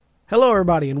Hello,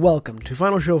 everybody, and welcome to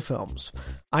Final Show Films.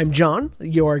 I'm John,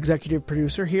 your executive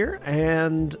producer here,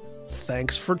 and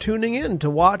thanks for tuning in to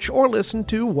watch or listen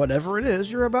to whatever it is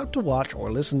you're about to watch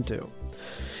or listen to.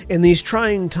 In these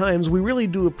trying times, we really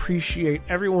do appreciate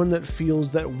everyone that feels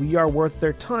that we are worth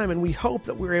their time, and we hope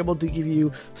that we're able to give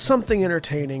you something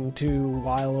entertaining to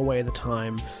while away the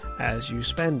time as you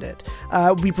spend it.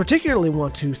 We particularly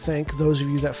want to thank those of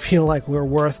you that feel like we're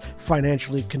worth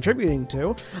financially contributing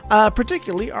to,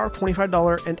 particularly our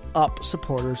 $25 and up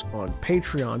supporters on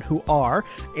Patreon, who are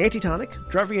Antitonic,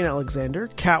 Drevian Alexander,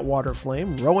 Cat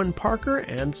Waterflame, Rowan Parker,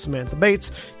 and Samantha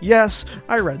Bates. Yes,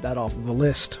 I read that off of a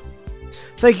list.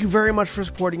 Thank you very much for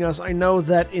supporting us. I know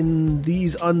that in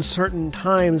these uncertain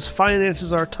times,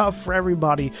 finances are tough for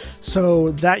everybody,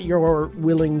 so that you're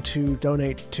willing to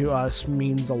donate to us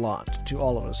means a lot to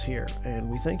all of us here, and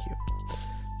we thank you.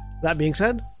 That being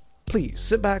said, please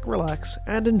sit back, relax,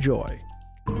 and enjoy.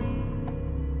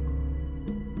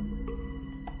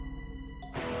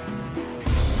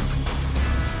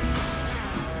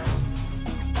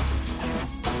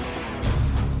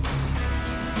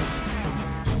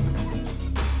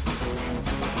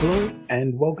 Hello,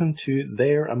 and welcome to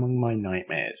There Among My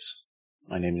Nightmares.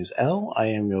 My name is Al, I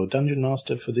am your Dungeon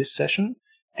Master for this session,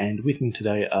 and with me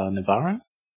today are Navaran.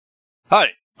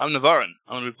 Hi, I'm Navaran.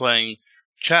 I'm going to be playing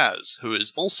Chaz, who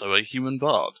is also a human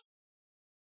bard.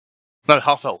 No,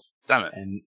 half-elf, damn it.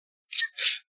 And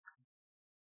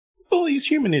well, he's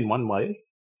human in one way.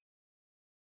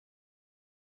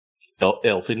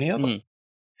 Elf in the other.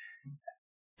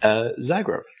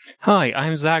 Zagreb. Hi,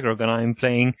 I'm Zagreb, and I'm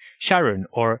playing Sharon,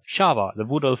 or Shava, the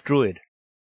Wood Elf Druid.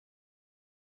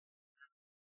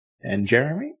 And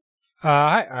Jeremy?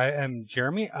 Hi, I am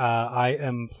Jeremy. I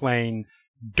am playing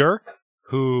Dirk,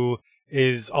 who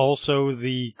is also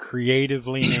the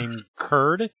creatively named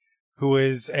Kurd, who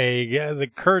is the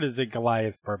Kurd is a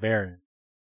Goliath barbarian.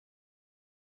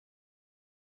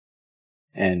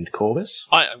 And Corvus?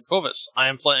 Hi, I'm Corvus. I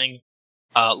am playing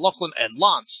Lachlan and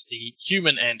Lance, the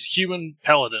human and human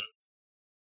paladin.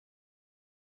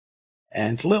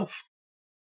 And Lilth.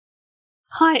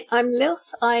 Hi, I'm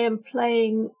Lilth. I am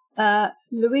playing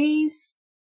Louise,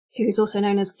 who is also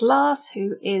known as Glass,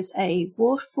 who is a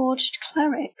Warforged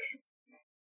cleric.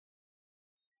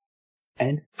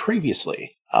 And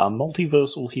previously, our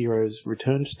multiversal heroes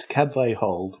returned to Cadley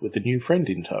Hold with a new friend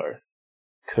in tow.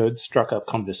 Kurd struck up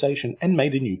conversation and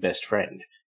made a new best friend,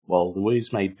 while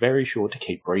Louise made very sure to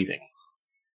keep breathing.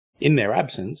 In their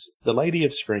absence, the Lady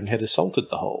of Spring had assaulted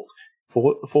the hold,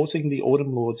 forcing the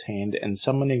Autumn Lord's hand and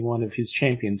summoning one of his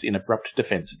champions in abrupt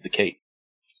defense of the keep.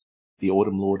 The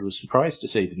Autumn Lord was surprised to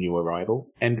see the new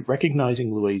arrival, and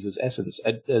recognizing Louise's essence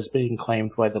as being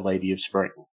claimed by the Lady of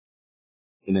Spring.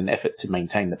 In an effort to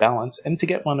maintain the balance and to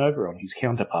get one over on his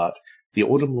counterpart, the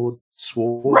Autumn Lord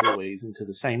swore Louise into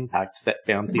the same pact that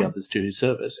bound the others to his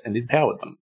service and empowered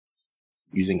them.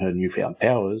 Using her newfound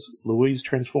powers, Louise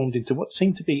transformed into what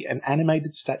seemed to be an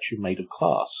animated statue made of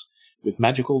glass, with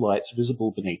magical lights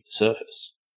visible beneath the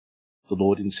surface. The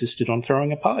Lord insisted on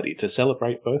throwing a party to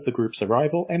celebrate both the group's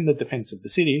arrival and the defense of the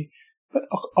city, but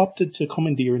opted to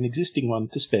commandeer an existing one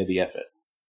to spare the effort.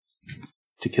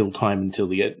 To kill time until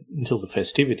the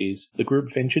festivities, the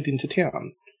group ventured into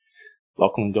town.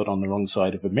 Lachlan got on the wrong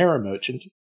side of a mirror merchant,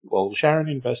 while Sharon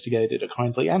investigated a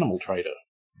kindly animal trader.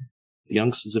 The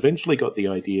youngsters eventually got the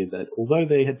idea that although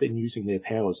they had been using their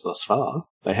powers thus far,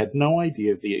 they had no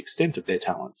idea of the extent of their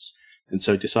talents, and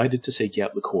so decided to seek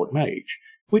out the court mage,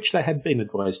 which they had been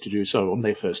advised to do so on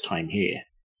their first time here.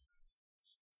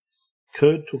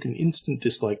 Kurd took an instant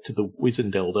dislike to the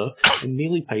wizened elder and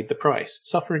nearly paid the price,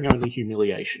 suffering only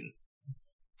humiliation.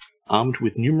 Armed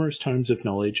with numerous tomes of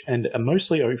knowledge and a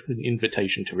mostly open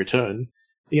invitation to return,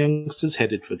 the youngsters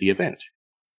headed for the event.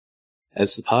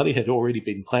 As the party had already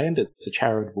been planned as a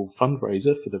charitable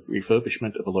fundraiser for the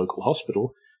refurbishment of a local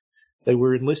hospital, they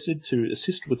were enlisted to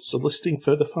assist with soliciting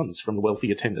further funds from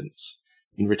wealthy attendants,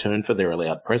 in return for their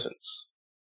allowed presence.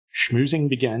 Schmoozing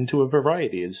began to a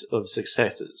variety of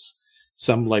successes.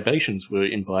 Some libations were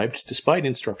imbibed despite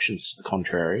instructions to the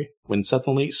contrary, when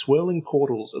suddenly swirling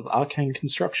portals of arcane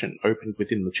construction opened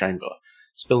within the chamber,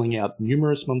 spelling out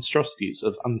numerous monstrosities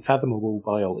of unfathomable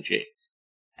biology.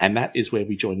 And that is where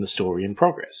we join the story in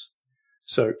progress.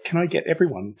 So, can I get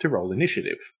everyone to roll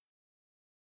initiative?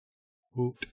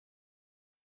 Oop.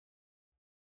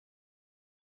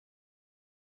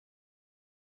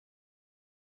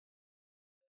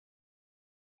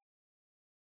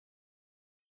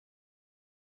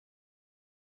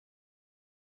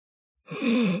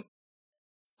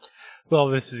 Well,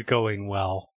 this is going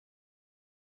well.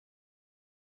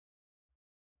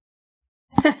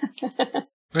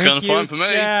 Thank Kinda you, fine for me.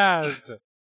 Chaz.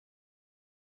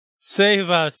 Save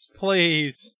us,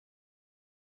 please.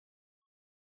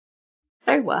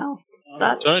 Oh wow.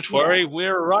 That's, Don't worry,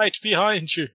 we're right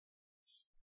behind you.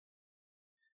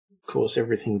 Of course,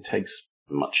 everything takes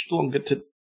much longer to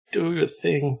do a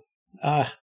thing.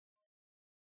 Not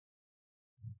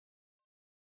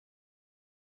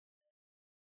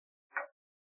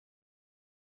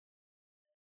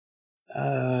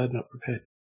prepared.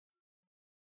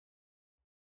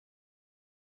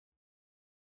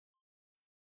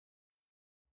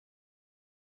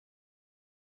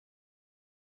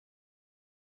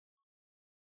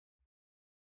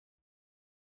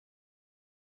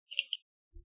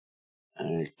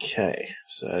 Okay,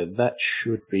 so that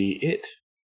should be it.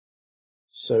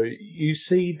 So you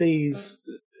see these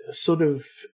sort of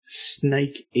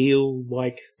snake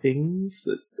eel-like things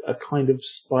that are kind of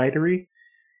spidery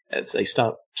as they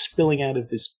start spilling out of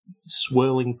this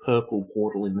swirling purple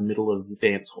portal in the middle of the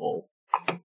dance hall.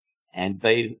 And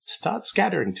they start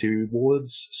scattering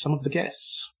towards some of the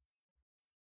guests.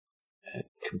 I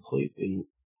completely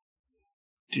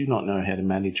do not know how to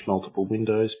manage multiple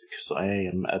windows because I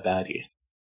am a baddie.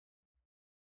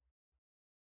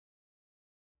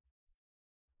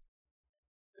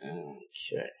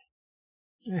 Okay.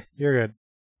 You're good.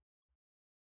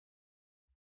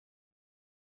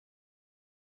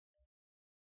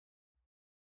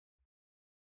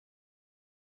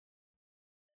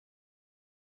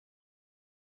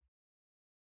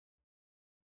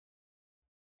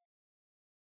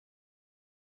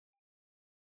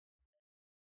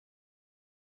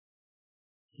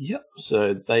 Yep,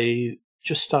 so they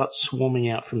just start swarming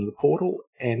out from the portal,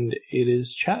 and it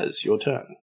is Chaz, your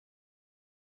turn.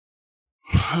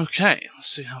 Okay, let's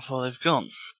see how far they've gone.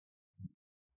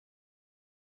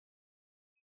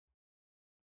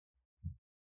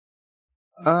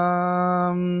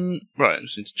 Right, I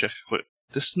just need to check a quick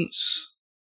distance.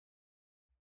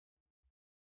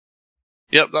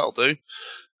 Yep, that'll do.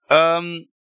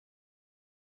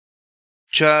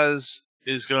 Chaz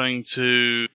is going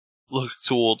to look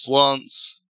towards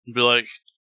Lance and be like,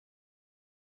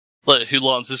 who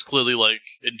Lance is clearly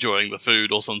enjoying the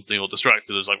food or something, or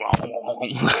distracted. Is like,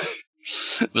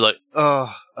 be like,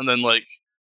 and then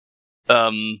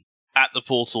at the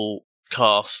portal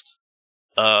cast,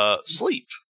 sleep.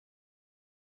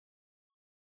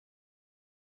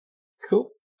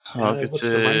 Cool. What's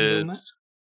the range on that?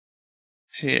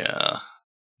 Here.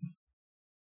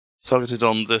 Targeted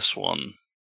on this one.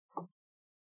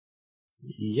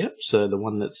 Yep, so the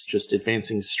one that's just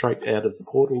advancing straight out of the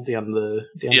portal down the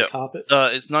carpet.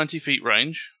 It's 90 feet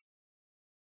range.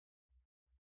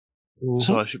 Mm-hmm.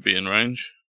 So I should be in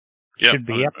range. Should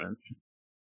be, yep. Range.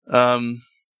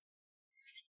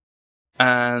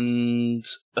 And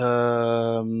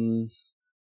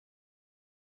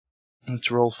let's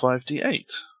roll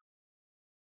 5d8.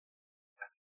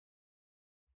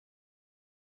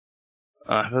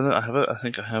 I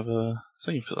think I have a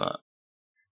thing for that.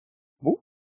 Ooh.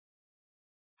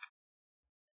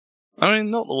 I mean,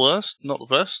 not the worst, not the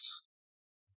best.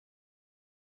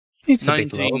 It's 19 a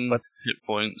bit low, but hit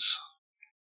points.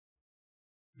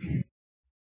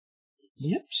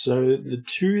 Yep, so the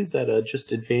two that are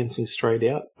just advancing straight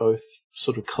out both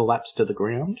sort of collapse to the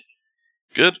ground.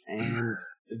 Good. And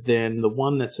then the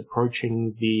one that's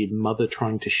approaching the mother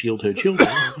trying to shield her children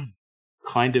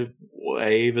kind of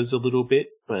wavers a little bit,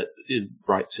 but it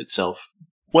rights itself.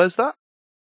 Where's that?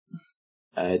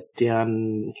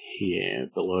 Down here,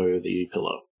 below the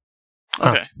pillow.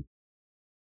 Okay.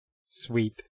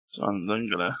 Sweet. So I'm then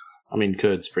gonna... I mean,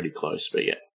 Kurd's pretty close, but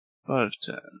yeah. 5,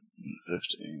 10,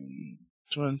 15,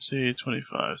 20,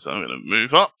 25. So I'm gonna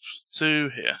move up to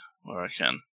here, where I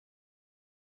can.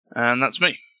 And that's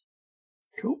me.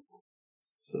 Cool.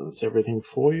 So that's everything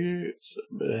for you. So,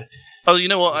 Oh, you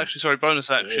know what? Actually, sorry,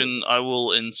 bonus action. I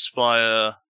will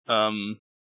inspire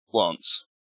Lance.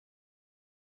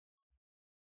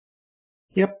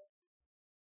 Yep.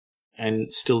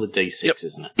 And still the D6, Yep.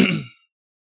 Isn't it?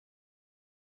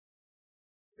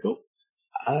 Cool.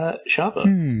 Shava.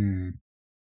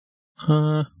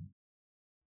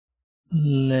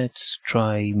 Let's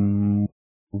try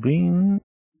moving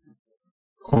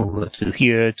over to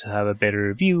here to have a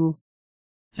better view.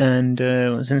 And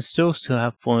since those two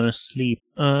have fallen asleep,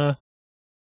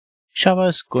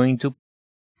 Shava's going to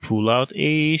pull out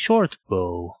a short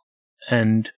bow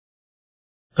and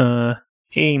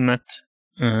aim at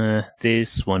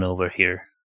this one over here.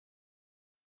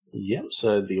 Yep,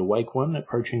 so the awake one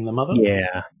approaching the mother?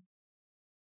 Yeah.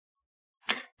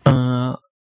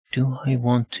 Do I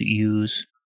want to use...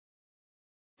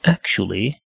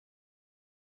 Actually,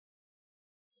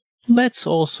 Let's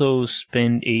also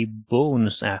spend a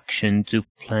bonus action to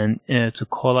to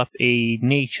call up a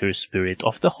nature spirit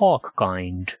of the hawk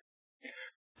kind.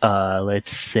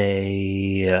 Let's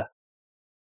say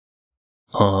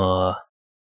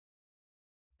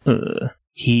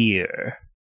here.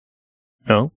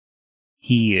 No?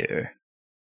 Here.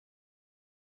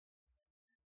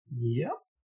 Yep.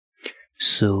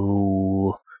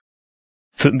 So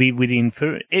within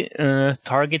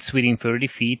targets within 30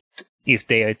 feet, if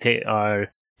they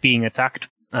are being attacked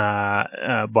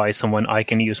by someone, I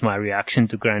can use my reaction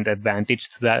to grant advantage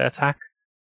to that attack.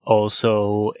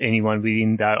 Also, anyone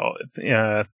within that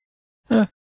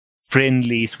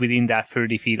friendlies within that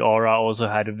 30 feet aura also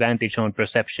had advantage on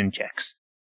perception checks.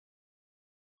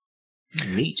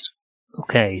 Neat.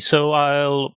 Okay, so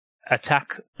I'll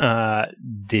attack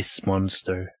this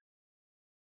monster.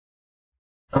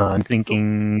 I'm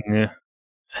thinking,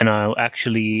 and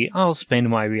I'll spend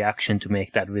my reaction to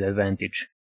make that with advantage.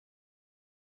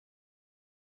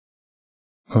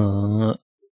 Oop.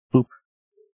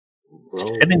 Roll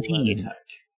 17. attack.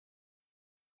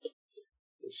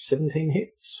 17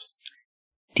 hits.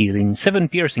 Dealing 7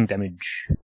 piercing damage.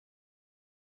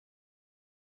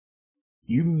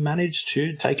 You managed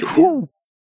to take it down.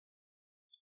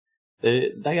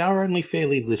 They are only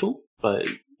fairly little, but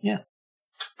yeah.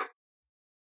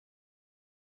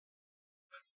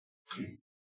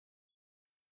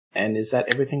 And is that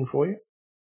everything for you?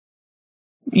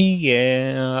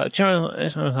 Yeah.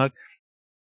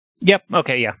 Yep,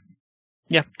 okay, yeah.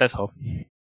 Yeah, that's all.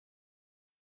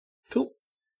 Cool.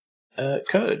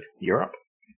 Kurd, you're up.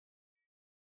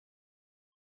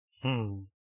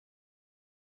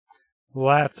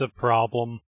 Well, that's a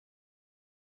problem.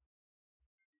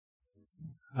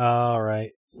 All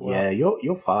right. Yeah,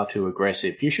 you're far too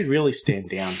aggressive. You should really stand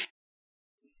down.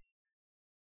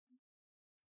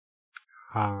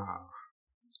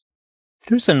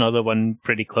 There's another one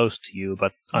pretty close to you,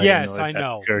 but I don't know if I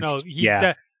know. Kurt's-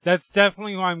 No, that's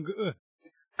definitely who I'm.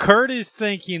 Kurt is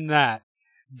thinking that.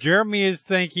 Jeremy is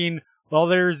thinking, well,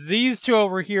 there's these two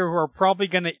over here who are probably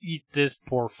going to eat this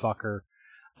poor fucker.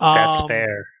 That's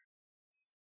fair.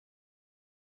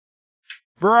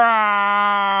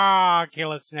 Brah!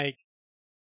 Kill a snake.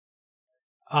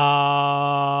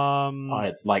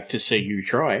 I'd like to see you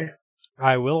try.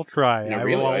 I will try. No, I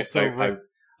really, will also I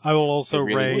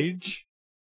really would. rage.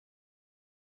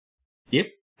 Yep.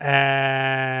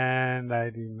 And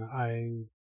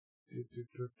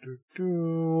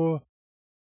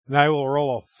and I will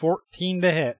roll a 14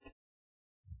 to hit.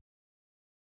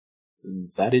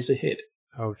 That is a hit.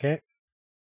 Okay.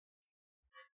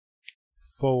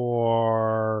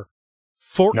 For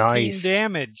 14 Nice.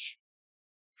 damage.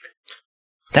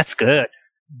 That's good.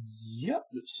 Yep.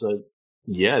 So,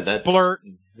 yeah, that's Splurt.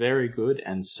 very good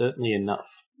and certainly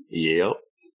enough. Yep.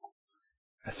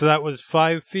 So that was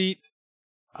 5 feet.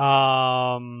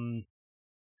 10,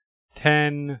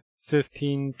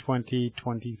 15, 20,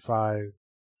 25,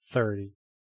 30.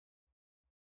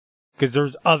 Because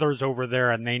there's others over there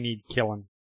and they need killing.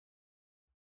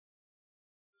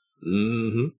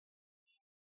 Mm-hmm.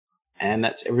 And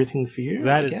that's everything for you,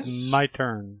 That I is guess. my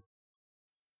turn.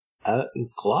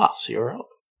 Glass, you're up.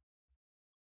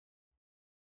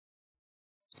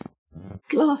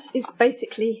 Glass is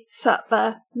basically sat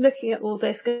there looking at all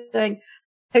this, going,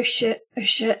 oh shit,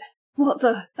 what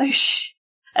the, oh shh,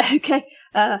 okay,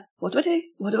 what do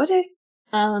I do?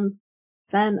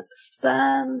 Then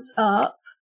stands up,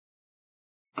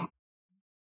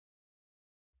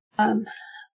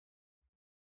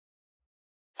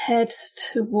 heads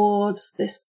towards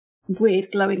this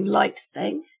weird glowing light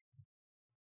thing.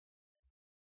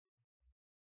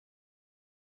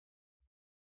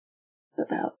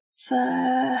 About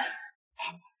there.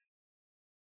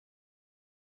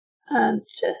 And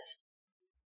just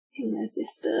in the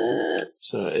distance.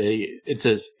 So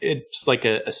it's like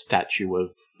a statue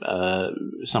of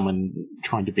someone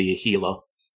trying to be a healer.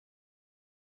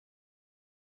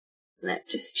 No,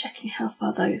 just checking how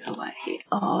far those away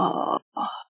are.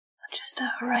 Just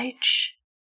outrage.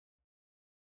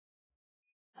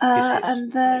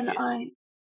 And then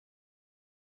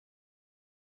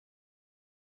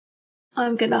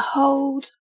I'm gonna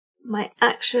hold my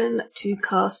action to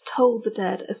cast Toll the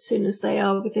Dead as soon as they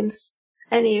are within,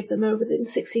 any of them are within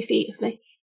 60 feet of me.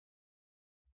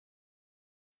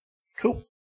 Cool.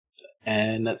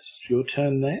 And that's your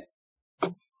turn there.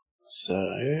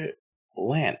 So,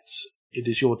 Lance, it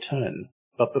is your turn.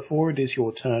 But before it is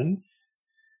your turn,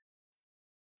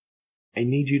 I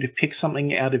need you to pick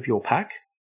something out of your pack.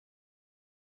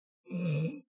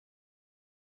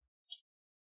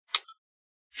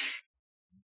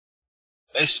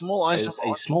 A small item. As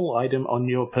a small item on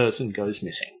your person goes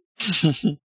missing.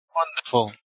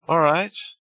 Wonderful. All right.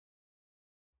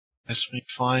 Let me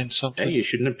find something. Hey, you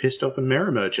shouldn't have pissed off a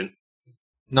mirror merchant.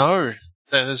 No,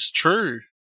 that is true.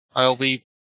 I'll be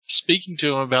speaking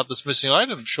to him about this missing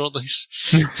item shortly.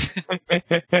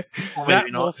 That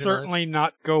will certainly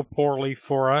not go poorly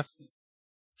for us.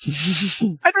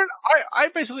 I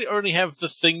basically only have the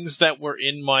things that were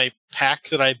in my pack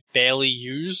that I barely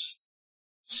use.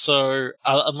 So,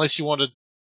 unless you wanted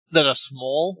that are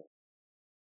small,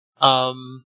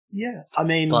 Yeah. I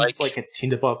mean, like a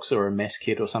tinderbox or a mess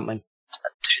kit or something.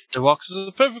 tinderbox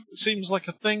is seems like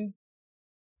a thing.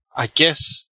 I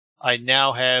guess I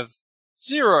now have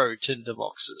 0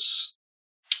 tinderboxes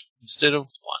instead of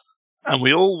 1. And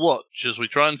we all watch as we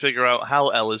try and figure out how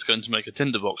Elle is going to make a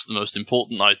tinderbox the most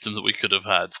important item that we could have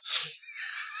had.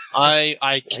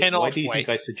 I cannot Why do you wait. think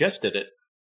I suggested it?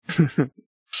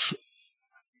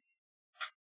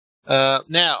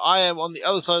 Now, I am on the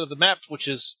other side of the map, which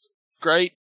is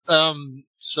great.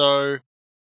 So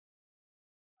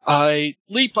I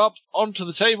leap up onto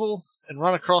the table and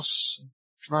run across,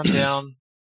 run down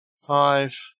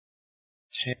 5,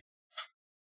 10,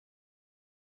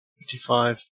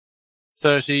 25,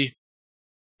 30.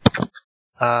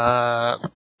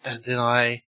 And then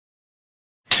I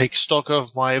take stock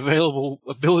of my available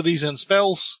abilities and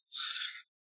spells.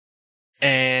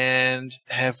 And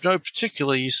have no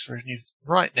particular use for any of them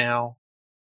right now.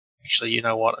 Actually, you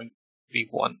know what? I'm going to be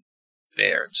one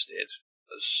there instead.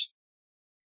 Because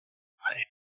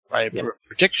I'm a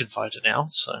protection fighter now,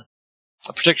 so.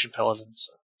 A protection paladin,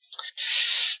 so.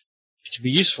 It can be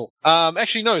useful.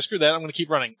 Actually, no, screw that. I'm going to keep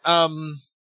running.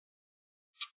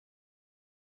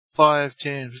 5,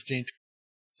 10, 15,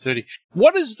 30.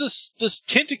 What is this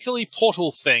tentacly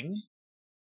portal thing?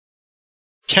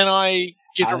 Can I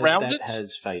get around that it?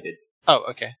 has faded. Oh,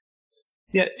 okay.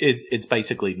 Yeah, it's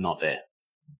basically not there.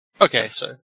 Okay,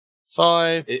 so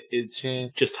 5, It's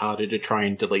 10, just harder to try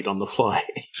and delete on the fly.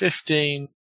 15,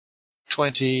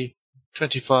 20,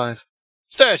 25,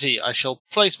 30. I shall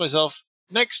place myself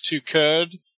next to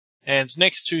Kurd and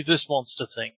next to this monster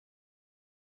thing.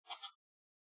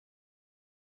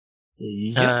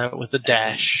 Yep. With a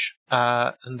dash.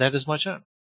 And that is my turn.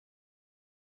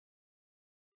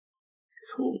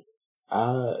 Cool.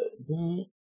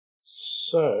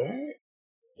 So,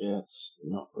 it's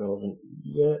not relevant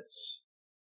yet.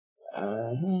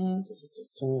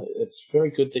 It's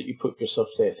very good that you put yourself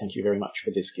there. Thank you very much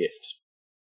for this gift.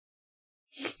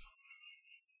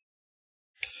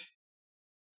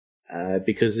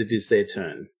 Because it is their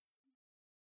turn.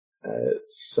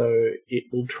 So it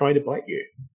will try to bite you.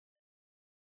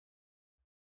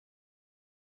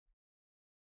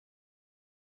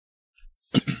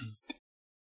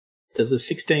 Does a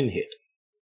 16 hit?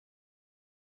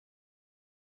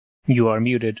 You are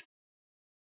muted.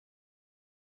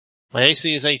 My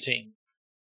AC is 18.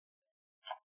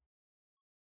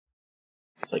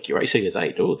 It's like your AC is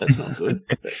 8. Oh, that's not good.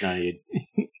 But no, you.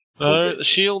 The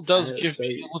shield does give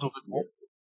me a little bit more.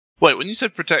 Wait, when you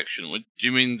said protection, do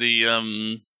you mean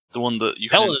the one that you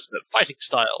can Paladin fighting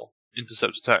style.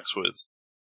 intercept attacks with?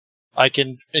 I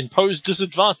can impose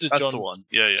disadvantage That's on the one.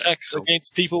 Yeah, yeah. attacks Cool.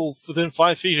 against people within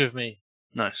 5 feet of me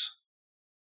Nice.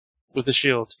 with the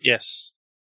shield. Yes.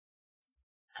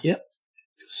 Yep.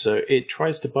 So it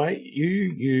tries to bite you.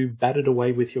 You bat it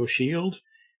away with your shield,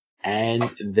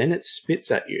 and then it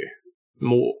spits at you,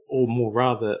 more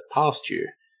rather past you,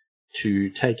 to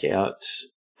take out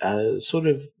sort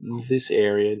of this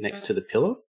area next to the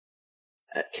pillar.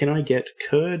 Can I get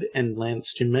Kurd and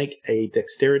Lance to make a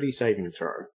dexterity saving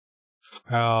throw?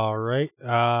 All right.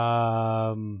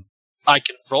 I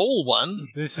can roll one.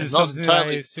 This I'm is not something that I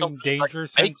entirely assume confident I danger can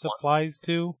make sense one. applies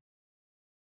to.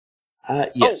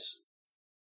 Yes.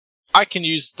 I can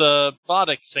use the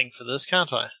bardic thing for this,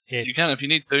 can't I? It You can if you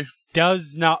need to.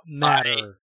 does not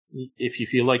matter. If you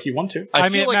feel like you want to. I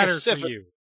mean, feel it like a matters for 7 you.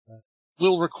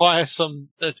 will require some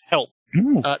help.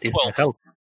 Ooh, 12. this might help.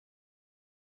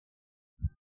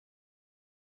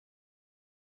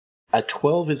 A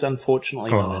 12 is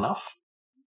unfortunately not enough.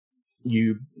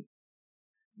 You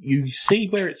see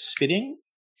where it's spitting,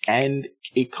 and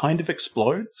it kind of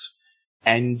explodes,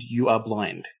 and you are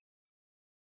blind.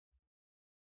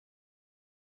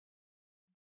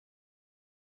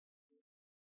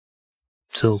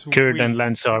 So Sweet. Kurd and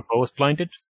Lance are both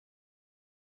blinded?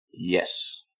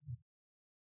 Yes.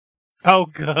 Oh,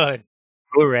 good.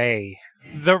 Hooray.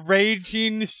 The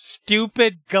raging,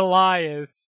 stupid Goliath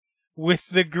with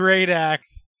the great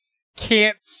axe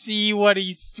can't see what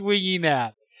he's swinging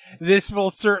at. This will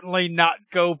certainly not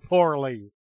go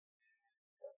poorly.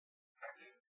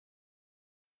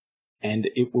 and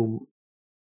it will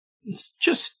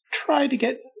just try to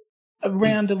get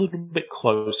around a little bit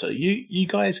closer. You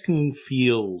guys can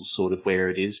feel sort of where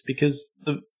it is because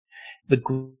the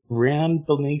ground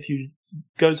beneath you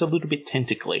goes a little bit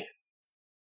tentacly,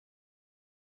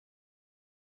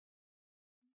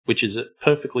 which is a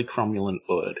perfectly cromulent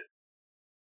word.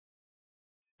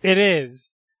 It is.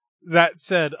 That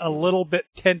said, a little bit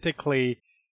tentacly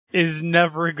is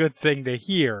never a good thing to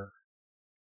hear.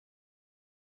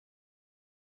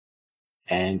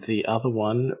 And the other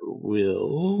one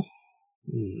will...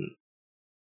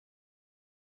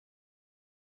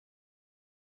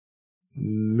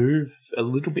 move a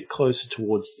little bit closer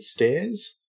towards the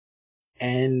stairs.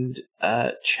 And,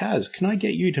 Chaz, can I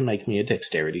get you to make me a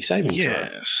dexterity saving throw?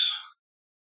 Yes.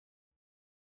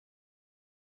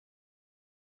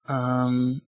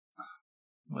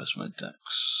 Where's my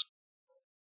dex?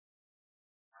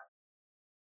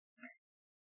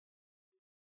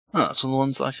 Oh, that's all the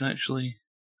ones that I can actually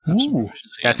have some Ooh,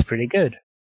 proficiency in. that's pretty good.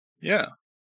 Yeah.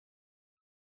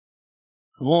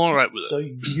 I'm alright with So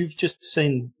it. you've just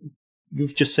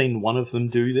seen one of them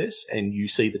do this, and you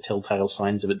see the telltale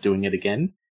signs of it doing it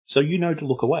again. So you know to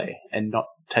look away and not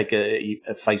take a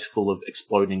face full of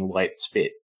exploding white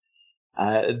spit.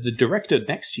 The director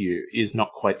next to you is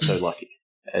not quite so lucky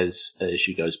as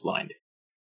she goes blind.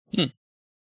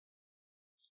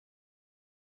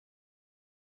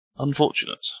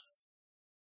 Unfortunate.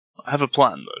 I have a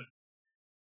plan, though.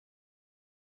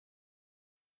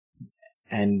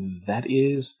 And that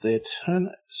is their turn.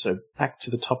 So back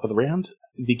to the top of the round.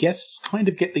 The guests kind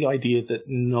of get the idea that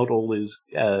not all is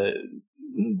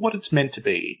what it's meant to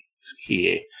be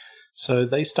here. So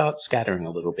they start scattering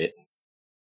a little bit.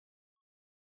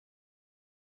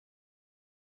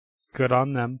 Good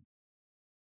on them.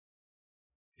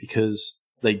 Because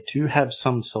they do have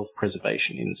some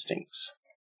self-preservation instincts.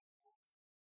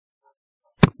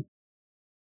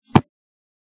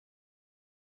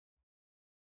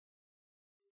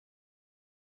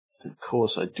 Of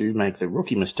course, I do make the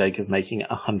rookie mistake of making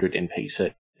 100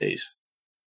 NPCs.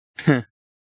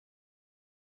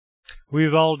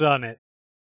 We've all done it.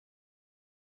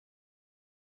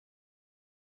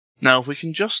 Now, if we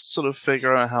can just sort of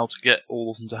figure out how to get all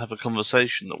of them to have a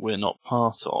conversation that we're not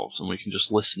part of, and we can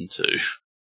just listen to.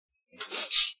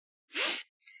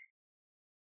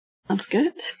 That's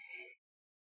good.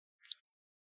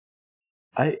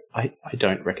 I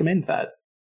don't recommend that.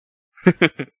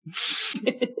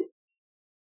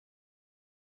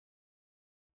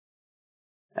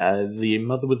 The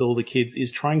mother with all the kids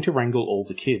is trying to wrangle all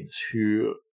the kids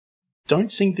who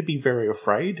don't seem to be very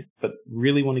afraid, but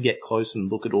really want to get close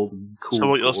and look at all the cool... So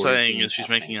what you're gory saying things is she's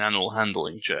happening. making an animal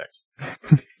handling check.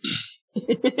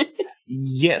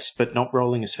 Yes, but not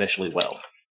rolling especially well.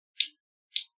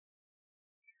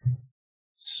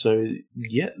 So,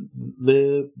 yeah,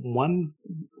 the one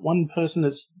person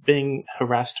that's being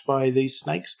harassed by these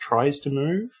snakes tries to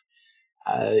move.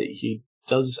 He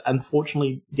does,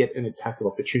 unfortunately, get an attack of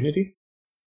opportunity.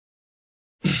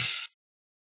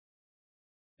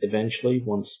 Eventually,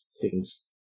 once things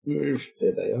move,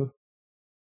 there they are.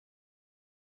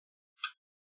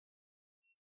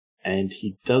 And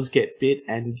he does get bit,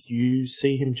 and you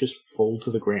see him just fall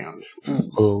to the ground.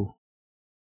 Oh.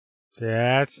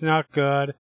 That's not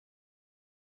good.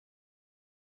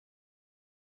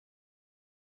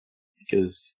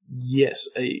 Because, yes,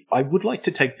 I would like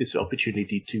to take this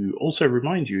opportunity to also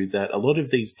remind you that a lot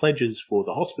of these pledges for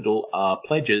the hospital are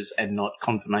pledges and not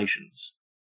confirmations.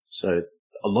 So,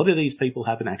 a lot of these people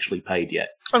haven't actually paid yet.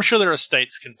 I'm sure their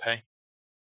estates can pay.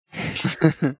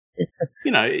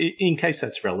 You know, in case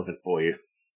that's relevant for you.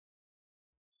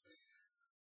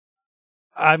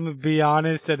 I'm gonna be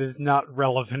honest, that is not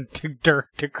relevant to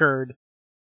Dirk to Kurd.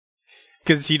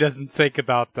 Because he doesn't think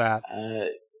about that.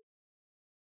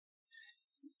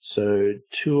 So,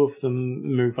 two of them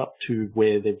move up to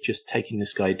where they've just taken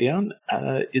this guy down.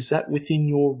 Is that within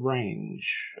your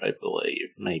range, I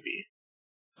believe? Maybe.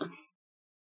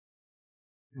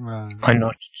 I'm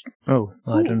not... Oh,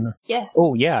 I don't know. Yes.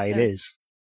 Oh, yeah, it Yes. is.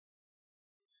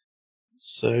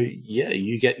 So, yeah,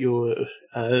 you get your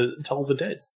Toll the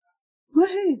Dead.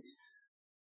 Woohoo!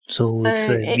 So it's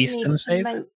So a it wisdom needs to save?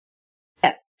 make-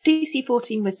 Yeah, DC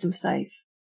 14 wisdom save.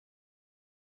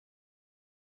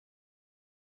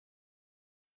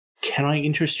 Can I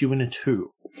interest you in a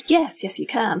 2? Yes, you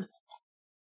can.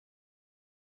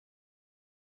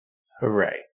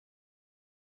 Hooray.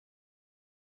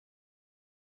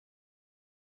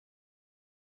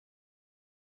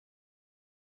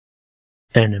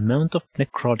 An amount of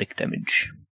necrotic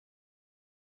damage.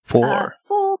 4.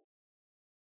 4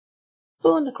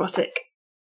 necrotic.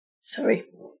 Sorry.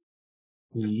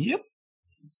 Yep.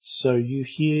 So you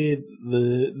hear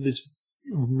this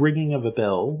ringing of a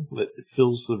bell that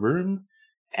fills the room,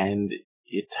 and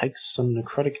it takes some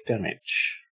necrotic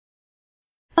damage.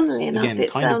 Funnily enough, Again,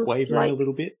 it kind of sounds wavering like a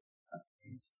little bit.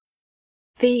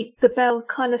 the bell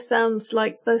kind of sounds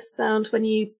like the sound when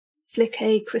you flick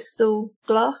a crystal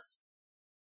glass.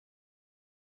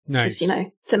 Nice.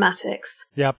 Because, thematics.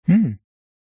 Yep.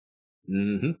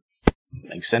 Mm-hmm.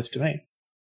 Makes sense to me.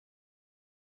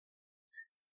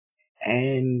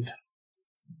 And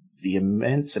the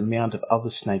immense amount of other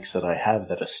snakes that I have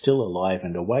that are still alive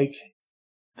and awake,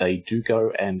 they do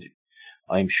go and,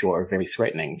 I'm sure, are very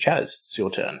threatening. Chaz, it's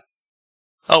your turn.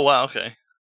 Oh wow, okay.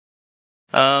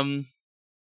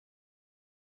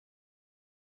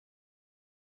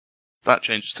 That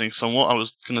changes things somewhat. I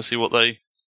was going to see what they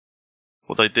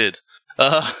did.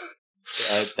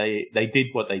 They did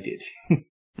what they did.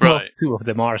 Well, Right. 2 of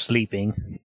them are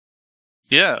sleeping.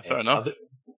 Yeah, fair enough.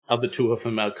 Other 2 of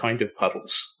them are kind of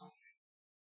puddles.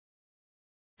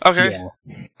 Okay.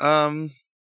 Yeah.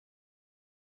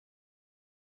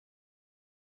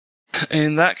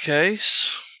 In that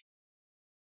case,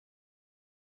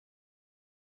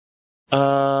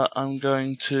 I'm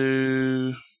going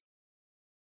to.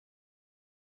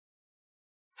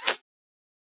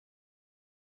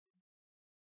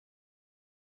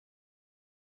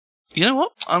 You know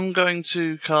what? I'm going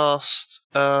to cast.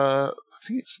 I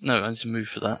think it's no. I need to move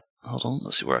for that. Hold on.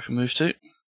 Let's see where I can move to.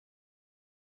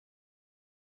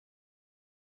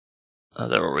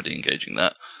 They're already engaging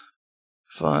that.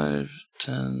 5,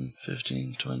 10,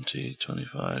 15, 20,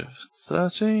 25,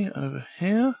 30 over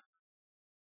here.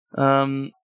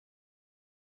 And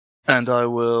I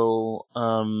will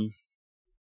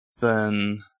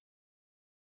then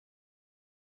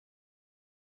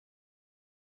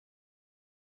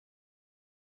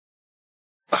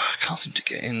I can't seem to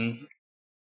get in.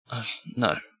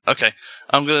 No. Okay.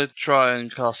 I'm going to try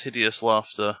and cast Hideous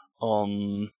Laughter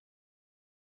on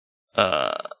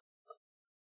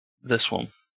this one.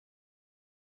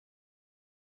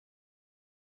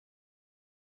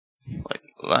 Like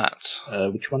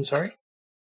that. Which one, sorry?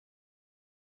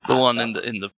 The one in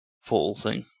the portal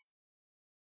thing.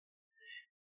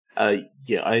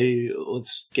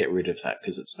 Let's get rid of that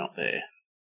because it's not there.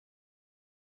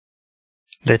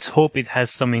 Let's hope it has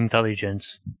some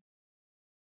intelligence.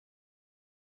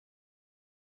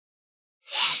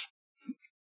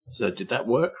 So did that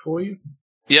work for you?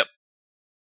 Yep.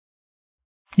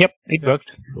 Yep, it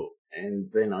worked. Cool. And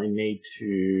then I need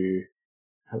to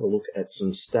have a look at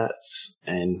some stats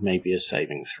and maybe a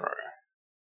saving throw.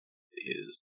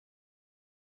 Is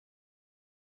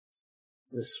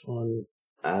this one?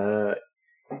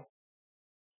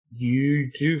 You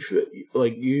do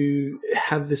you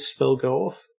have this spell go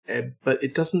off, but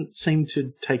it doesn't seem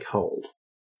to take hold.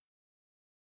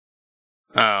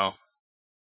 Oh.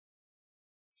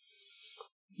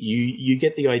 You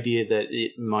get the idea that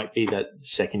it might be that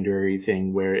secondary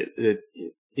thing where it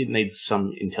needs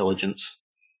some intelligence.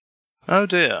 Oh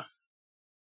dear.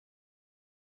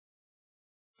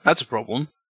 That's a problem.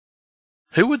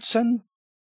 Who would send...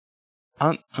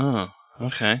 Oh,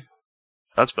 okay.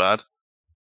 That's bad.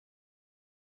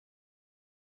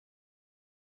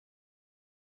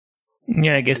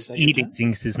 Yeah, I guess Is that your eating turn?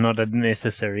 things is not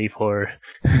necessary for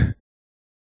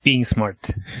being smart.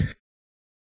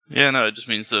 Yeah, no, it just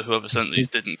means that whoever sent these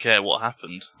didn't care what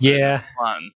happened. Yeah.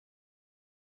 Plan.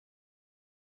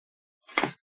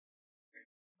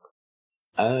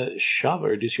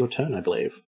 Shava, it is your turn, I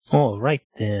believe. All right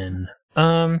then.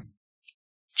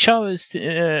 Chow is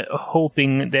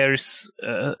hoping there's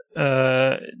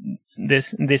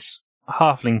this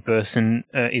halfling person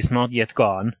is not yet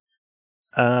gone.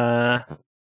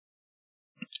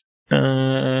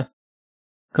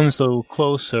 Comes a little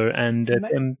closer and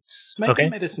attempts. Make Okay. a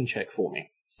medicine check for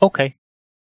me. Okay.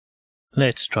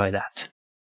 Let's try that.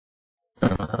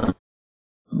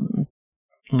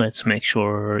 Let's make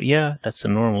sure. Yeah, that's a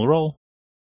normal roll.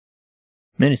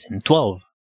 Medicine 12.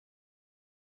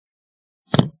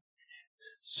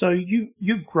 So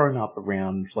you've grown up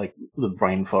around like the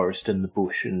rainforest and the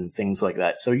bush and things like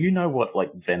that. So you know what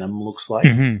like venom looks like.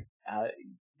 Mm-hmm.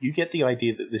 You get the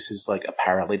idea that this is like a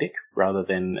paralytic rather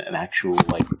than an actual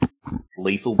like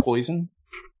lethal poison.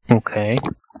 Okay.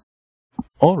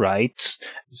 All right.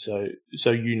 So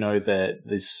you know that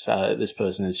this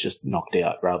person is just knocked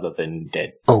out rather than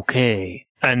dead. Okay.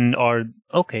 And are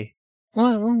okay.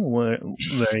 Well,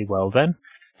 very well then.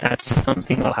 That's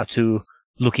something I'll have to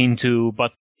look into,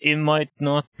 but it might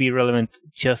not be relevant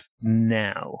just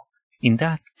now. In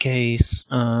that case,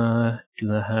 do I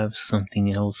have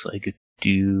something else I could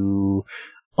do?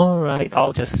 All right,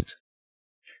 I'll just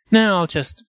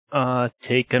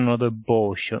take another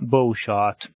bow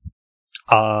shot.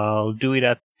 I'll do it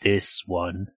at this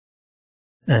one.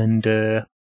 And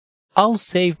I'll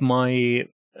save my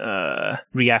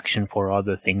reaction for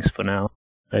other things for now.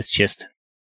 Let's just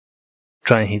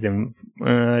try and hit him.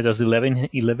 Does 11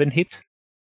 hit?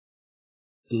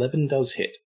 11 does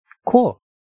hit. Cool.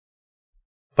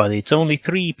 But it's only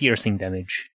 3 piercing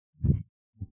damage.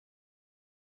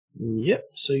 Yep,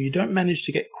 so you don't manage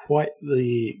to get quite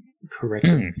the correct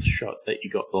shot that you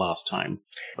got last time,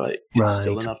 but it's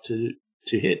still enough to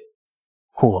hit.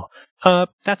 Cool.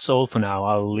 That's all for now.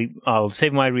 I'll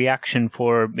save my reaction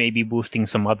for maybe boosting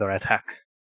some other attack.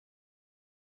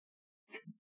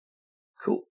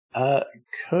 Cool.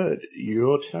 Kurd,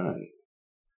 your turn.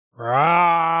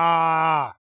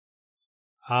 Rah!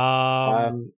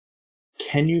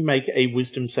 Can you make a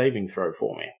wisdom saving throw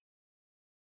for me?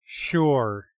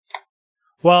 Sure.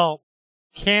 Well,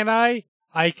 can I?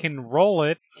 I can roll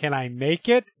it. Can I make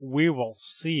it? We will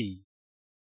see.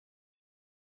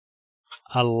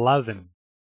 11.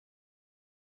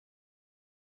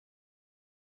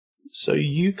 So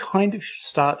you kind of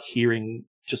start hearing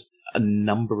just a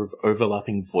number of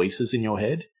overlapping voices in your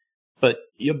head, but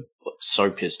you're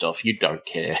so pissed off you don't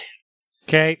care.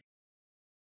 Okay.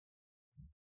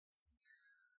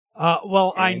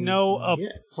 Well, I know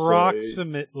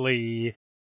approximately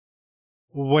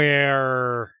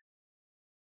where...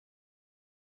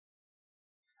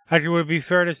 Actually, would it be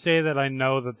fair to say that I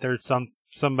know that there's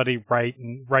somebody right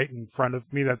in front of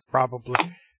me that's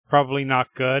probably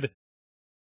not good?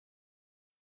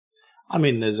 I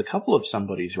mean, there's a couple of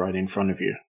somebodies right in front of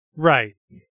you. Right.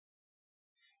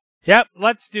 Yep,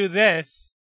 let's do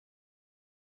this.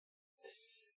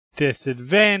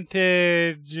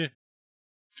 Disadvantage.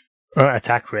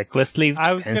 Attack recklessly.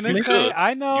 I was gonna say,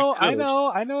 I know what I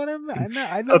know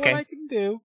Okay. what I can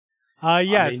do.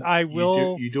 Yes, I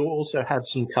will. You do also have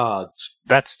some cards.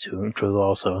 That's true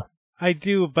also. I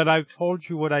do, but I've told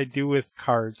you what I do with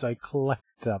cards. I collect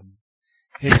them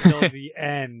until the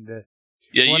end.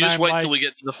 Yeah, you When just I'm wait like, till we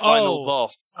get to the final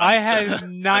boss. I have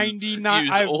 99.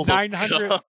 Use I have all the 900.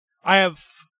 cards. I have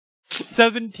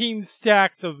 17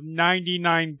 stacks of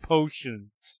 99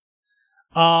 potions.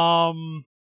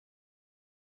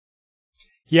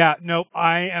 Yeah, nope.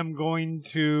 I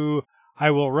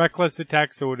will reckless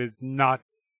attack, so it is not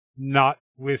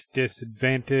with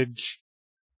disadvantage.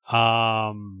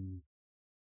 And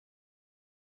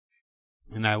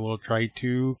I will try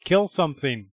to kill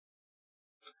something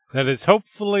that is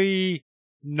hopefully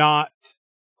not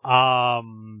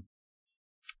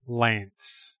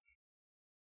Lance.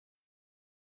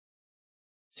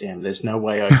 Damn, there's no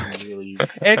way I can really...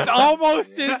 It's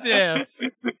almost as if.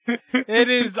 It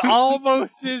is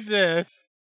almost as if.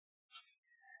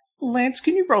 Lance,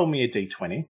 can you roll me a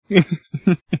d20?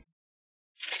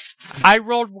 I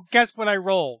rolled. Guess what I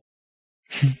rolled?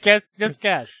 Just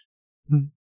guess.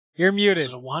 You're muted. Is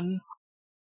it a 1?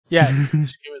 Yes.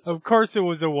 Of course it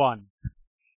was a 1.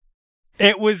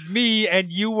 It was me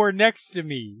and you were next to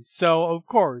me, so of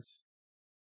course.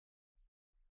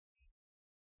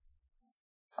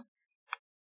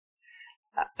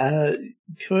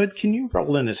 Kurd, can you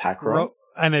roll an attack roll?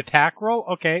 An attack roll?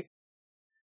 Okay.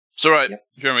 It's alright, Yep.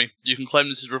 Jeremy. You can claim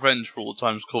this as revenge for all the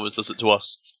times Corvus does it to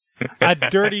us. A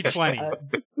dirty 20.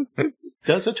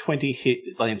 Does a 20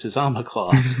 hit Lance's armor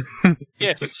class?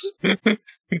 Yes.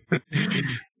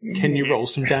 Can you roll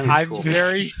some damage I'm for me?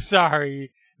 very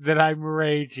sorry that I'm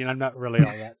raging. I'm not really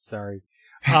all that sorry.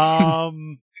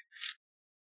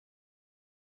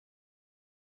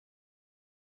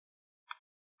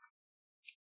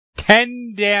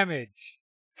 10 damage.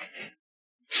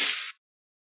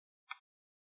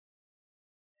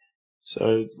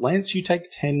 So, Lance, you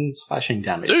take 10 slashing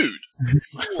damage. Dude!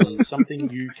 From something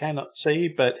you cannot see,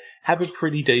 but have a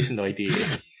pretty decent idea.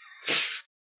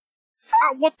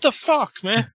 What the fuck,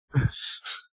 man?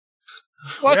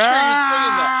 What tree is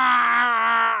swinging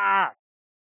that?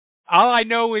 All I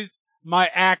know is my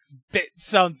axe bit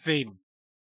something.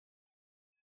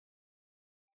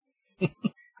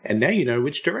 And now you know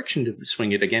which direction to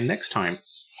swing it again next time.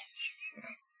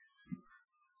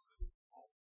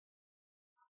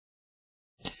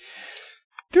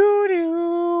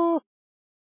 Doo-doo.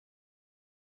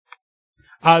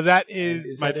 That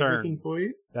is my that turn. everything for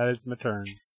you? That is my turn.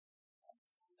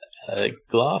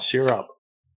 Glass, you're up.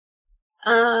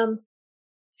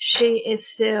 She is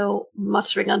still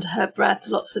muttering under her breath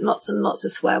lots and lots and lots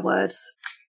of swear words.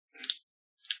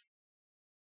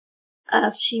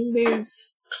 As she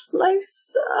moves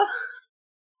closer,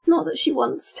 not that she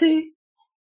wants to,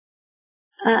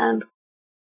 and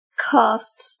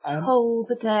casts Toll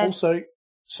the Dead. Also,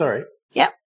 sorry.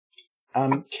 Yep.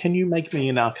 Can you make me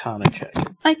an Arcana check?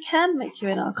 I can make you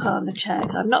an Arcana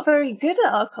check. I'm not very good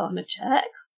at Arcana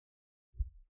checks.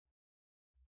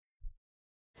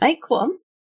 Make one.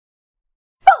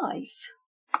 5.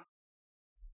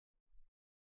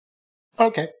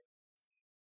 Okay.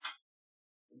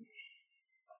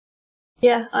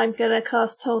 Yeah, I'm gonna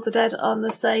cast Toll the Dead on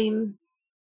the same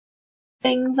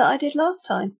thing that I did last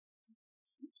time.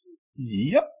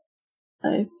 Yep.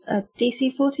 So, a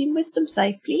DC 14 Wisdom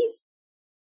save, please.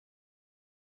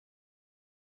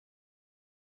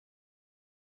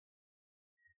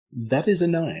 That is a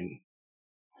 9.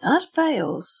 That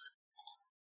fails.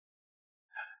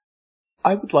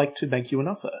 I would like to make you an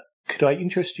offer. Could I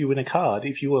interest you in a card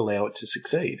if you allow it to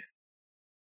succeed?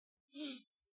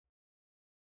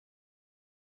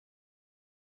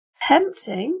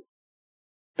 Tempting,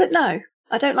 but no,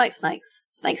 I don't like snakes.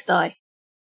 Snakes die.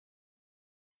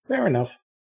 Fair enough.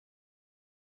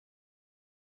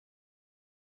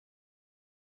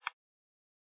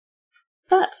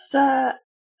 That's a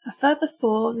further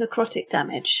 4 necrotic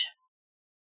damage.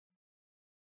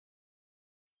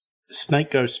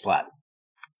 Snake goes splat.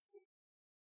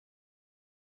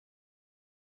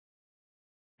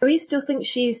 We still think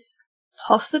she's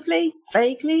possibly,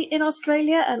 vaguely in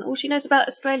Australia, and all she knows about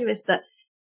Australia is that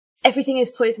everything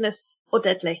is poisonous or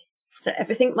deadly. So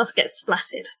everything must get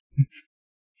splatted.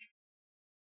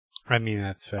 I mean,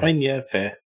 that's fair. I mean, yeah,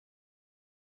 fair.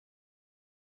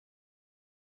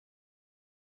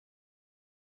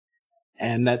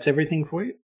 And that's everything for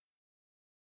you?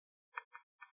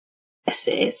 Yes,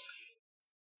 it is.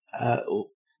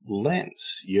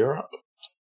 Lance, you're up.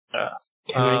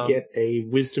 Can I get a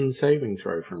wisdom saving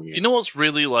throw from you? You know what's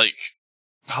really,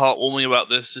 heartwarming about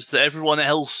this is that everyone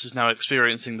else is now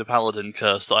experiencing the paladin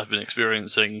curse that I've been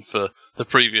experiencing for the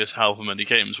previous however many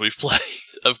games we've played,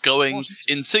 of going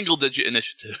in single-digit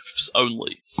initiatives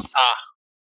only.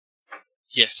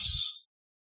 Yes.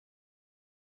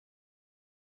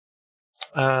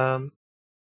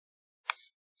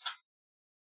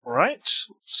 Right.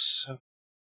 So,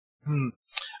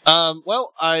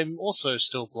 well, I'm also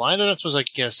still blind. I don't suppose I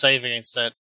can get a save against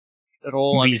that at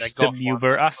all. Wisdom, you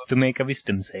were asked to make a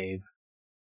wisdom save.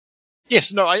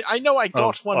 Yes, no, I know I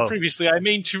got one previously. I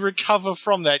mean to recover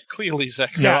from that, clearly,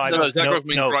 Zachary.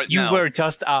 Right you now. were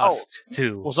just asked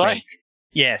to. Was I?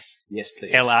 Yes. Yes,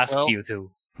 please. Elle asked you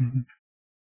to.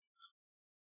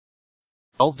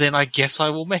 Oh, then I guess I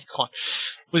will make one.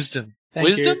 Wisdom. Thank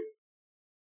Wisdom?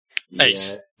 you. 8.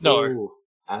 Yeah. No.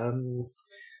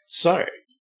 So,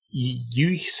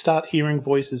 you start hearing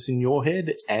voices in your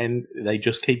head, and they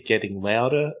just keep getting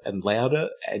louder and louder,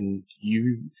 and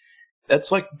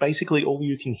that's basically all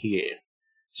you can hear.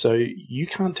 So, you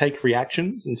can't take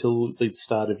reactions until the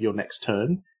start of your next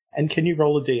turn, and can you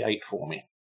roll a d8 for me?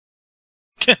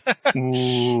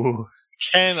 Ooh.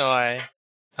 Can I?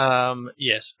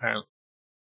 Yes, apparently.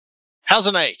 How's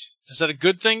an 8? Is that a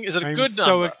good thing? Is it a good I'm number?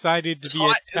 so excited to be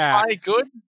attacked. Is high good?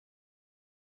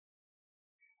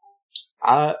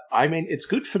 I mean, it's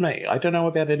good for me. I don't know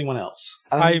about anyone else.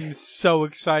 I'm so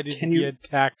excited to be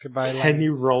attacked by lions. Can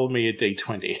you roll me a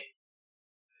d20?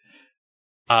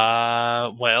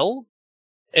 Well,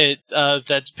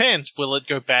 that depends. Will it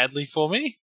go badly for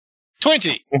me?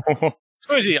 20!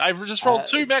 20! I've just rolled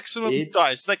 2 maximum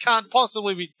dice. That can't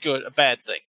possibly be a bad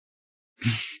thing.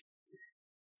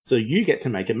 So you get to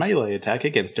make a melee attack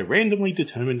against a randomly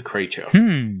determined creature.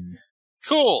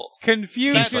 Cool.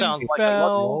 Confusion That sounds like a spell.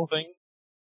 logical thing.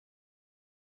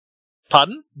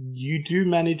 Pardon? You do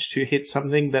manage to hit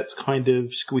something that's kind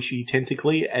of squishy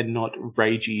tentacly and not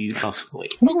ragey muscly.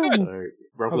 Oh, good. So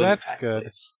roll Oh, an that's attack, good.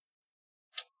 please.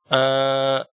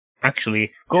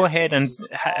 Actually, go ahead and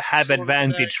have Sword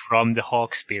advantage from the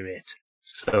Hawk Spirit,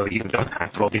 so you don't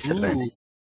have to roll disadvantage.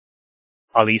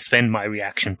 I'll spend my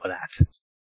reaction for that.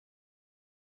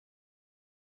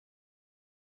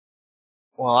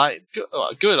 Well,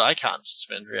 good. I can't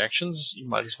suspend reactions. You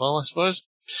might as well, I suppose.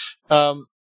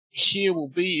 Here will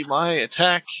be my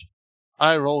attack.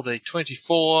 I rolled a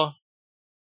 24.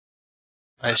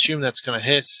 I assume that's going to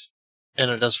hit,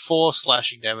 and it does 4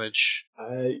 slashing damage.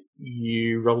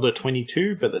 You rolled a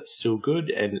 22, but that's still good,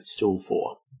 and it's still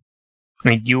 4. I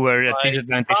mean, you were at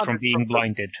disadvantage from being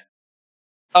blinded.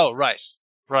 Oh, right.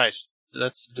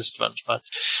 That's the disadvantage part.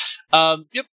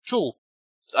 Yep, cool.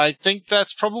 I think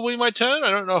that's probably my turn.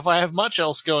 I don't know if I have much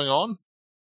else going on.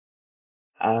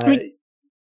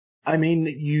 I mean,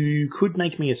 you could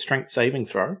make me a strength saving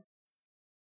throw.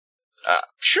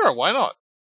 Sure, why not?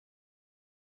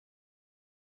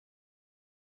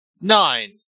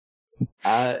 9.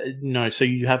 No, so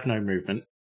you have no movement.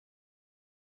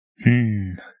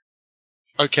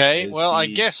 Okay, As well, I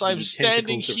the- guess I'm the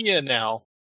standing tentacles are- here now.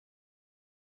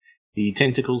 The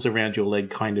tentacles around your leg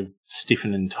kind of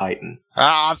stiffen and tighten.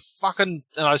 Fucking,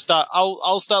 and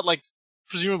I'll start, like,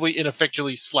 presumably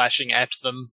ineffectually slashing at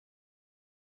them.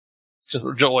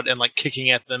 And, like, kicking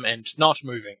at them and not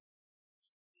moving.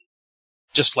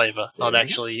 Just flavor, not Very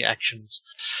actually actions.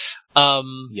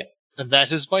 Yep. And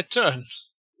that is my turn.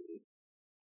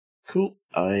 Cool.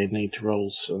 I need to roll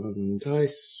some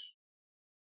dice.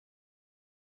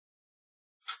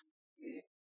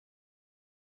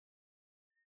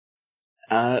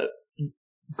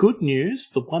 Good news,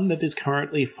 the one that is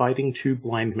currently fighting two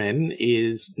blind men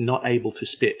is not able to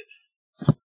spit.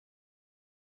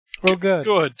 Oh, good.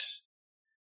 Good.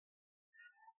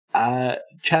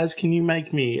 Chaz, can you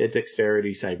make me a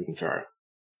dexterity saving throw?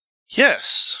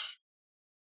 Yes.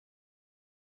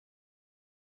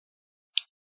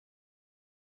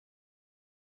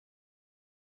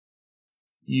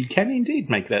 You can indeed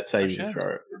make that saving Okay.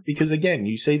 throw. Because again,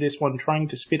 you see this one trying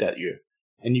to spit at you.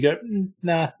 And you go,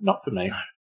 nah, not for me.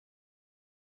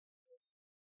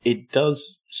 It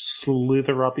does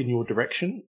slither up in your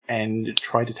direction and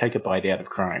try to take a bite out of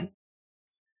crime.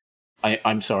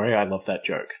 I'm sorry, I love that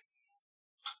joke.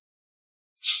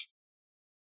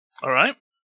 All right.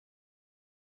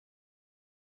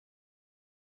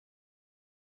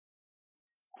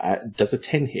 Does a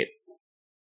 10 hit?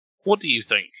 What do you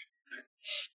think?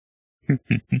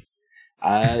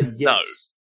 Yes. No.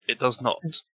 It does not.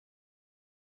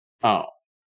 Oh.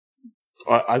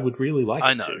 I would really like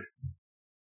I it know.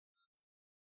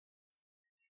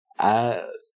 to.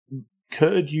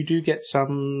 Kurd, you do get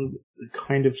some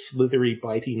kind of slithery,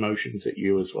 bitey motions at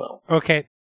you as well. Okay.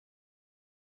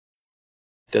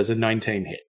 Does a 19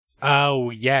 hit? Oh,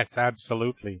 yes,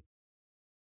 absolutely.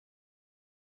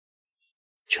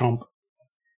 Chomp.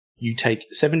 You take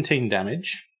 17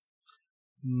 damage.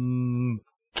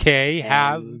 Okay,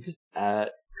 And,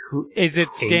 is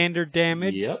it standard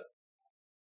damage? Yep.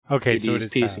 Okay, It so is it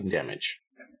is piercing damage.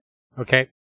 Okay.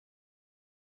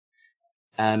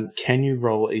 Can you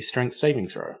roll a strength saving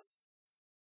throw?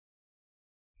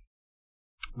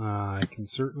 I can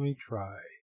certainly try.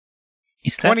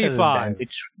 Is that 25.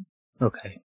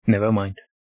 Okay, never mind.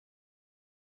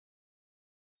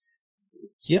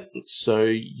 Yep. So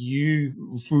you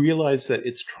realize that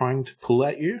it's trying to pull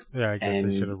at you, Yeah, I guess I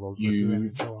and should have rolled with you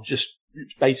advantage. Oh, well. just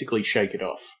basically shake it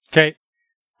off. Okay.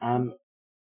 And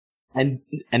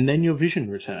then your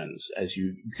vision returns as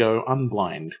you go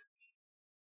unblind.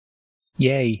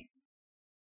 Yay.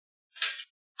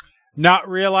 Not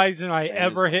realizing I Same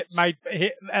ever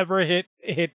as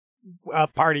hit a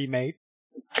party mate.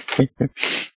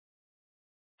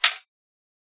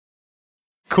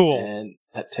 Cool. And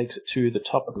that takes it to the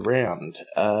top of the round.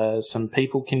 Some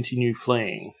people continue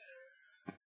fleeing.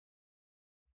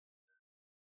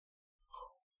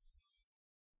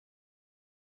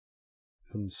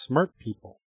 Some smart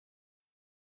people.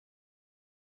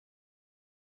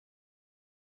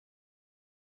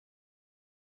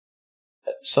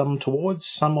 Some towards,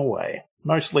 some away.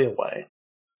 Mostly away.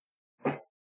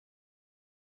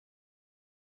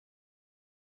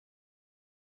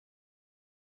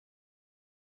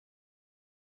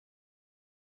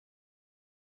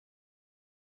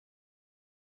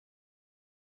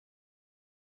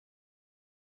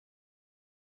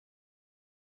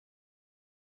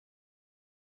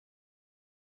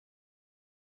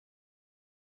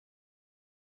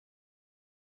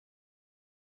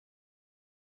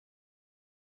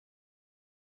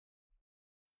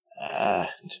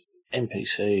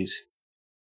 NPCs.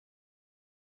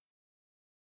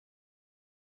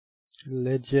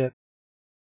 Legit.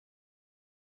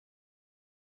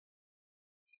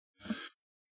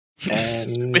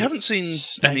 And We haven't seen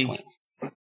any Snakeling.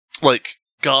 like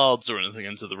guards or anything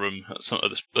into the room at some of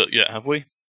this, but yet have we?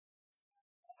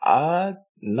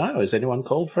 No. Has anyone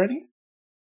called for any?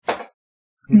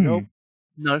 Nope.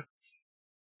 No.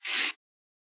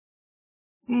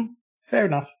 Fair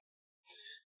enough.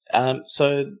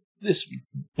 So this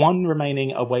one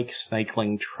remaining awake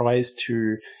snakeling tries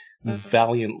to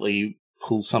valiantly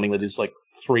pull something that is like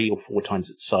 3 or 4 times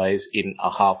its size in a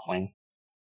halfling.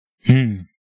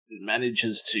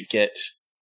 Manages to get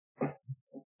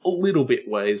a little bit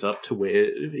ways up to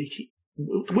where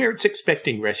it's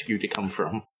expecting rescue to come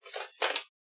from.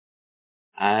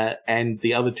 And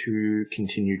the other two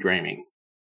continue dreaming.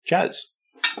 Chaz.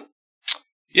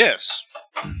 Yes.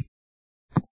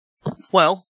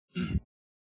 Well,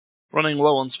 running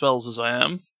low on spells as I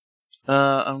am,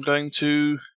 I'm going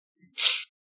to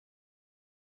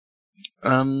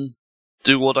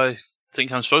do what I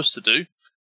think I'm supposed to do,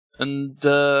 and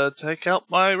take out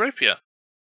my rapier.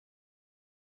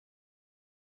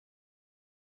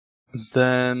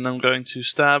 Then I'm going to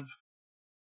stab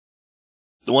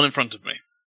the one in front of me.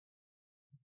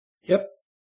 Yep.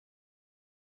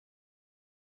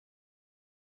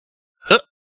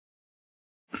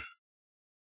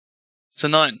 It's a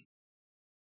 9.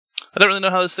 I don't really know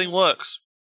how this thing works.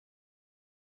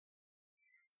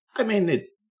 I mean,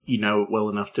 you know it well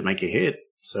enough to make a hit,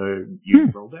 so you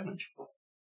roll damage.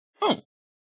 Oh.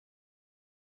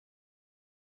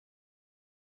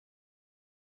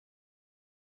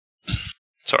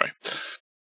 Sorry.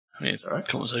 I mean, That's all right.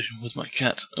 Conversation with my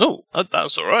cat. Oh,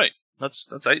 that's alright.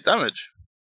 That's 8 damage.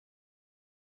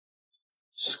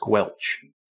 Squelch.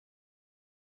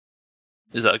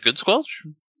 Is that a good squelch?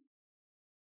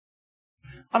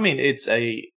 I mean, it's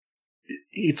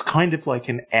kind of like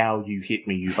an "ow, you hit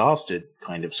me, you bastard"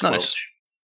 kind of squelch. Nice.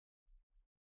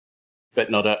 But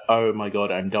not a "oh my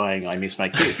god, I'm dying, I miss my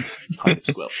kids" kind of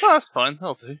squelch. Oh, that's fine.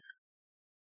 That'll do.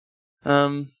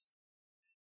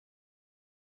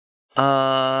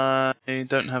 I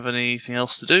don't have anything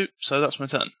else to do, so that's my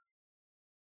turn.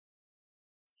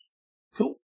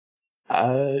 Cool.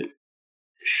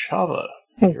 Shava,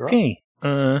 you're up. Okay.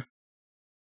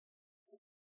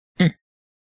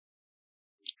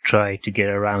 Try to get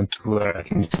around to where I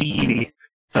can see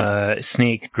the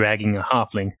snake dragging a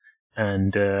halfling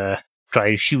and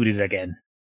try to shoot it again.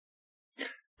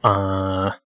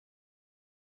 I'll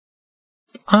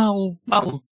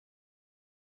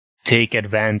take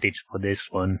advantage for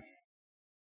this one.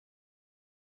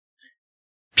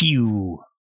 Pew!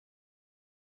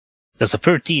 Does a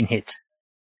 13 hit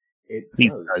It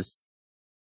Leave does.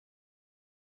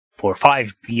 for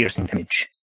 5 piercing damage.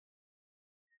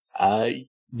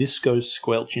 This goes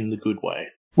squelch in the good way.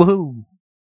 Woohoo!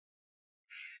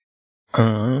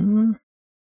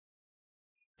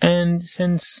 And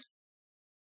since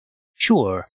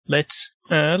sure, let's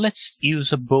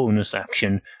use a bonus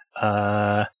action.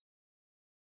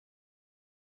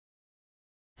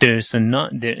 There's a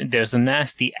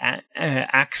nasty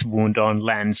axe wound on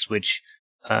Lance, which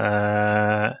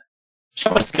Shava's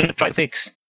gonna try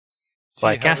fix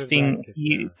by Gee, how did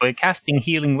that get casting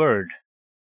Healing Word.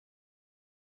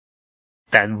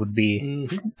 That would be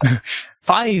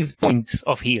 5 points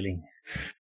of healing.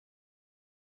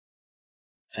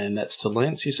 And that's to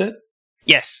Lance, you said?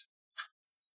 Yes.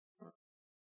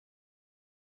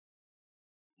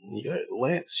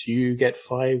 Lance, you get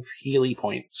 5 Healy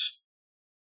points.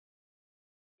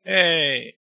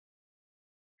 Hey.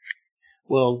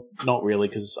 Well, not really,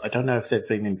 because I don't know if they've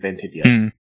been invented yet. Hmm.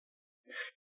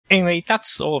 Anyway,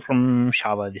 that's all from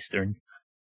Shava this turn.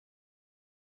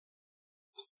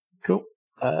 Cool.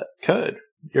 Kurd,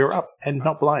 you're up, and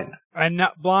not blind. I'm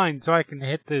not blind, so I can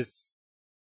hit this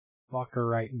fucker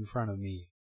right in front of me.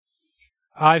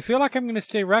 I feel like I'm going to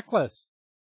stay reckless.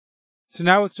 So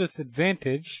now it's with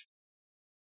advantage.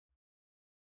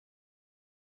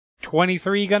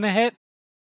 23 gonna hit?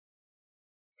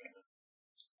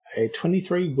 A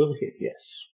 23 will hit,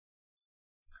 yes.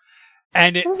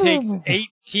 And it takes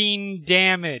 18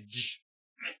 damage.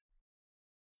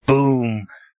 Boom.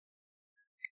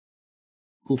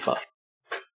 Oofa.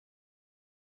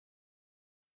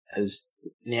 As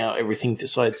now everything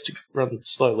decides to run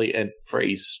slowly and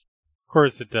freeze. Of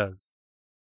course it does.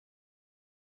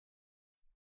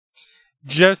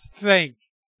 Just think,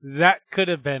 that could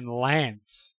have been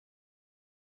Lance.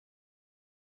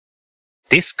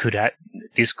 This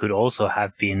could also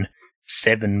have been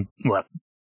 7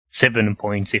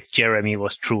 points if Jeremy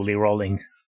was truly rolling.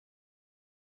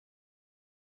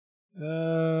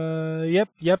 Yep,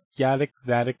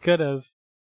 that it could have.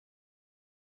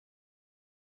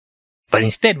 But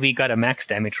instead we got a max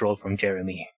damage roll from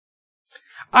Jeremy.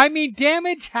 I mean,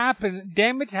 damage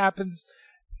happens.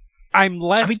 I'm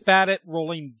less bad at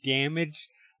rolling damage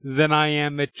than I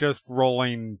am at just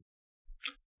rolling.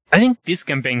 I think this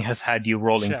campaign has had you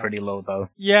rolling checks. pretty low, though.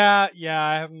 Yeah,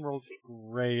 I haven't rolled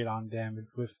great on damage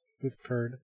with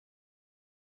Kurd.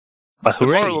 But The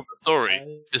hooray! moral of the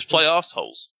story is play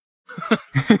arseholes.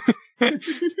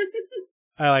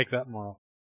 I like that moral.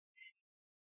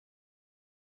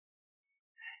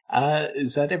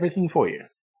 Is that everything for you?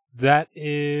 That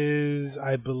is,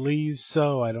 I believe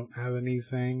so. I don't have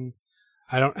anything.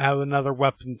 I don't have another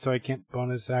weapon, so I can't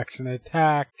bonus action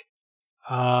attack.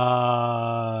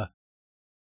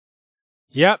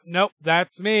 Yep, nope,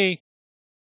 that's me.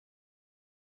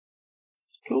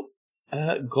 Cool.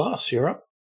 Glass, you're up.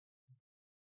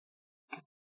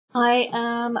 I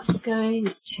am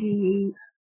going to...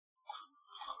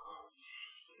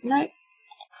 No.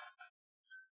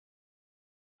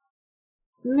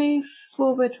 Move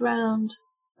forward round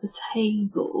the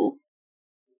table.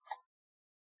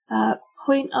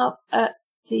 Point up at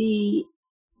the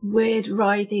weird,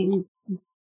 writhing,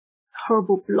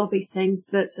 horrible blobby thing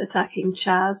that's attacking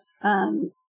Chaz,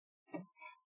 and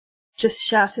just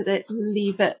shout at it,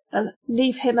 leave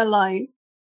him alone.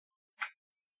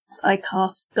 I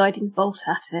cast Guiding Bolt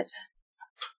at it.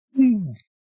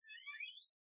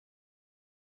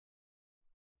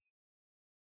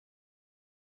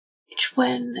 Which,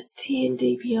 when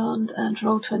D&D Beyond and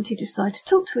Roll20 decide to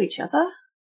talk to each other,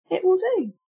 it will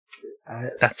do.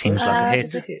 That seems like a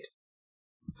does hit. it-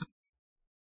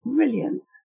 Brilliant.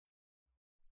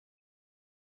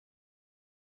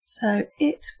 So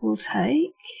it will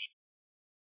take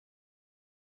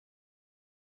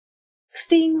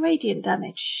 16 radiant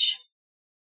damage.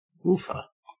 Oofa.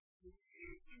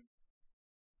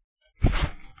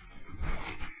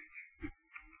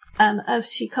 And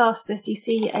as she casts this, you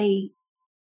see a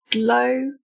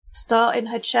glow start in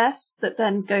her chest that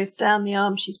then goes down the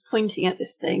arm. She's pointing at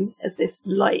this thing as this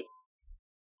light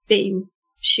beam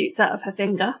shoots out of her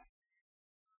finger.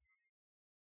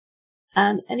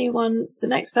 And the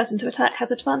next person to attack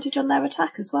has advantage on their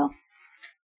attack as well.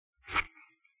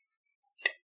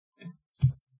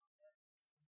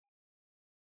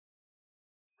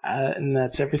 And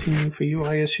that's everything for you,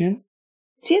 I assume?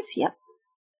 It is, yep.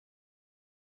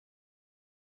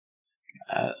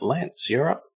 Lance, you're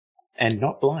up. And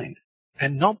not blind.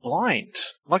 And not blind.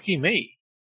 Lucky me.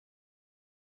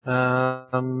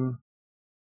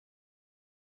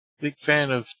 Big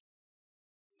fan of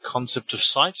concept of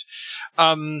sight.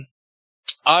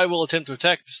 I will attempt to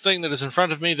attack this thing that is in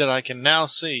front of me that I can now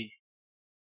see.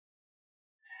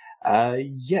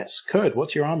 Yes. Kurd,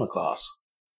 what's your armor class?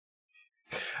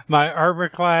 My armor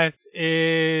class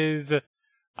is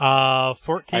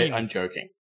 14. I'm joking.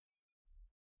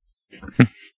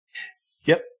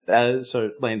 Yep.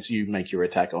 So, Lance, you make your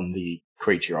attack on the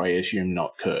creature, I assume,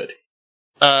 not Kurd.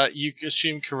 You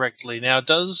assume correctly. Now,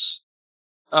 does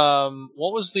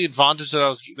what was the advantage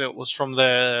that was from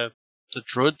the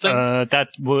druid thing?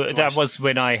 That was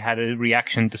when I had a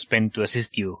reaction to spend to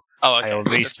assist you. Oh, okay. I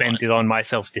already That's spent fine. it on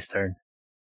myself this turn.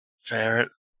 Fair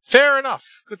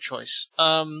enough. Good choice.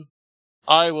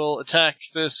 I will attack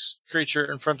this creature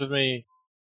in front of me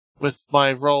with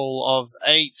my roll of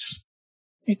 8.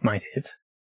 It might hit.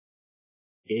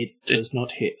 It does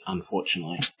not hit,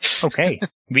 unfortunately. Okay,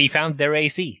 we found their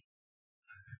AC.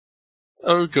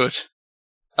 Oh, good.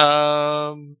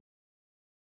 Yeah,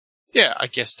 I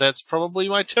guess that's probably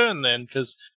my turn then,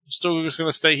 because I'm still just going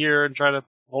to stay here and try to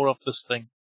hold off this thing.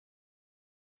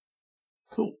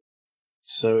 Cool.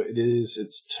 So it is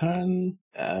its turn.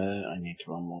 I need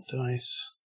to roll more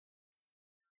dice.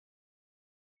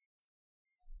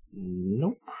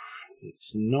 Nope.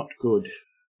 It's not good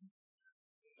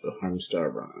for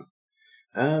Homestar Runner.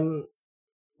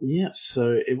 Yeah,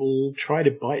 so it will try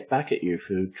to bite back at you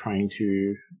for trying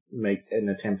to make an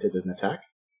attempt at an attack.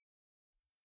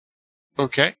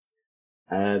 Okay.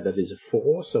 That is a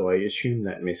 4, so I assume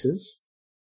that misses.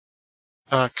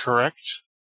 Correct.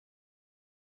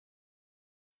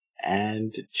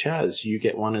 And Chaz, you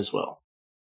get 1 as well.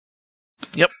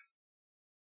 Yep.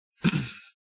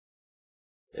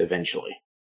 Eventually.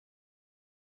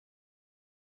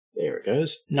 There it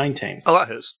goes. 19. Oh, that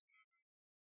hurts.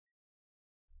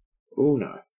 Oh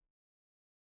no.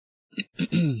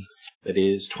 That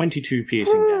is 22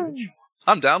 piercing damage.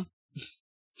 I'm down.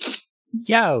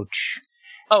 Youch.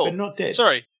 Oh, But not dead.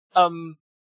 sorry.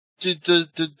 Did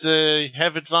they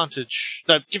have advantage?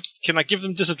 No, can I give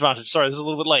them disadvantage? Sorry, this is a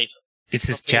little bit late. This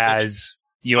is Okay, Chaz.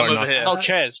 You I'm are over not. here. Oh,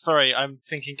 Chaz. Sorry, I'm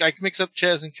thinking. I mix up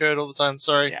Chaz and Kurd all the time.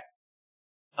 Sorry. Yeah.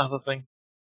 Other thing.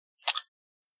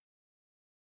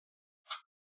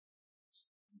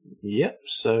 Yep,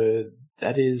 so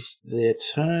that is their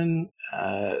turn.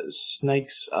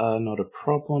 Snakes are not a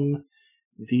problem.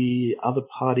 The other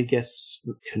party guests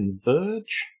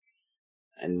converge,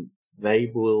 and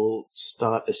they will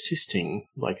start assisting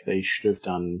like they should have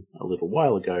done a little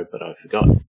while ago, but I forgot.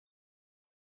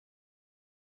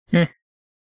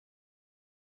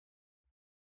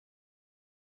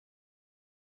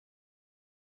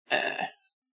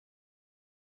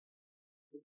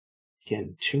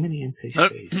 Again, too many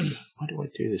NPCs. Why do I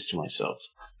do this to myself?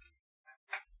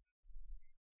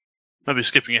 Maybe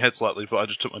skipping ahead slightly, but I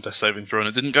just took my death saving throw and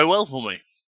it didn't go well for me.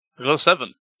 I got a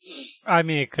 7. I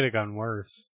mean, it could have gone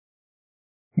worse.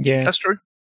 Yeah. That's true.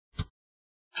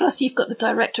 Plus, you've got the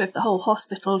director of the whole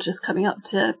hospital just coming up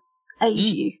to aid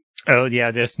you. Oh,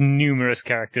 yeah, there's numerous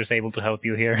characters able to help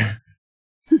you here.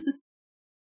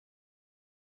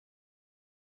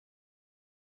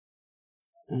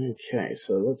 Okay,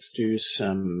 so let's do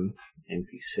some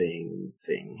NPCing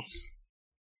things.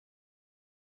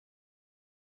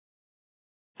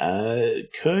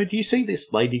 Kurd, you see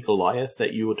this Lady Goliath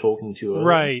that you were talking to earlier?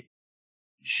 Right.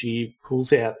 She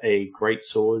pulls out a great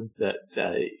sword that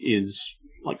is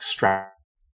like strapped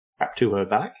to her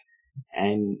back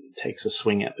and takes a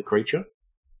swing at the creature.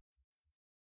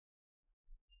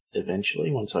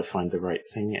 Eventually, once I find the right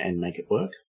thing and make it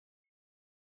work.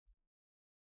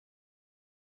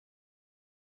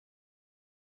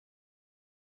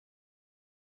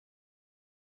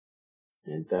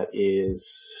 And that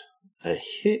is a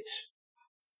hit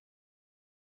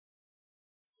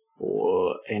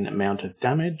for an amount of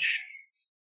damage.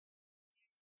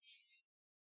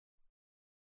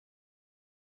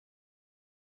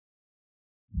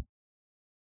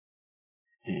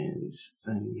 And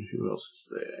then who else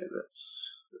is there?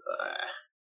 That's...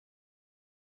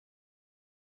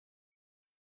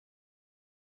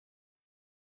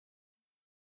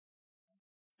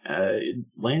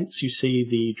 Lance, you see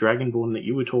the Dragonborn that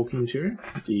you were talking to,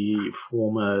 the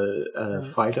former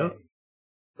fighter,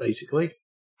 basically.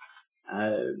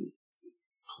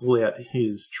 Pull out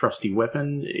his trusty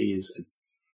weapon. Is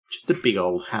just a big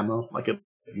old hammer, like a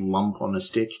lump on a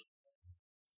stick.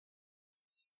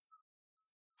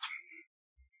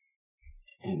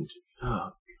 And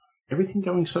everything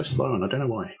going so slow, and I don't know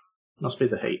why. Must be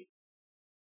the heat.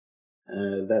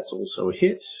 That's also a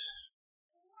hit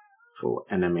for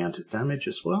an amount of damage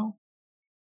as well.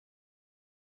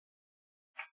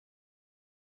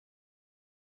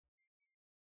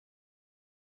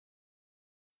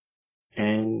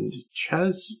 And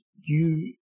Chaz,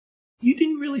 you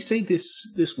didn't really see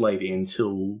this lady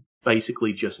until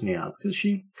basically just now, because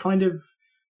she kind of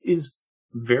is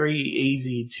very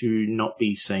easy to not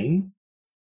be seen.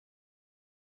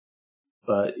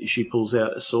 But she pulls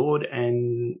out a sword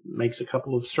and makes a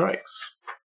couple of strikes.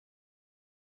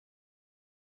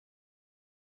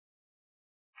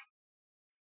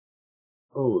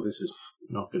 Oh, this is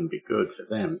not going to be good for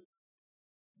them.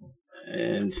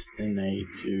 And then they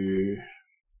do...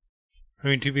 I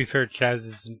mean, to be fair, Chaz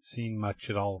isn't seen much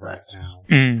at all right now.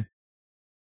 Mm.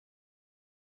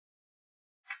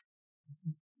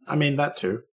 I mean, that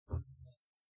too.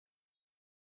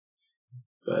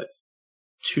 But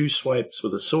 2 swipes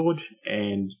with a sword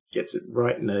and gets it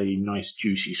right in a nice,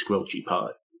 juicy, squelchy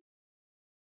part.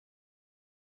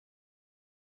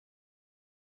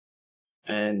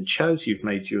 And Chaz, you've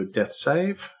made your death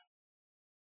save.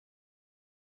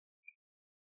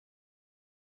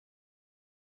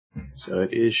 So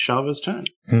it is Shava's turn.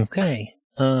 Okay.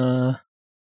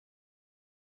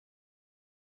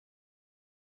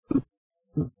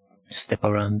 Step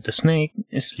around the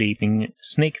sleeping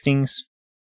snake things.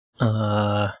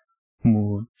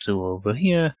 Move to over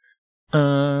here.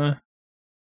 Sure.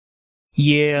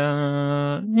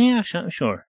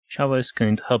 Shava is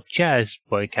going to help Chaz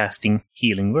by casting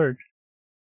Healing Word.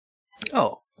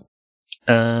 Oh.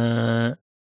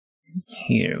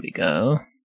 Here we go.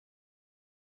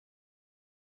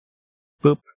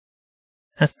 Boop.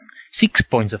 That's 6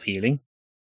 points of healing.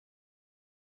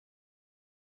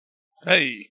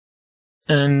 Hey.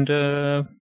 And,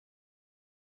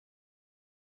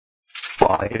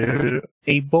 fire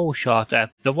a bow shot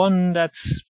at the one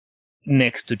that's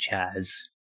next to Chaz.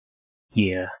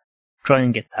 Yeah. Try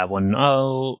and get that one.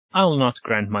 I'll not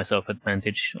grant myself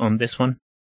advantage on this one.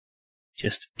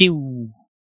 Just pew.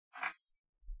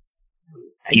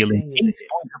 Healing 8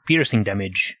 points of piercing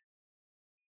damage.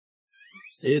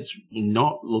 It's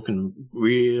not looking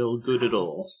real good at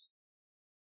all.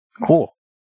 Cool.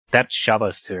 That's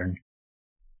Shava's turn.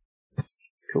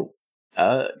 Cool.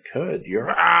 Kurd,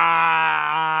 you're up.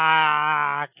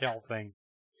 Kill thing.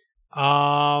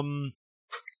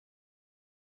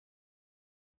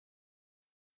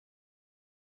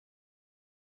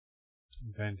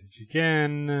 Advantage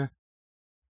again.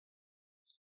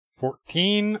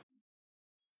 14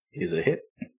 Is a hit.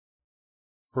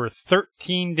 for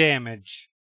 13 damage.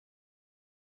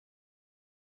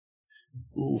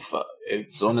 Oof,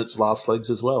 it's on its last legs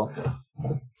as well.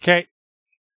 Okay.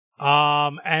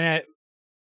 And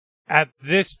at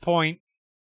this point,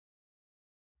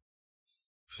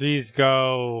 please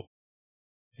go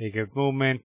take a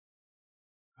movement.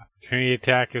 Opportunity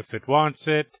attack if it wants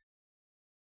it.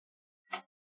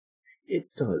 It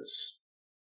does.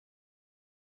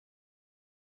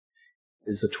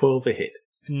 Is a 12 a hit?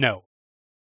 No.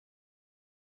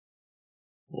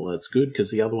 Well, that's good,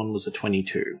 because the other one was a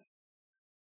 22.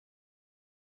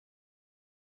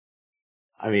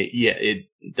 I mean, yeah, it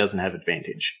doesn't have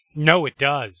advantage. No, it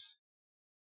does.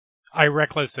 I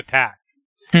reckless attack.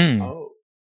 Oh.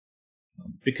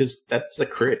 Because that's a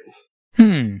crit.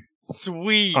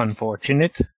 Sweet.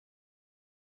 Unfortunate.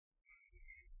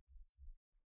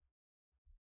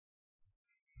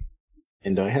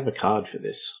 And I have a card for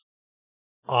this.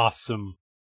 Awesome.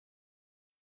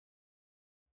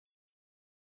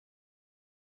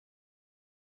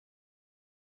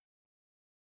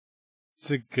 It's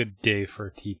a good day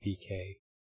for TPK.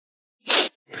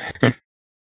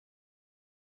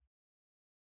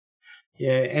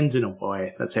 Yeah, it ends in a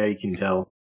Y. That's how you can tell.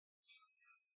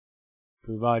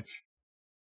 Pretty much.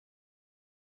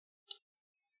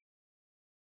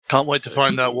 Can't wait to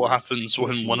find out what happens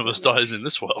when one of us dies in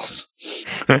this world.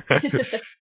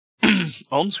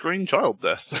 On-screen child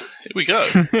death. Here we go.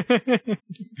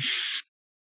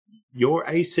 Your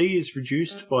AC is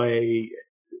reduced by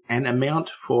an amount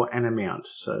for an amount.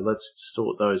 So let's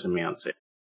sort those amounts out.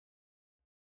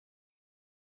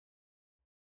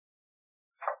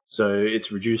 So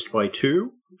it's reduced by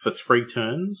 2 for 3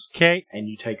 turns, Okay. and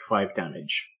you take 5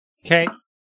 damage. Okay.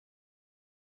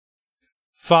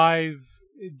 5.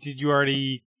 Did you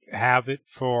already have it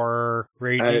for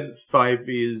raging? 5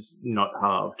 is not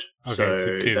halved, Okay, so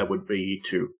so 2. that would be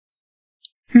 2.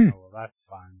 Oh, well, that's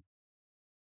fine.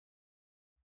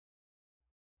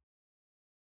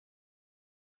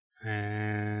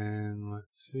 And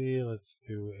let's see, let's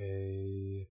do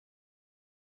a...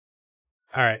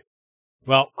 Alright.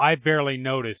 Well, I barely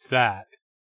noticed that.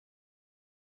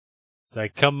 So I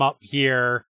come up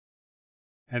here,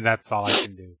 and that's all I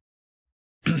can do.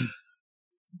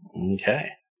 Okay.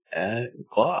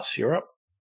 Glass, you're up.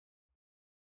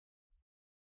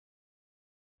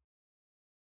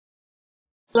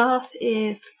 Glass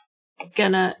is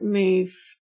gonna move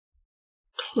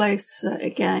closer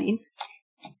again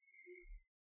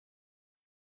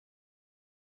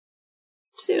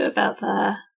to about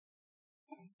there.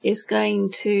 Is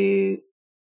going to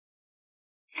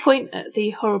point at the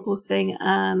horrible thing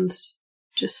and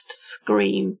just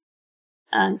scream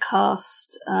and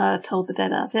cast Toll the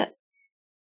Dead at it.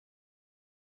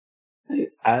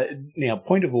 Now,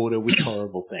 point of order, which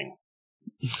horrible thing?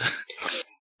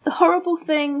 The horrible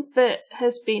thing that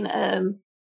has been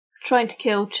trying to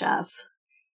kill Chaz.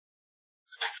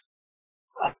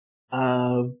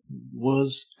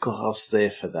 Was Glass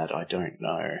there for that? I don't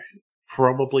know.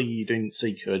 Probably you didn't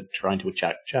see her trying to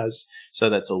attack Chaz, so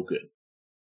that's all good.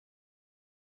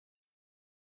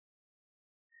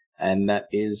 And that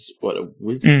is, what, a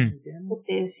wisdom again?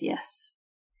 It is, yes.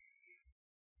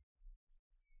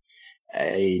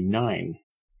 A 9.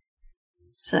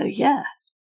 So, yeah.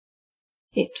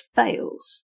 It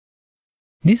fails.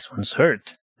 This one's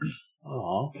hurt.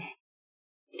 Oh.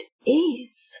 It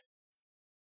is.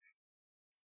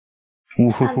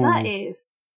 And that is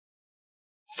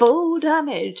full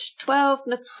damage. 12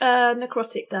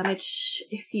 necrotic damage,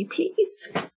 if you please.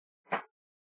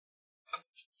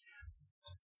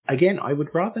 Again, I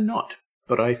would rather not,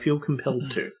 but I feel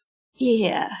compelled to.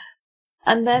 Yeah.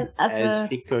 And then As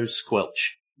it goes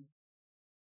squelch.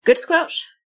 Good squelch.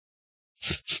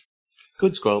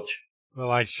 Good squelch. Well,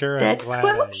 I sure am Dead glad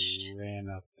squelch. I ran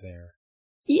up there.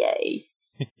 Yay.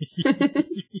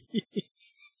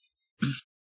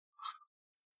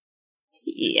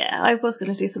 Yeah, I was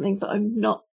going to do something, but I'm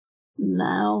not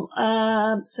now.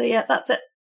 So yeah, that's it.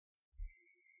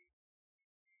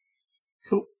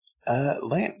 Cool.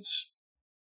 Lance.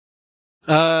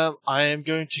 I am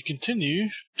going to continue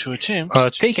to attempt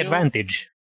to Take kill- advantage.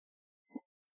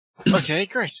 Okay,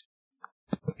 great.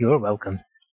 You're welcome.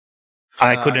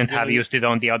 I couldn't I'm have gonna- used it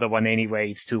on the other one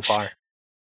anyway, it's too far.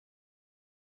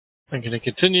 I'm going to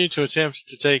continue to attempt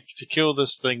to kill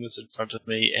this thing that's in front of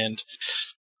me, and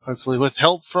hopefully with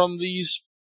help from these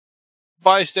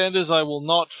bystanders, I will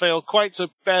not fail quite so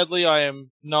badly. I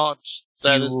am not.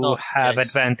 That is You not the have case.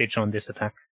 advantage on this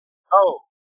attack. Oh,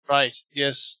 right.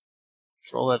 Yes.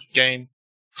 Roll that again.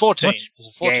 14. What? Does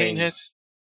a 14 Yay. hit?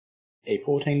 A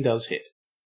 14 does hit.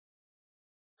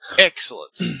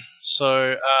 Excellent.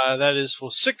 So that is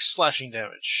for 6 slashing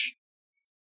damage.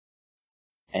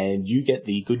 And you get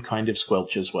the good kind of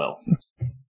squelch as well.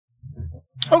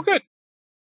 Oh, good.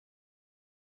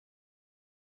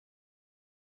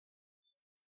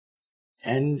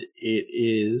 And it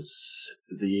is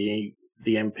the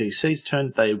NPC's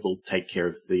turn. They will take care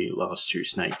of the last 2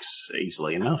 snakes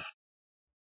easily enough.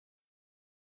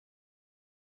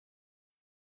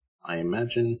 I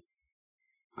imagine.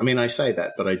 I mean, I say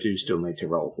that, but I do still need to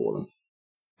roll for them.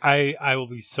 I will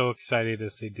be so excited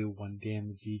if they do 1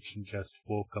 damage each and just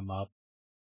woke them up.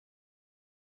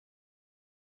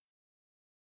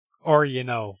 Or,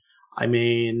 I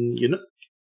mean,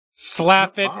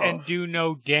 slap it Not far and off. do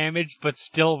no damage, but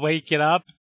still wake it up.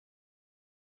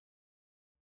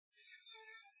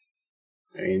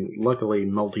 I mean, luckily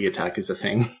multi-attack is a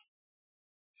thing.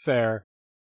 Fair.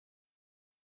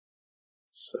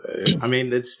 So, I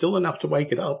mean, it's still enough to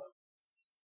wake it up.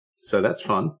 So that's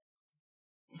fun.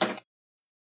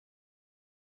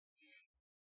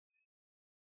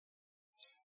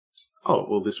 Oh,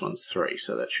 well, this one's 3,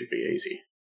 so that should be easy.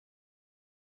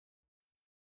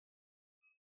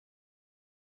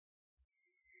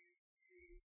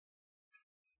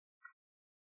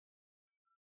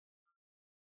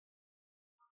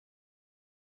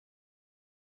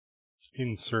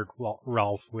 Insert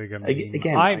Ralph Wiggum.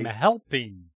 Again, I'm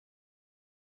helping.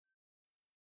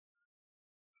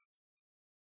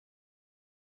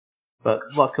 But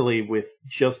luckily, with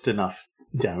just enough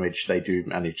damage, they do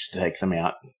manage to take them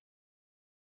out.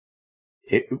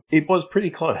 It was pretty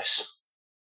close.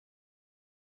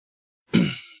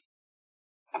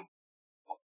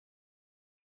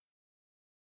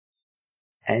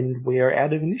 And we are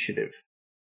out of initiative.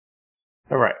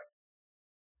 Alright.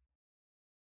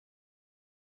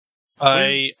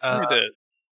 I did.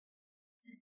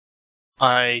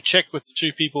 I check with the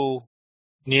 2 people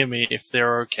near me if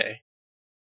they're okay.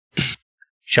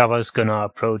 Shava's gonna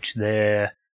approach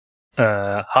the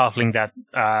halfling that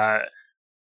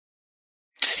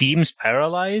seems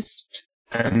paralyzed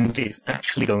and is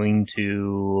actually going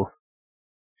to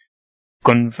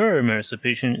confirm her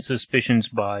suspicions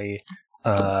by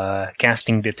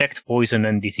casting Detect Poison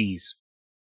and Disease.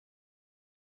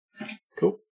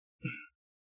 Cool.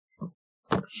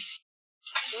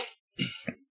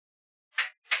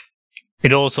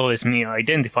 It also lets me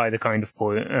identify the kind of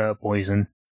poison.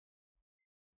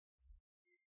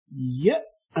 Yep.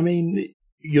 I mean,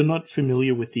 you're not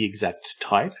familiar with the exact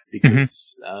type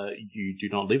because you do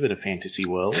not live in a fantasy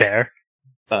world. Fair.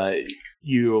 But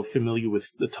you're familiar with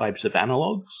the types of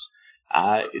analogs.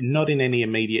 Not in any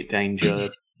immediate danger.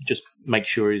 Just make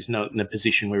sure he's not in a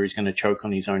position where he's going to choke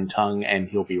on his own tongue, and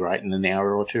he'll be right in an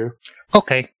hour or 2.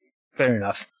 Okay, fair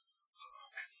enough.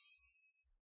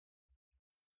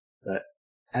 But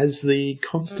as the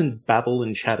constant babble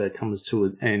and chatter comes to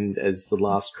an end as the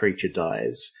last creature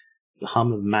dies, the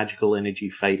hum of magical energy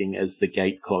fading as the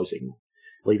gate closing,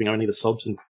 leaving only the sobs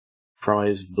and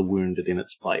cries of the wounded in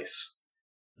its place.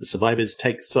 The survivors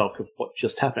take stock of what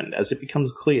just happened, as it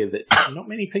becomes clear that not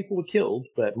many people were killed,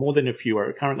 but more than a few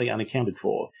are currently unaccounted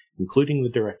for, including the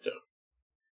director.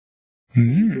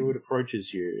 The druid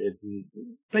approaches you and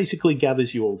basically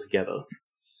gathers you all together.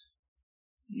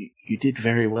 You did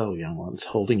very well, young ones,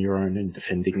 holding your own and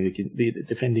defending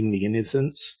the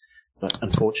innocents, but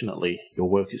unfortunately, your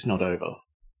work is not over.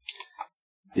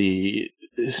 The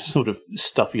sort of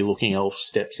stuffy-looking elf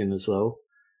steps in as well.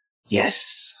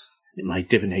 Yes, my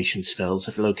divination spells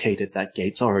have located that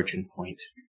gate's origin point.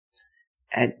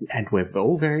 And we're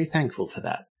all very thankful for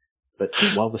that. But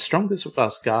while the strongest of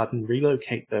us guard and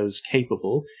relocate those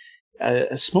capable,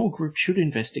 a small group should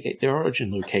investigate their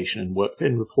origin location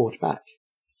and report back.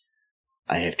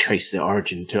 I have traced the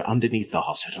origin to underneath the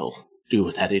hospital. Do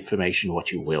with that information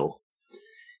what you will.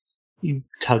 He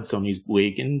tugs on his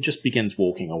wig and just begins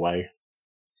walking away.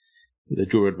 The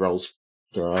druid rolls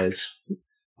her eyes.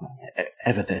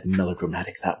 Ever that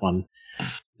melodramatic, that one.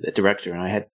 The director and I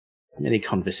had many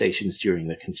conversations during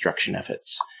the construction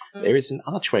efforts. There is an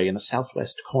archway in the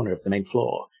southwest corner of the main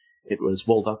floor. It was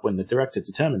walled up when the director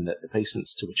determined that the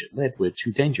basements to which it led were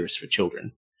too dangerous for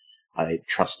children. I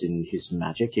trust in his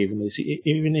magic, even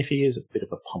if he is a bit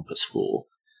of a pompous fool.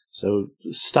 So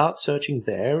start searching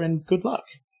there, and good luck.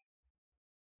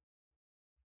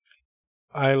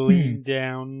 I lean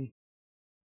down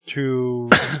to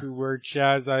where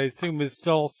Chaz, I assume, is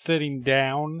still sitting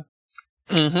down.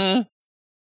 Mm-hmm.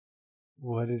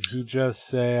 What did he just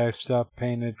say? I stopped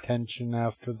paying attention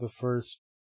after the first.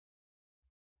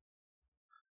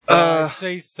 I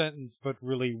say sentence, but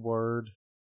really word.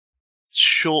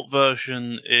 Short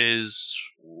version is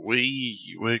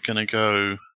we're gonna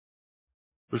go.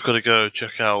 We've got to go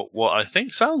check out what I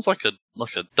think sounds like a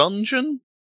dungeon.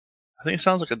 I think it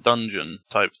sounds like a dungeon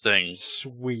type thing.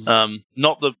 Sweet.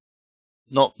 Not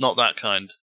that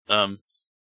kind.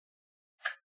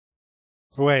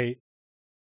 Wait.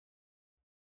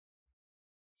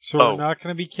 So we're not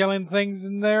going to be killing things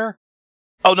in there?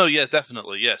 Oh no, yeah,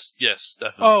 definitely, yes,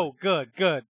 definitely. Oh,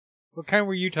 good. What kind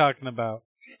were you talking about?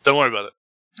 Don't worry about it.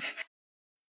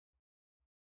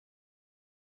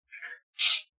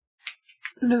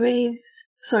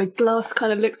 Glass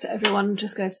kind of looks at everyone and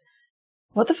just goes,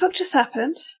 "What the fuck just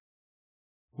happened?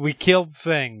 We killed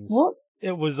things. What?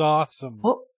 It was awesome.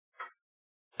 What?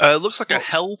 It looks like a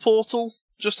hell portal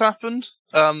just happened.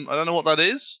 I don't know what that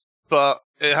is, but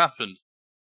it happened.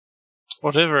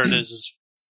 Whatever it is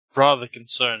rather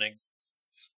concerning.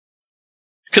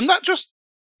 Can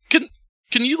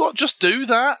you lot just do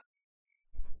that?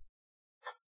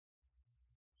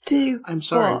 Do I'm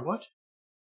sorry, what? what?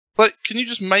 Like, can you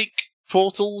just make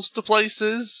portals to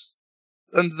places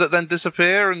and that then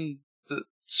disappear and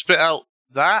spit out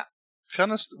that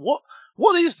kind of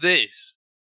What is this?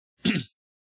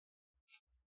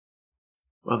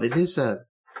 Well, it is a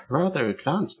rather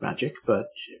advanced magic, but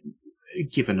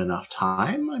given enough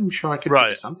time, I'm sure I could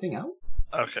figure something out.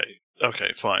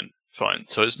 Okay, fine.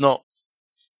 So it's not...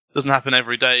 doesn't happen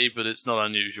every day, but it's not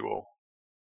unusual.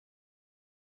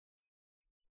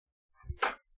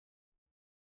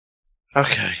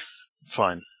 Okay,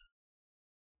 fine.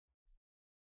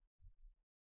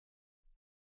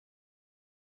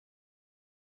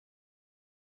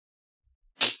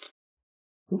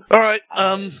 Alright,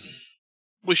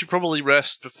 we should probably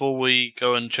rest before we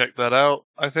go and check that out,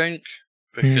 I think.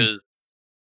 Because...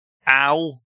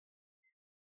 Ow!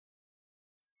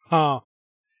 Huh.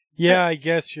 Yeah, I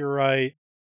guess you're right.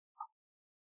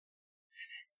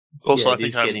 Also, yeah, I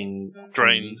think I'm getting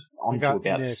drained. On to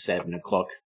about 7 o'clock.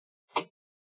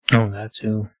 Oh, that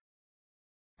too.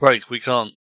 Like, we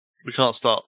can't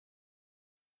start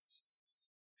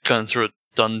going through a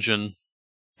dungeon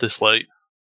this late.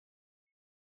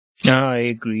 I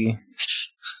agree.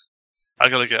 I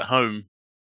gotta get home.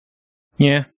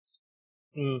 Yeah.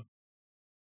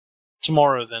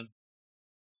 Tomorrow, then.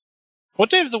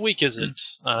 What day of the week is it,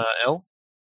 El?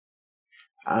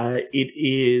 It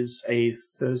is a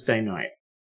Thursday night.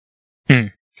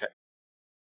 Okay.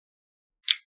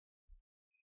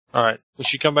 Alright, we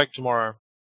should come back tomorrow.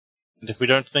 And if we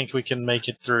don't think we can make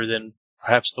it through, then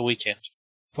perhaps the weekend.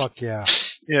 Fuck yeah.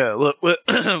 Yeah, look, we're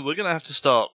gonna have to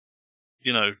start,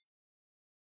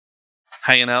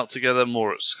 hanging out together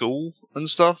more at school and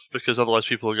stuff, because otherwise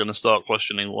people are gonna start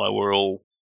questioning why we're all...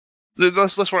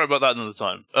 Let's worry about that another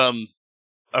time.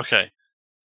 Okay.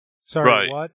 Sorry, Right.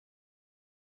 what?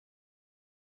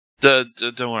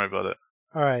 Don't worry about it.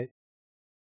 Alright.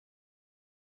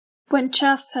 When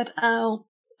Chaz said ow,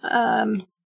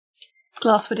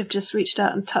 Glass would have just reached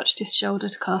out and touched his shoulder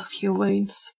to cast Cure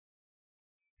Wounds.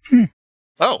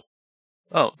 Oh,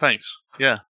 thanks.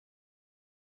 Yeah,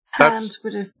 Hand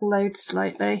would have glowed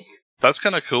slightly. that's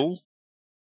kind of cool.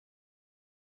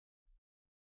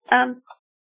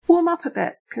 Warm up a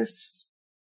bit, because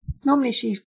normally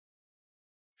she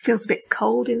feels a bit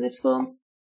cold in this form.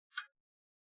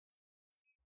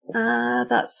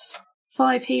 That's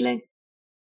 5 healing.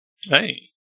 Hey,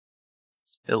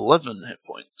 11 hit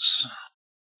points.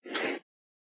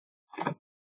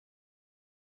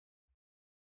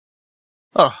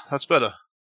 Oh, that's better.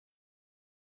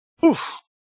 Whew.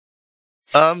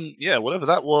 Yeah, whatever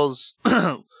that was,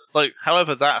 like,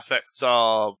 however that affects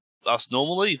us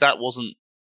normally, that wasn't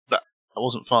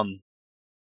fun.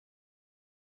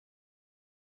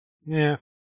 Yeah.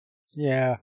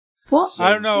 Yeah. What? So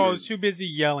I don't know, I you're- was too busy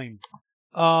yelling.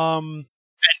 And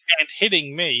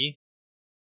hitting me.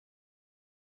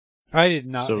 I did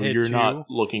not So hit you're you. not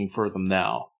looking for them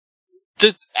now.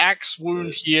 The axe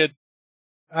wound here.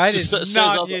 I did just says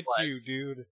not hit you, otherwise.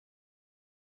 dude.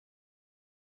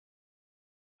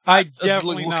 I just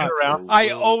definitely looking not. around. I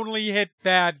only hit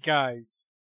bad guys.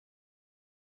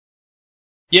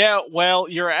 Yeah, well,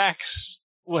 your axe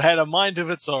had a mind of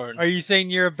its own. Are you saying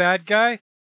you're a bad guy?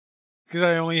 Because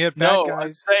I only hit bad No, guys.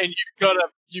 I'm saying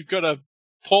you've got a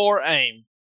poor aim.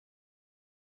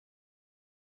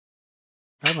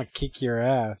 I'm gonna kick your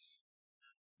ass.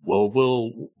 Well,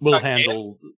 we'll Okay.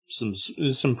 handle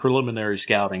some preliminary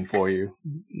scouting for you.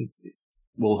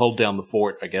 We'll hold down the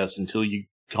fort, I guess, until you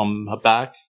come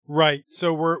back. Right.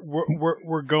 So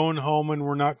we're going home and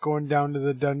we're not going down to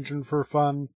the dungeon for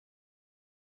fun.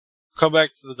 Come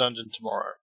back to the dungeon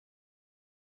tomorrow.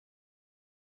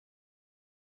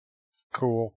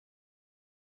 Cool.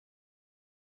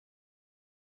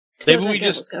 Still Maybe don't we get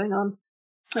just what's going on.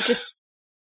 I just...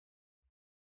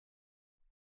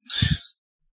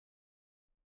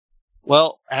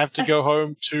 Well, I have to go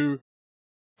home to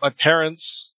my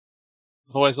parents.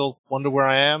 Otherwise, they'll wonder where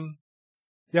I am.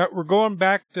 Yeah, we're going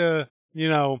back to,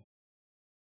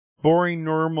 boring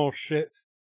normal shit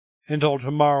until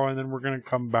tomorrow, and then we're gonna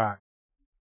come back.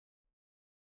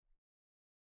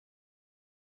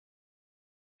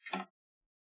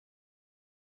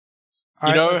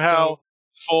 You know let's how go.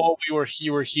 before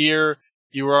you were here,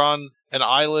 you were on an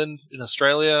island in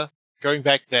Australia, going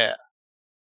back there.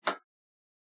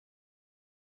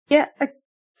 Yeah, I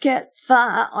get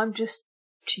that.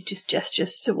 She just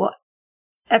gestures to what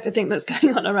everything that's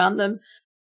going on around them.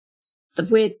 The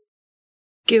weird,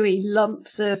 gooey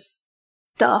lumps of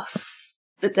stuff,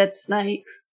 the dead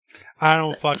snakes. I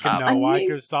don't fucking know. I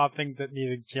knew- just saw things that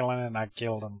needed killing, and I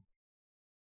killed them.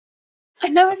 I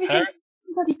know everything's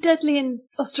bloody deadly in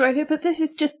Australia, but this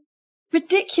is just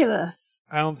ridiculous.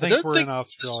 I don't think we're in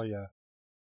Australia.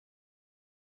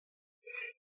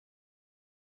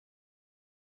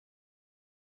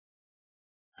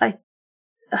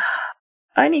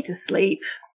 I need to sleep.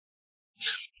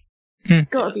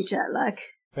 Gotta be jet lag.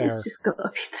 Fair. It's just gotta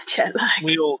be the jet lag.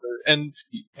 We all do.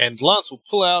 And Lance will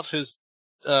pull out his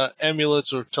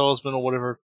amulet or talisman or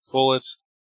whatever you call it,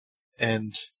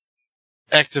 and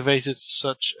activate it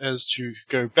such as to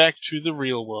go back to the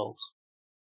real world.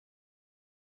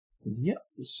 Yep.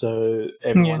 So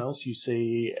everyone else, you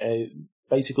see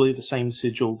basically the same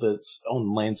sigil that's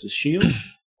on Lance's shield.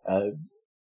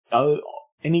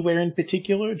 Anywhere in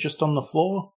particular? Just on the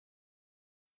floor?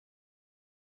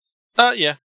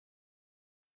 Yeah.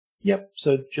 Yep.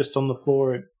 So just on the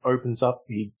floor, it opens up.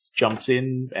 He jumps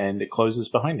in, and it closes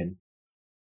behind him.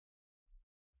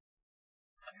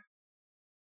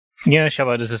 Yeah,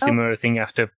 Shaba does a similar thing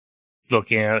after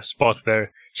looking at a spot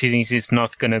where she thinks it's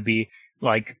not gonna be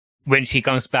like when she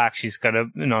comes back. She's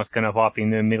not gonna pop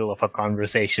in the middle of a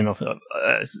conversation of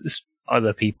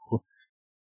other people.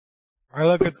 I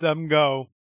look at them go.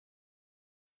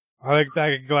 I look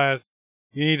back at Glass.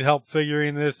 You need help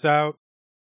figuring this out?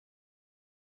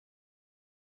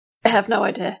 I have no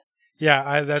idea.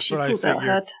 Yeah, that's She what I pulls out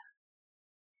figured.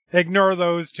 her. Ignore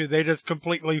those two. They just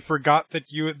completely forgot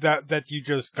that you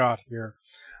just got here.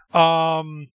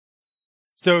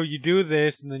 So you do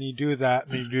this, and then you do that,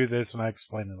 and then you do this, and I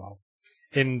explain it all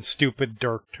in stupid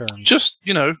Dirk terms. Just,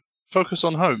 focus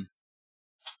on home.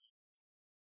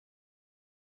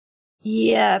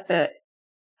 Yeah, but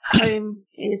home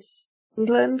is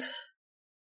England.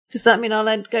 Does that mean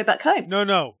I'll go back home?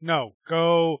 No.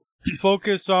 Go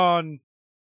focus on.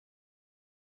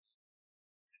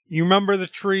 You remember the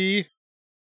tree?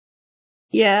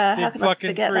 Yeah, how Big can I fucking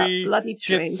forget tree. that bloody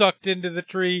tree? Get sucked into the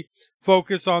tree.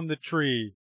 Focus on the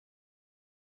tree.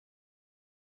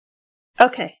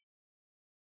 Okay.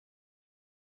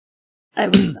 I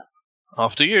will.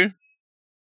 After you.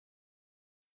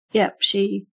 Yep,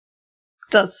 she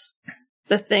does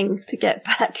the thing to get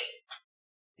back.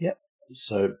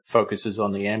 So focuses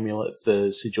on the amulet.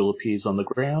 The sigil appears on the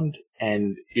ground,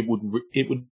 and it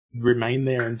would remain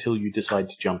there until you decide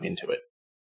to jump into it.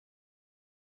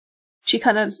 She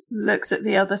kind of looks at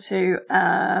the other two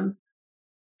and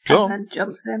Go on. then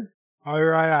jumps in. I'll be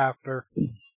right after.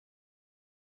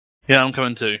 Yeah, I'm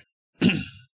coming too.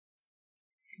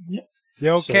 Yep. You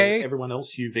okay? So everyone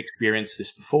else, you've experienced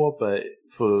this before, but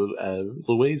for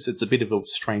Louise, it's a bit of a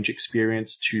strange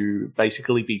experience to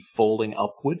basically be falling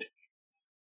upward.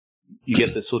 You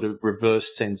get the sort of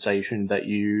reverse sensation that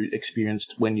you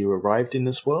experienced when you arrived in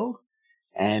this world,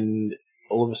 and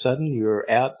all of a sudden you're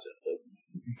out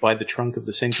by the trunk of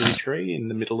the century tree in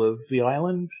the middle of the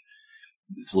island.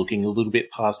 It's looking a little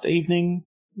bit past evening,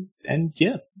 and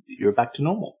yeah, you're back to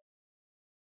normal.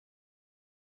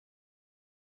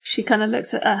 She kind of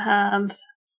looks at her hand,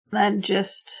 then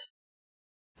just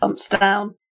bumps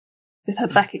down with her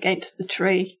back against the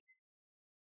tree.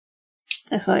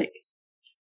 It's like,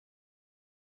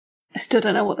 I still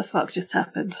don't know what the fuck just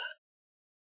happened.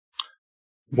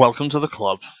 Welcome to the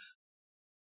club.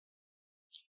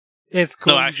 It's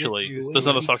cool. No, actually, that's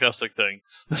not a sarcastic thing.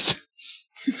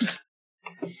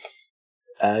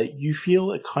 You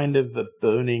feel a kind of a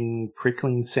burning,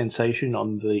 prickling sensation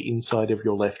on the inside of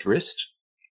your left wrist.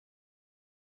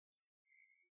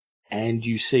 And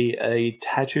you see a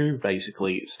tattoo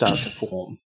basically start to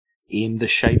form in the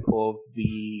shape of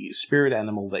the spirit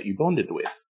animal that you bonded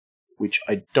with, which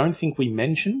I don't think we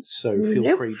mentioned, so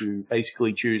feel free to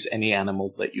basically choose any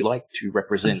animal that you like to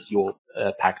represent your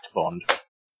pact bond.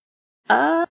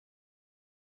 That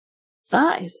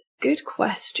is a good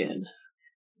question.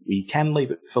 We can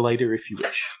leave it for later if you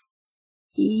wish.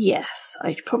 Yes,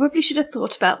 I probably should have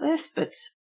thought about this, but...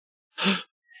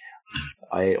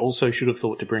 I also should have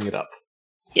thought to bring it up.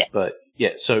 Yeah. But,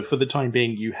 yeah, so for the time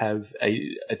being, you have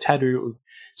a tattoo,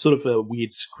 sort of a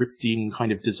weird scripting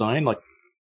kind of design. Like,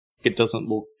 it doesn't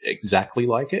look exactly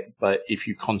like it, but if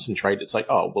you concentrate, it's like,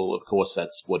 oh, well, of course,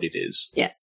 that's what it is.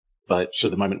 Yeah. But for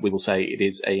the moment, we will say it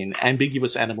is an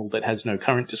ambiguous animal that has no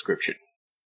current description.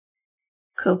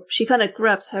 Cool. She kind of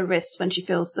grabs her wrist when she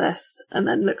feels this, and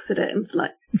then looks at it and is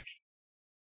like...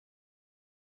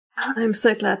 I'm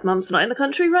so glad Mum's not in the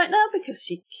country right now, because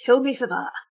she'd kill me for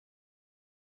that.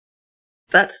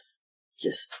 That's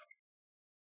just...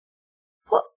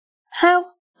 What? How?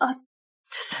 I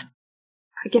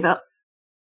give up.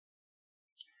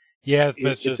 Yeah,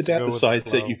 It's about the size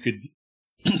that you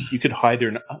could hide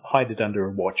it under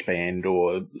a watch band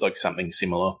or like something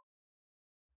similar.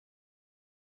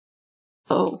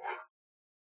 Oh.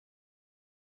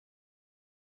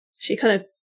 She kind of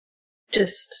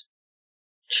just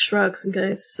shrugs and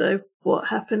goes, "So what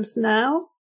happens now?"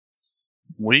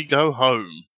 We go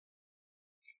home.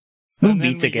 We'll And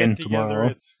then meet we again get together tomorrow.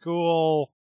 at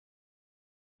school.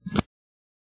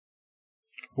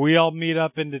 We all meet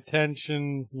up in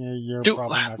detention. Yeah, you're Do-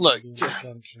 probably not look, gonna be in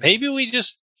detention. Maybe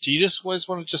do you just always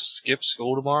want to just skip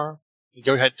school tomorrow? You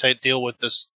go ahead and deal with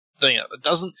this thing. It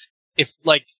doesn't, if,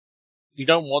 like, you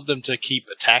don't want them to keep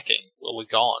attacking while we're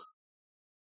gone.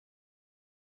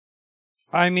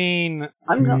 I mean,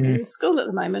 I'm not in school at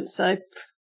the moment, so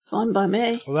fine by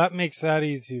me. well, that makes that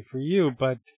easy for you,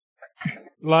 but,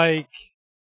 like,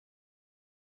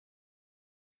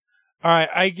 alright,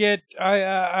 I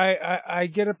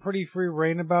get a pretty free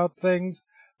reign about things,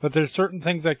 but there's certain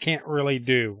things I can't really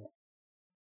do.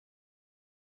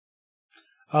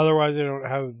 Otherwise, I don't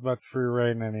have as much free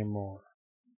reign anymore.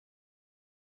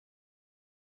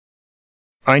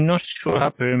 I'm not sure how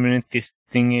permanent this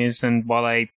thing is, and while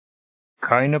I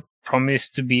kind of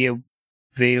promised to be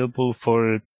available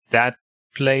for that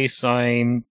place,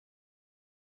 I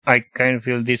kind of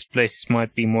feel this place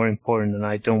might be more important, and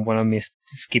I don't want to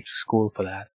skip school for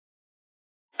that.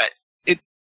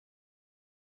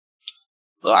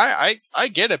 Well, I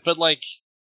get it, but, like,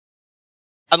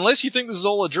 unless you think this is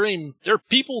all a dream, there are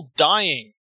people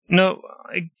dying. No,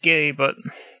 I get it, but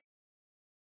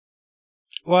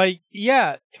Like,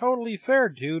 yeah, totally fair,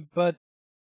 dude, but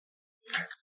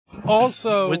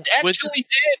also, With- Actually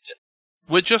did.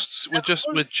 We're just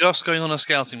going on a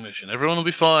scouting mission. Everyone will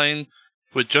be fine.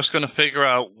 We're just going to figure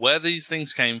out where these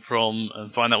things came from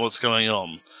and find out what's going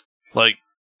on. Like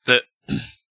that.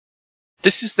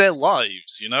 This is their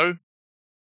lives, you know.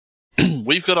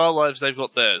 We've got our lives, they've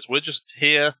got theirs. We're just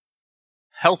here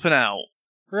helping out.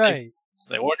 right.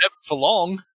 They won't have it for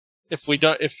long if we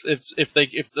don't.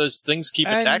 If those things keep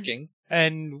attacking.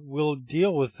 And we'll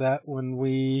deal with that when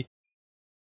we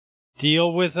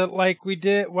deal with it like we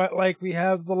did, like we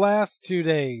have the last 2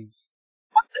 days.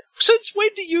 Since when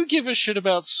do you give a shit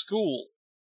about school?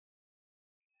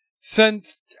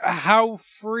 Since how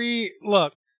free,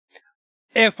 look,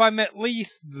 if I'm at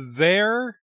least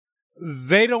there,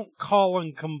 they don't call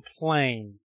and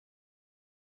complain.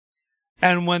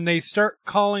 And when they start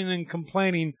calling and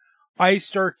complaining, I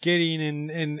start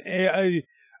getting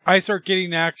I start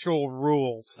getting actual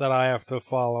rules that I have to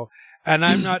follow. And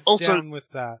I'm not Also- down with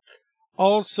that.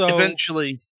 Also,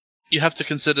 Eventually, you have to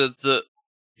consider that,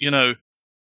 you know,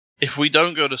 if we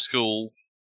don't go to school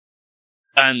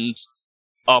and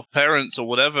our parents or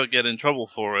whatever get in trouble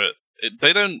for it,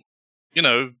 they don't, you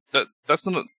know, that's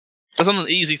not an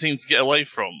easy thing to get away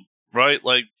from, right?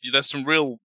 Like, there's some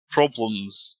real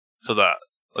problems for that.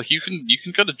 Like, you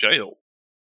can go to jail.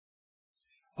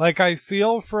 like, I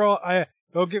feel for,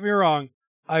 don't get me wrong,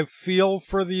 I feel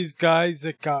for these guys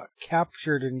that got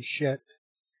captured and shit.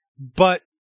 But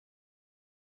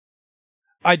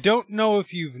I don't know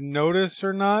if you've noticed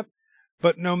or not,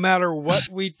 but no matter what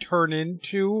we turn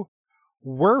into,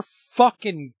 we're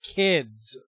fucking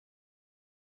kids.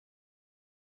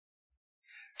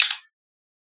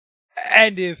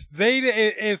 And if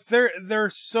they're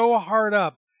so hard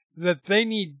up that they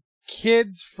need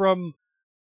kids from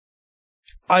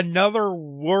another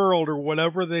world or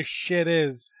whatever this shit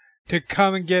is to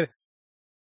come and get,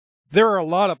 there are a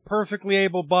lot of perfectly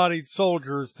able-bodied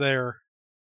soldiers there.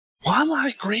 Why am I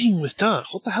agreeing with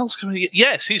Dirk? What the hell's going to get?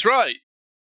 Yes, he's right.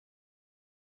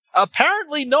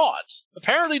 Apparently not.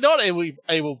 Apparently not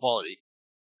able-bodied.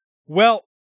 Well,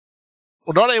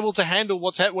 Or not able to handle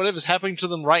whatever's happening to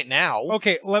them right now.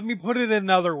 okay, let me put it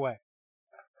another way.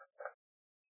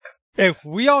 If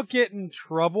we all get in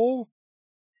trouble,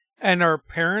 and our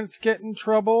parents get in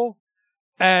trouble,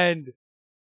 and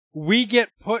we get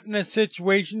put in a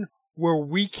situation where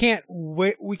we can't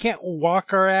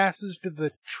walk our asses to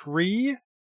the tree,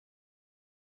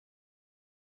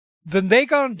 then they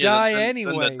gonna die then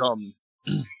anyway. they're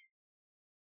done.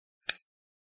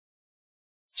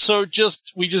 So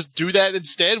we just do that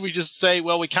instead? We just say,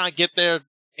 well, we can't get there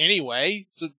anyway.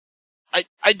 So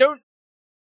I don't...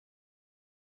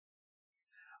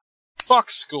 Fuck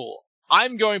school.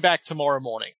 I'm going back tomorrow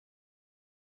morning.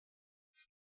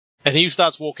 And he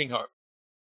starts walking home.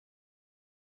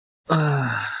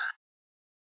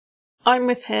 I'm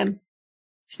with him.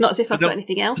 It's not as if I've But got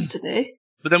anything else to do.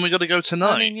 But then we got to go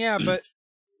tonight. I mean, yeah, but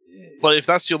Like, if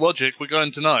that's your logic, we're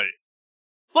going tonight.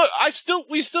 Look,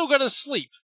 we still gotta sleep.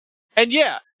 And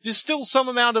yeah, there's still some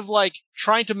amount of, like,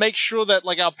 trying to make sure that,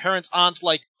 like, our parents aren't,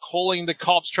 like, calling the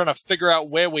cops trying to figure out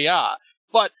where we are.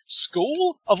 But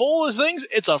school, of all those things,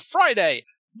 it's a Friday.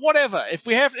 Whatever. If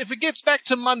it gets back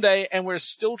to Monday and we're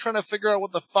still trying to figure out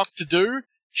what the fuck to do,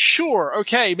 sure,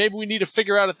 okay, maybe we need to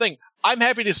figure out a thing. I'm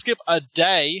happy to skip a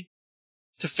day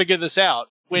to figure this out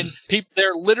when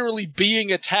they're literally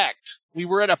being attacked. We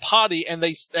were at a party and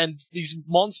these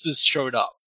monsters showed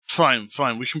up. Fine.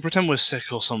 We can pretend we're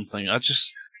sick or something.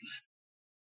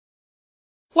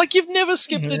 Like, you've never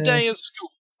skipped a day of school.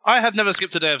 I have never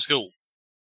skipped a day of school.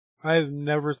 I've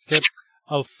never skipped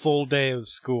a full day of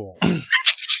school.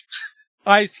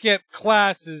 I skip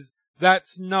classes.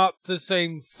 That's not the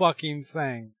same fucking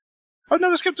thing. I've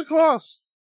never skipped a class.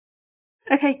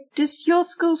 Okay, does your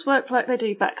schools work like they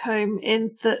do back home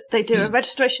in that they do a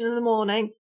registration in the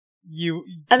morning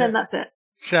and then that's it?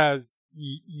 Chaz,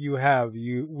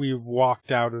 we've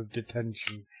walked out of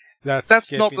detention.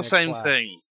 That's not the same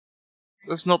thing.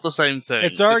 That's not the same thing.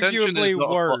 It's arguably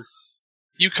worse.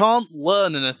 You can't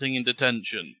learn anything in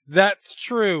detention. That's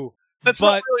true. That's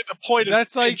not really the point of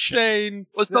that's detention. Like saying...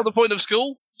 What's not the point of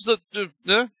school? Is that,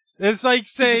 yeah? It's like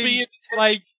saying,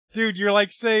 like, dude, you're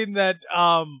like saying that,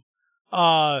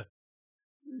 I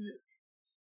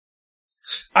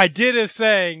did a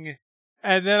thing,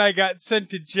 and then I got sent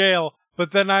to jail,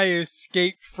 but then I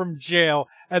escaped from jail,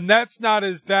 and that's not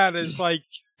as bad as, like...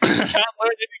 You can't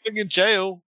learn anything in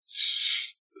jail.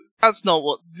 That's not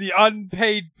what... The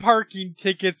unpaid parking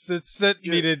tickets that sent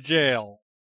me to jail.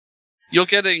 You're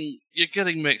getting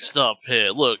mixed up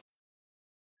here. Look.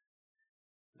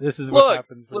 This is what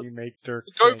happens when you make Dirk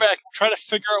go back and try to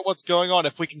figure out what's going on.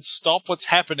 If we can stop what's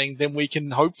happening, then we can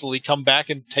hopefully come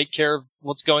back and take care of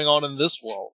what's going on in this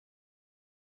world.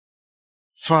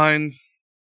 Fine,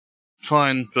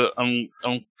 but I'm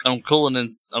calling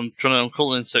in. I'm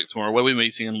calling in sick tomorrow. Where are we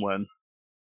meeting and when?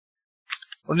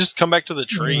 We'll just come back to the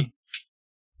tree.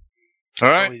 All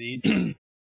right.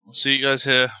 I'll see you guys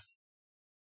here.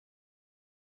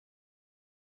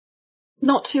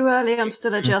 Not too early. I'm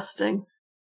still adjusting.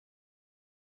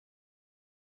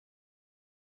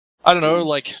 I don't know,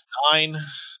 like 9.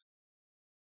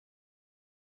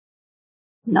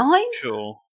 9?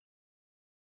 Sure.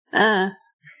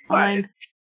 Fine.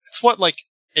 It's what, like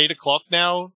 8 o'clock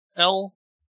now, Elle?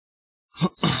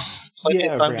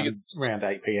 Yeah, around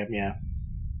 8 p.m., yeah.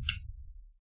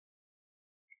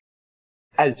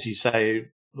 As you say,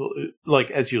 like,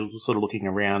 as you're sort of looking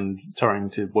around, trying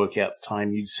to work out the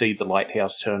time, you see the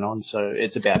lighthouse turn on, so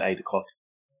it's about 8 o'clock.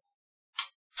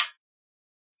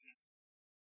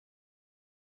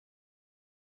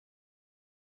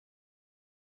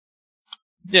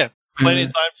 Yeah, plenty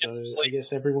of time to get some So I sleep.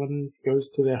 guess everyone goes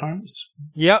to their homes.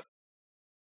 Yep.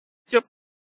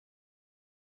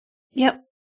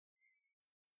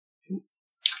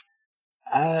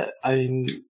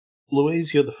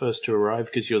 Louise, you're the first to arrive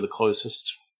because you're the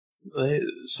closest.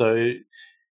 So,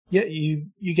 yeah,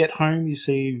 you get home, you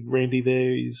see Randy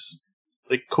there. He's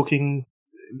like cooking,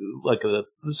 like a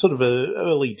sort of a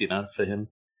early dinner for him.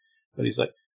 But he's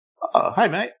like, "Oh, hey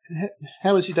mate,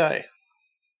 how was your day?"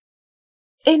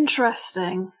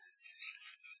 Interesting.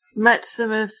 Met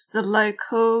some of the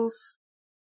locals.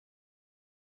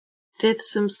 Did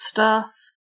some stuff.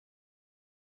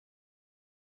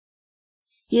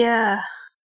 Yeah.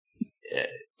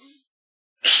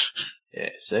 Yeah,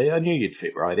 see, I knew you'd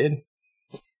fit right in.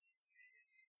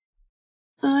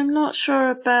 I'm not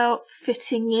sure about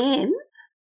fitting in.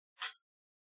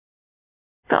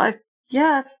 But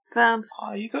I've found...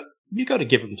 Oh, you got to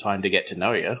give them time to get to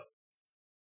know you.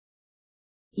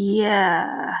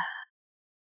 Yeah.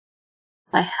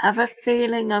 I have a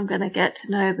feeling I'm going to get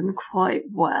to know them quite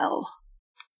well.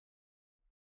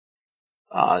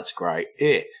 Oh, that's great.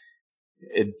 Yeah.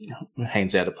 It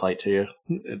hands out a plate to you.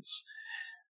 It's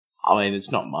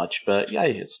not much, but yeah,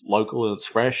 it's local and it's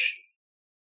fresh.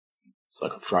 It's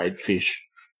like a fried fish.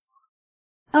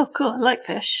 Oh, cool. I like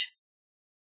fish.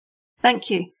 Thank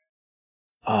you.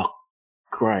 Oh,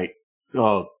 great.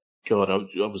 Oh, God, I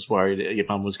was worried that your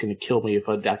mum was going to kill me if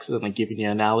I'd accidentally given you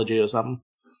an allergy or something.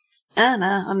 No,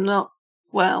 I'm not.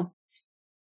 Well,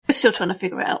 we're still trying to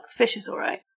figure it out. Fish is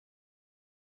alright.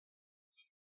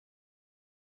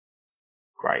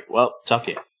 Great. Well, tuck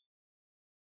in.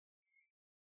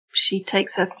 She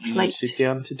takes her plate. You sit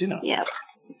down to dinner. Yep.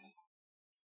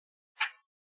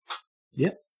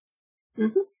 Yep.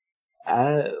 Mm-hmm.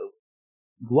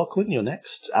 Lachlan, you're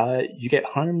next. You get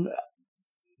home.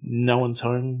 No one's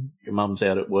home. Your mum's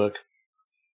out at work.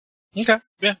 Okay,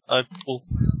 yeah. Well,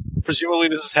 presumably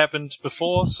this has happened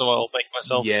before, so I'll make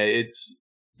myself... This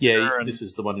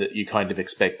is the one that you kind of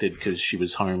expected because she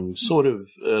was home sort of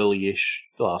early-ish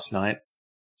last night.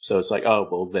 So it's like, oh,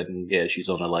 well, then, yeah, she's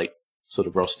on a late sort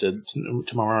of roster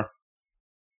tomorrow.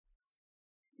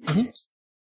 Mm-hmm.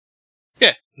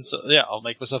 Yeah, and so, yeah, I'll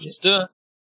make myself some dinner.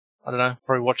 I don't know,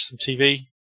 probably watch some TV.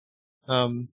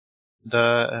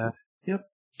 Yep.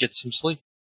 Get some sleep.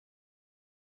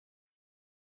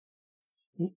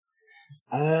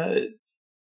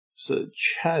 So,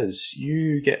 Chaz,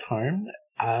 you get home.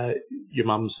 Your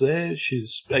mum's there.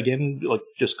 She's, again, like,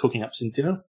 just cooking up some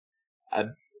dinner.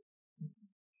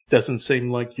 Doesn't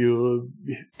seem like you're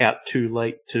out too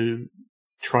late to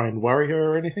try and worry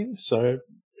her or anything, so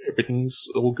everything's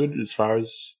all good as far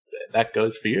as that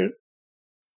goes for you.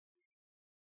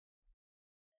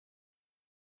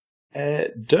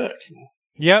 Dirk,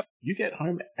 Yep. you get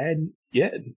home and,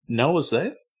 yeah, Noah's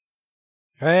there.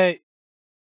 Hey.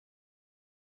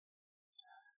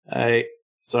 Hey,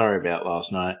 sorry about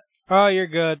last night. Oh, you're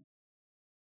good.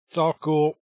 It's all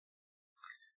cool.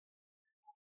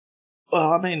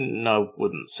 Well, I mean, I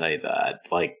wouldn't say that.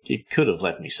 Like, you could have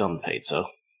left me some pizza.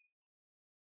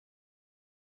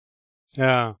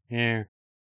 Oh, yeah.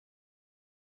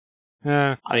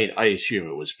 I mean, I assume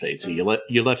it was pizza. You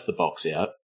left the box out.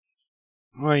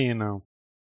 Well, you know.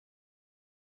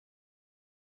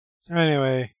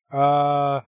 Anyway,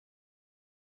 long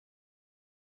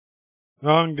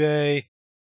day.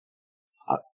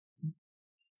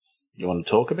 You want to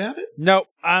talk about it? Nope,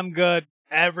 I'm good.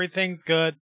 Everything's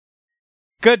good.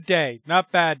 Good day,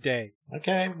 not bad day.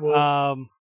 Okay, well,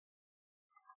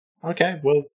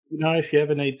 if you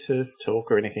ever need to talk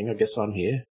or anything, I guess I'm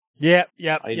here. Yep.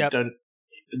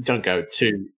 Don't go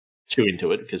too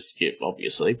into it because, yeah,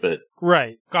 obviously, but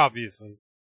Right, obviously.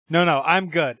 No, I'm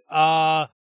good.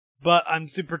 But I'm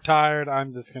super tired.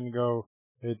 I'm just gonna go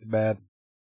hit the bed.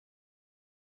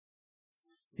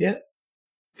 yeah,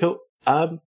 cool.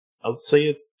 I'll see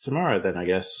you tomorrow then, I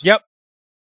guess. Yep.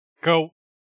 Go.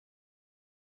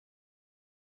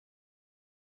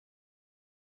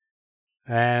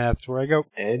 And that's where I go.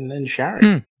 And then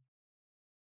Sharon.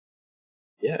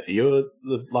 Yeah, you're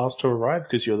the last to arrive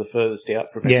because you're the furthest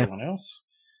out from everyone else.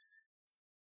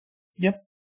 Yep.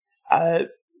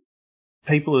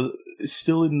 People are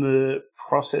still in the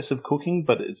process of cooking,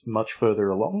 but it's much further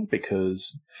along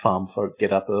because farm folk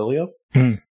get up earlier.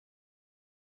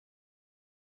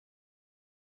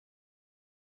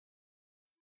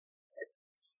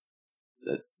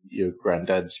 Your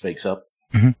granddad speaks up.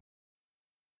 Mhm.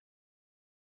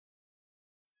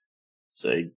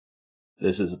 So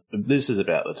this is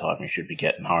about the time you should be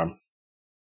getting home.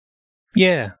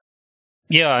 Yeah.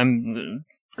 I'm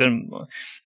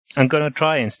gonna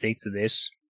try and stick to this.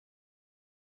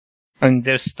 And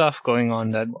there's stuff going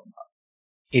on that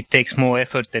it takes more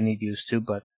effort than it used to,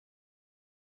 but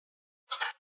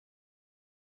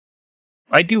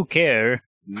I do care.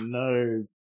 No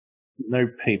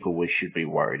people we should be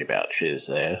worried about is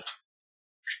there.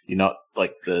 You're not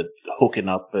like the hooking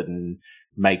up and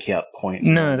make out point.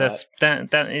 No, that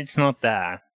it's not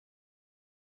that.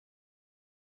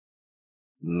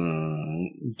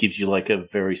 Gives you like a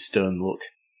very stern look.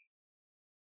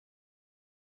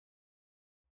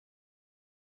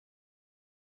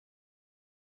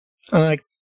 Like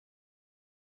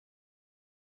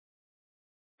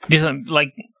this, I'm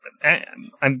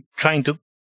trying to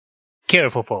care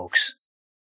for folks.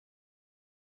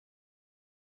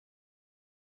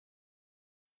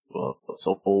 Well, it's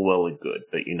all well and good,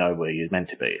 but you know where you're meant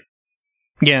to be.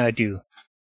 Yeah, I do.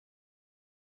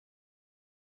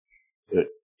 Good.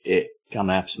 Yeah, come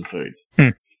have some food.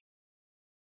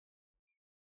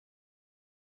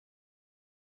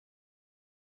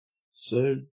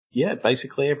 So, yeah,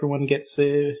 basically everyone gets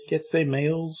their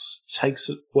meals, takes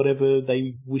whatever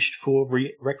they wished for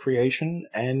recreation,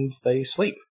 and they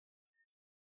sleep.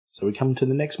 So we come to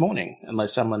the next morning,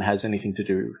 unless someone has anything to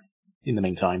do in the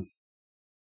meantime.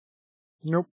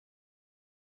 Nope.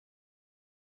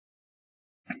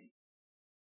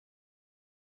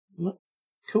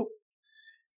 Cool.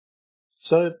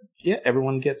 So, yeah,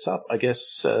 everyone gets up. I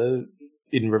guess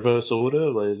in reverse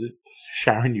order.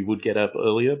 Sharon, you would get up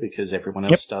earlier because everyone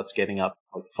else starts getting up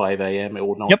like 5 a.m.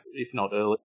 or not, if not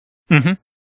early. Mm-hmm.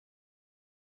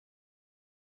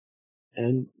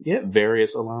 And, yeah,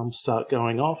 various alarms start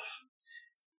going off.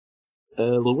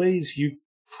 Louise, you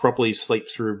probably sleep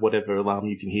through whatever alarm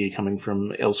you can hear coming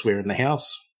from elsewhere in the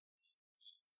house.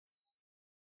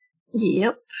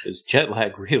 Yep. Because jet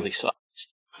lag really sucks.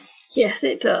 Yes,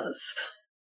 it does.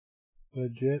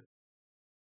 Legit.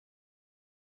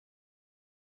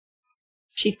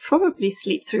 She'd probably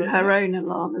sleep through her own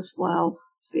alarm as well,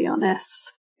 to be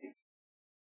honest.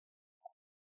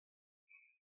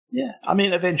 Yeah, I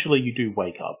mean, eventually you do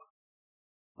wake up.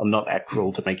 I'm not that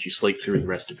cruel to make you sleep through the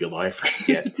rest of your life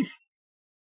yet.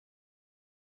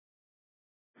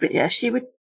 But yeah, she would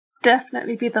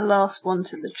definitely be the last one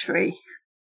to the tree.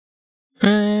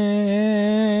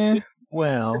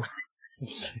 Well,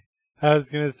 I was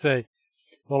gonna say,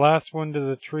 the last one to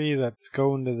the tree that's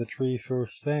going to the tree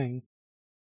first thing.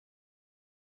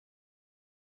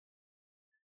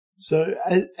 So,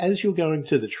 as you're going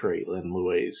to the tree, Len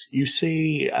Louise, you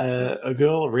see a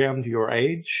girl around your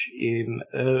age in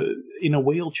a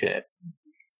wheelchair.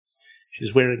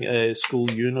 She's wearing a school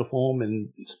uniform and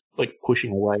like pushing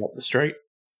her way up the street.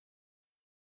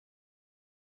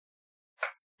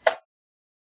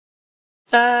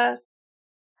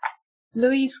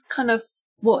 Louise kind of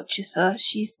watches her.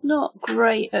 She's not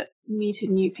great at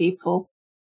meeting new people,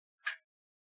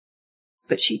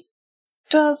 but she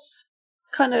does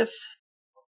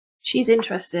she's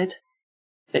interested,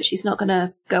 but she's not going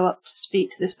to go up to speak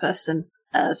to this person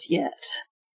as yet.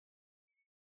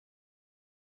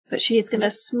 But she is going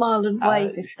to smile and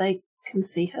wave if they can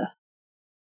see her.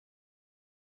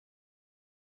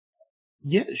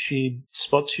 Yeah, she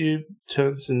spots you,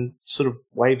 turns and sort of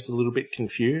waves a little bit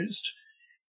confused,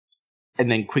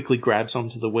 and then quickly grabs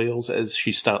onto the wheels as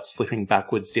she starts slipping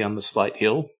backwards down the slight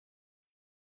hill.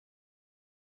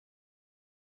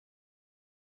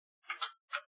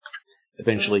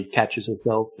 Eventually catches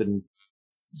herself and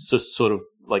just sort of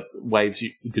like waves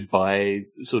you goodbye,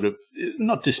 sort of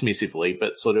not dismissively,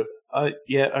 but sort of,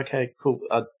 yeah, okay, cool,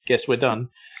 I guess we're done,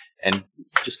 and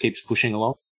just keeps pushing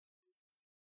along.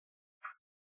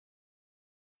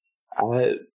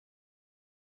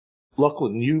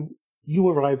 Lachlan, you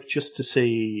arrive just to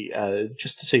see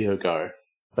her go.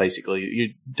 Basically,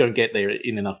 you don't get there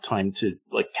in enough time to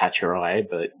like catch her eye,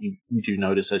 but you do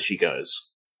notice as she goes.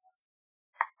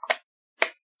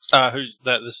 Who's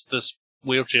that? This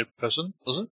wheelchair person,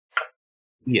 was it?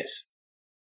 Yes.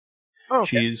 Oh,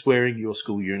 okay. She's wearing your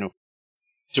school uniform.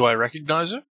 Do I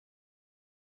recognize her?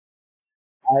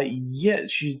 Yeah,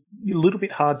 she's a little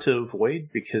bit hard to avoid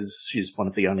because she's one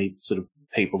of the only sort of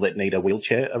people that need a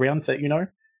wheelchair around that you know.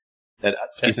 That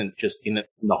isn't just in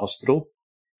the hospital.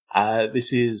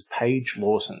 This is Paige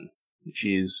Lawson.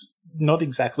 She's not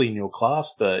exactly in your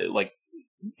class, but like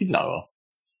you know her.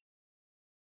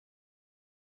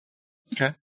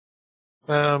 Okay.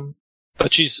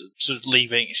 But she's sort of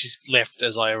leaving. She's left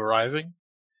as I'm arriving.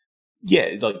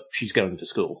 Yeah, like she's going to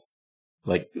school,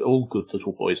 like all good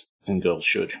little boys and girls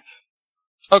should.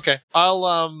 Okay,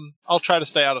 I'll try to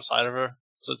stay out of sight of her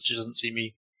so that she doesn't see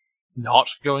me not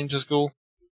going to school.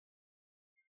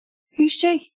 Who's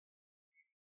she?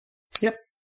 Yep.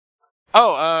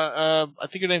 Oh, I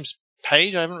think her name's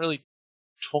Paige. I haven't really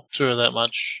talked to her that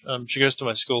much. She goes to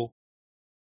my school.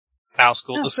 Our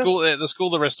school. Oh, the school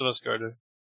the rest of us go to.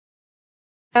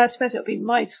 I suppose it'll be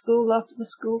my school after the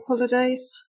school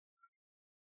holidays.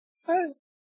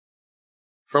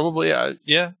 Probably,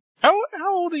 yeah. How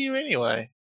old are you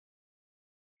anyway?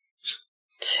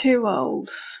 Too old.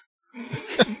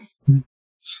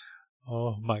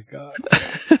 Oh my god.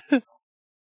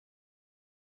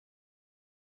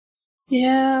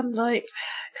 Yeah, I'm like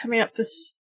coming up for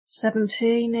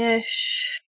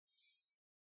 17-ish.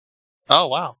 Oh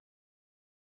wow.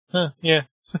 Huh, yeah.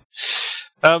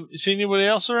 You seen anybody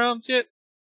else around yet?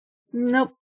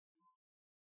 Nope.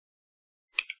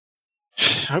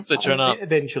 I hope they turn up.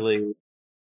 Eventually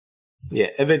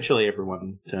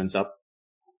everyone turns up.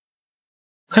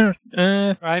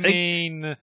 I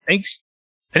mean, I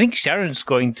think Sharon's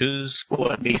going to school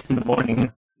at least in the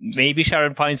morning. Maybe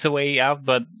Sharon finds a way out,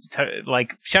 but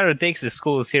like Sharon takes the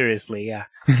school seriously. Yeah.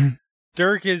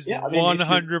 Dirk is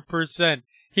 100%.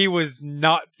 He was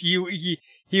not.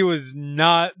 He was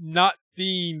not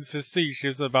being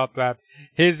facetious about that.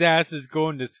 His ass is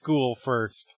going to school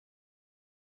first.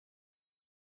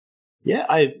 Yeah,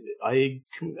 I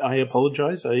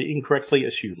apologize. I incorrectly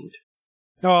assumed.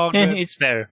 Oh, good. It's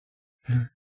fair.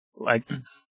 Like,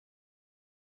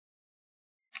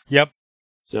 Yep.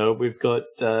 So we've got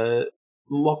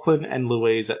Lachlan and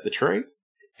Louise at the tree,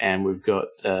 and we've got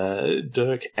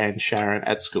Dirk and Sharon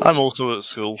at school. I'm also at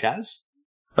school. Chaz?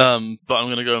 But I'm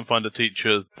going to go and find a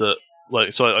teacher that,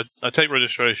 like, so I take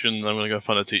registration, and I'm going to go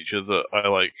find a teacher that I,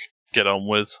 like, get on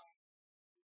with.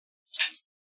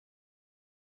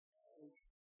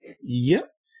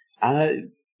 Yep.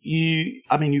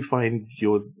 You find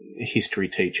your history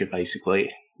teacher, basically.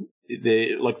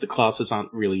 The classes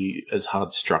aren't really as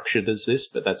hard structured as this,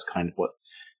 but that's kind of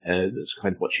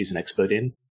what she's an expert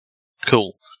in.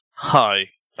 Cool. Hi.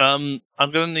 I'm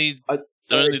going to need...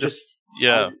 Just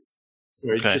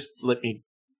let me...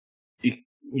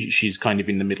 She's kind of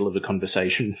in the middle of a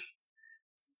conversation.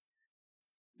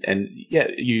 And, yeah,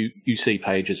 you see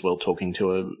Paige as well talking to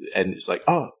her, and it's like,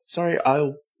 oh, sorry,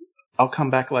 I'll come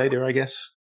back later, I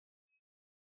guess.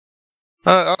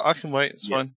 I can wait, it's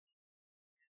fine.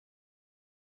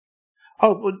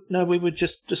 Oh, well, no, we were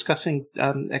just discussing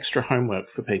extra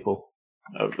homework for people,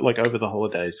 like over the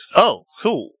holidays. Oh,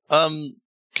 cool. Can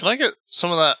I get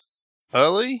some of that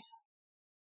early?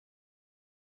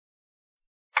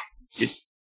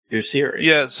 You're serious?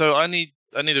 Yeah, so I need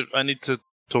to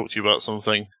talk to you about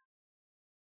something.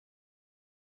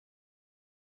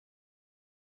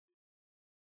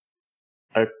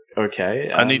 Okay.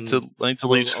 I need to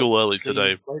leave school early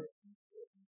today.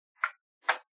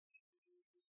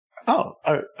 Oh,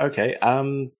 okay.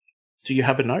 Do you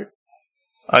have a note?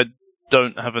 I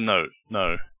don't have a note,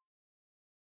 no.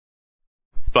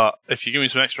 But if you give me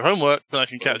some extra homework, then I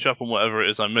can catch up on whatever it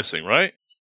is I'm missing, right?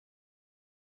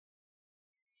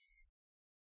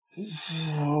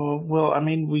 Well, I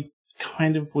mean, we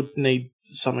kind of would need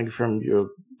something from your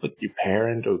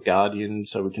parent or guardian,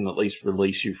 so we can at least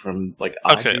release you from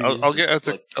Okay, I'll get her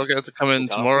to come in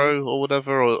tomorrow or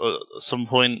whatever, or at some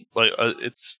point.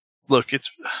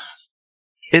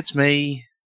 It's me.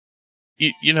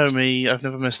 You know me. I've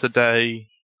never missed a day.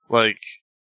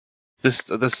 This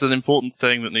is an important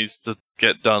thing that needs to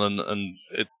get done, and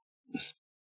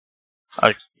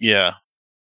yeah.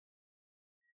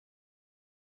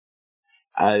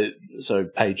 So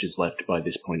Paige is left by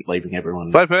this point, leaving everyone.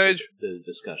 Bye, Paige. The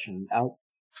discussion out.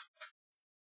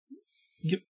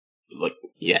 Yep.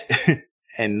 Yeah.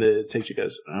 And the teacher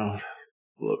goes, "Oh,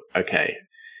 look, okay,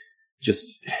 just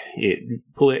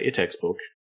pull out your textbook."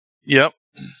 Yep.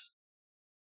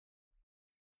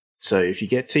 So if you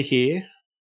get to here,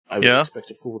 I would expect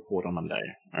a full report on Monday.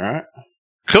 All right.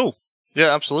 Cool.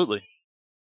 Yeah, absolutely.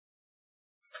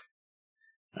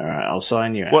 All right, I'll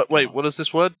sign you out. Wait, what is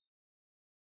this word?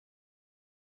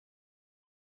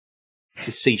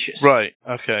 Facetious. Right,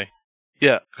 okay.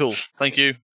 Yeah, cool. Thank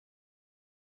you.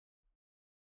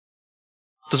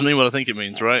 Doesn't mean what I think it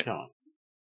means, right? Come on.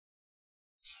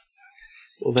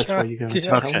 Well, that's why you're going to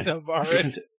tell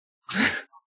me.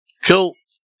 Cool.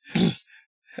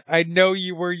 I know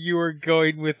you were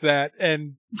going with that,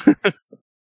 and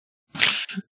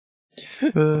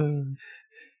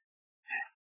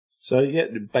So yeah,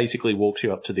 it basically walks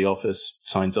you up to the office,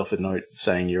 signs off a note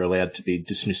saying you're allowed to be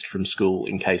dismissed from school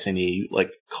in case any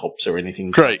cops or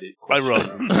anything. Great. I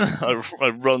run. I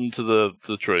run to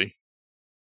the tree.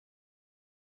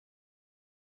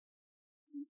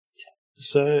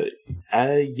 So,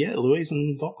 Louise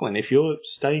and Lachlan, if you're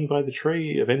staying by the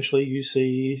tree, eventually you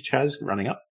see Chaz running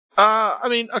up. I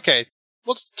mean, okay.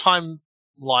 What's the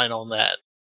timeline on that?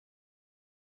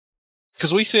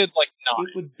 Because we said 9.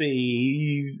 It would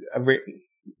be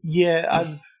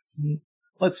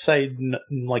let's say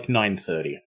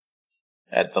 9:30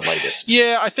 at the latest.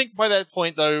 Yeah, I think by that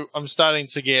point though, I'm starting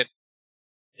to get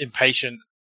impatient.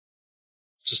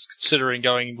 Just considering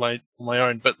going on my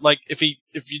own, but if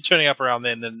you're turning up around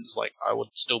then it's I would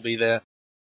still be there.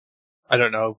 I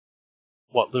don't know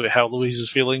how Louise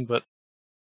is feeling, but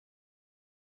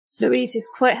Louise is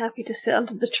quite happy to sit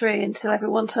under the tree until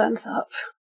everyone turns up.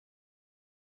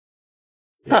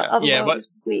 That other world is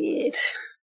weird.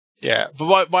 Yeah,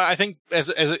 but I think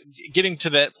as getting to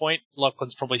that point,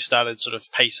 Lachlan's probably started sort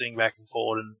of pacing back and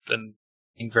forward and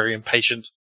being very impatient.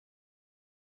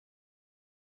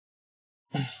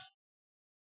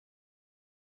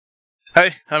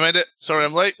 Hey, I made it. Sorry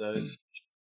I'm late. So,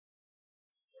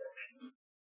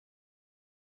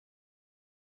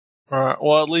 Alright,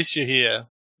 well at least you're here.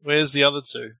 Where's the other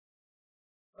two?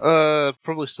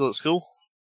 Probably still at school.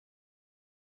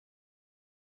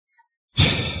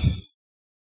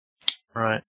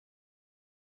 Right.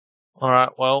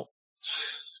 Alright, well,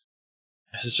 this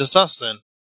is just us then.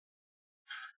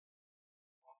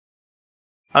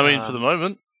 I mean, for the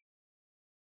moment.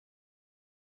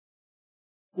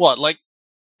 What,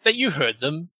 that you heard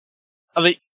them? Are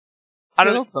they... I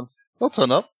don't know. They'll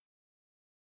turn up.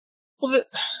 Well,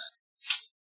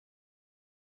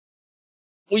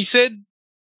 we said...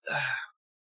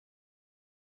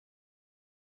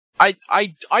 I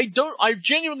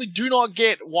genuinely do not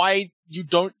get why you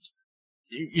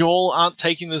all aren't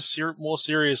taking this more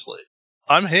seriously.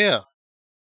 I'm here.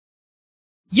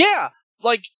 Yeah,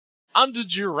 under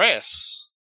duress.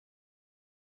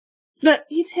 Look,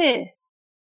 he's here.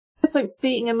 No point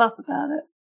beating him up about it.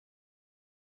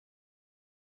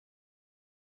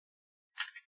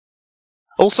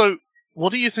 Also,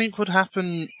 what do you think would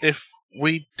happen if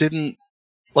we didn't,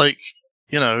 fall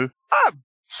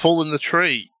in the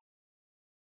tree?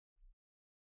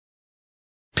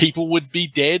 People would be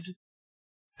dead.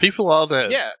 People are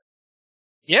dead. Yeah.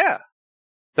 Yeah.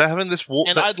 They're having this war.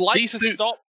 And I'd like to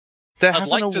stop. I'd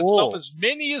like to stop as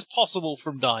many as possible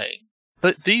from dying.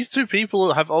 These two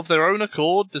people have, of their own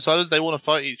accord, decided they want to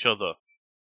fight each other.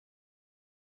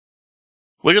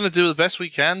 We're going to do the best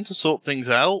we can to sort things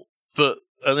out, but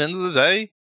at the end of the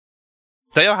day,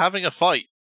 they are having a fight.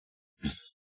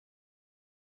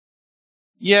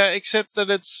 Yeah, except that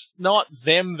it's not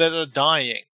them that are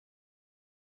dying.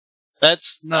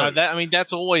 That's No.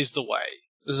 that's always the way,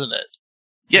 isn't it?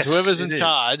 Yes, Whoever's it in is.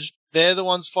 charge, they're the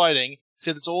ones fighting.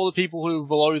 Except it's all the people who are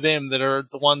below them that are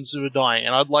the ones who are dying,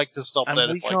 and I'd like to stop And that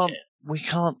we if I can't. can. We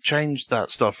can't change that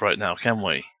stuff right now, can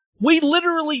we? We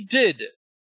literally did.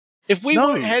 If we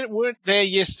No. weren't there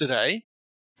yesterday,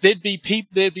 there'd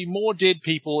be more dead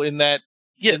people in that.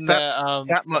 Yeah, in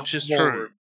that much is ballroom. true.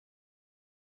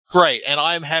 Great, and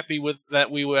I'm happy with that.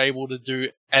 We were able to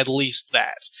do at least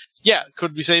that. Yeah,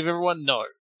 could we save everyone? No,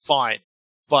 fine.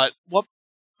 But what?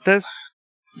 There's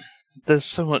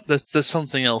so much. There's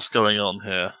something else going on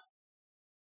here.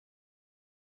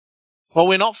 Well,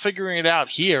 we're not figuring it out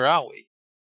here, are we?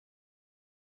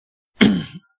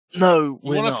 No,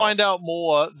 You want to find out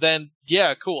more? Then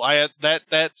yeah, cool. I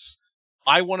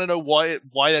want to know why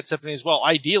that's happening as well.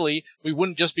 Ideally, we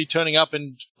wouldn't just be turning up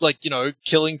and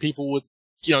killing people with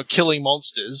killing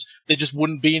monsters. There just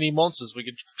wouldn't be any monsters. We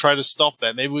could try to stop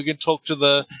that. Maybe we can talk to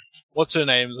the what's her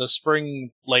name, the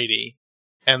spring lady,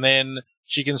 and then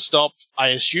she can stop. I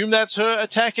assume that's her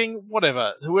attacking.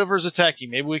 Whatever, whoever is attacking,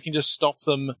 maybe we can just stop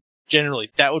them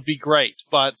generally. That would be great.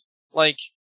 But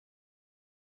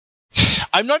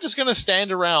I'm not just going to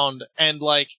stand around and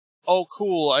oh,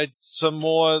 cool, some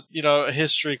more, a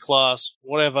history class,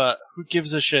 whatever. Who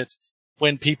gives a shit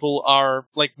when people are,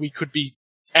 we could be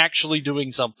actually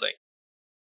doing something.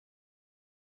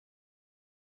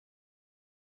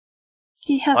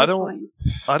 He has I a don't- point.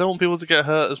 I don't want people to get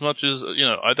hurt as much as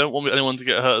I don't want anyone to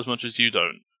get hurt as much as you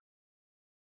don't.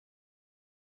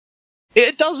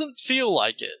 It doesn't feel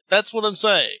like it. That's what I'm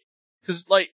saying. Because,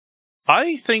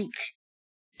 I think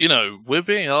we're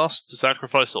being asked to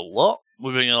sacrifice a lot.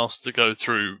 We're being asked to go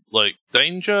through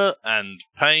danger and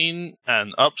pain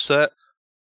and upset,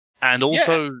 and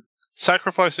also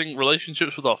sacrificing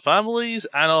relationships with our families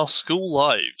and our school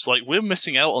lives. We're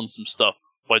missing out on some stuff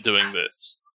by doing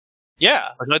this. yeah.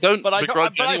 I don't But I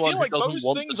begrudge feel anyone like who doesn't those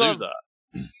want to things do are- that.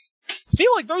 I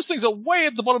feel like those things are way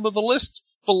at the bottom of the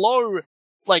list below,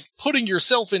 putting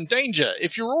yourself in danger.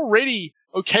 If you're already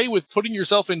okay with putting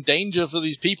yourself in danger for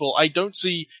these people, I don't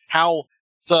see how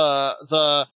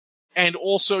and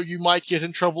also you might get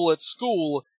in trouble at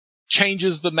school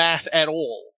changes the math at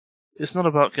all. It's not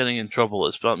about getting in trouble,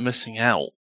 it's about missing out.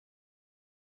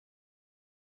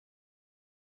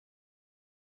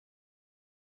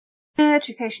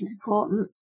 Education's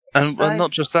important. And Right.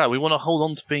 not just that, we want to hold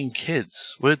on to being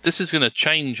kids. This is going to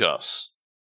change us.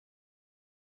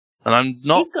 And I'm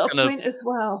not You've got a going point as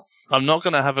well.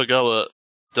 to have a go at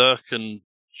Dirk and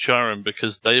Sharon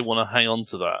because they want to hang on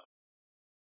to that.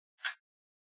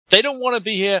 They don't want to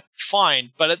be here,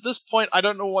 fine. But at this point, I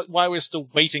don't know why we're still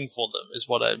waiting for them, is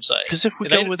what I'm saying. Because if we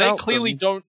They go without clearly them,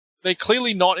 don't. They're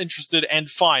clearly not interested, and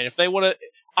fine. If they want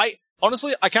to,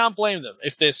 honestly, I can't blame them.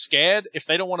 If they're scared, if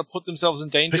they don't want to put themselves in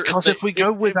danger. because if we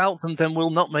go without them, then we'll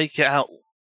not make it out.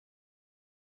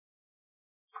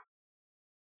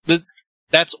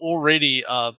 That's already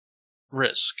a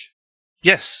risk.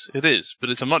 Yes, it is, but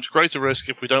it's a much greater risk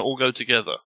if we don't all go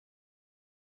together.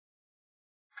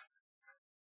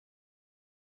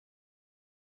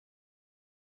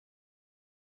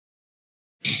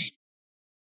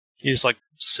 He just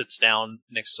sits down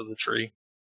next to the tree.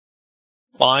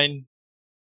 Fine.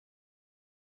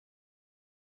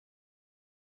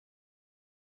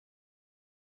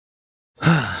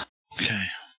 Okay.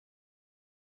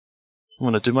 I'm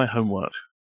going to do my homework.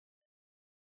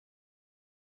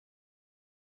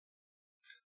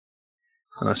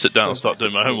 And I sit down and start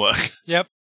doing my homework. Yep.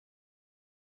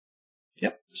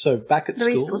 Yep. So back at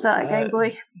Louise school. pulls out a Game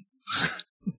Boy.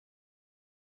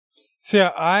 So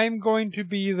yeah, I'm going to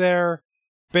be there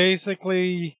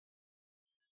basically.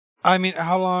 I mean,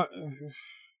 how long?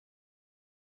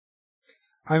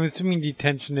 I'm assuming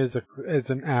detention is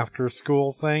an after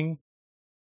school thing.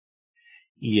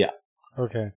 Yeah.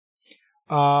 Okay.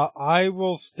 I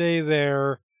will stay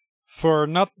there for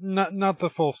not the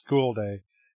full school day,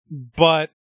 but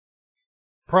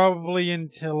probably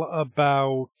until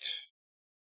about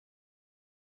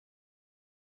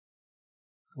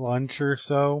lunch or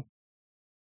so.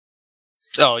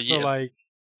 Oh yeah. So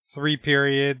 3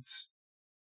 periods,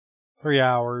 3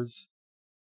 hours.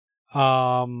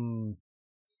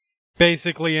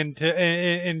 Basically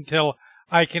until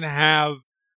I can have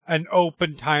an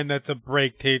open time that's a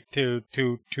break to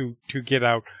get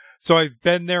out. So I've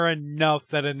been there enough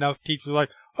that enough teachers are like,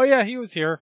 oh yeah, he was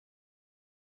here.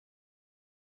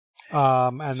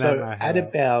 And So then I have,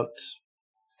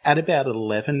 at about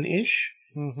 11-ish,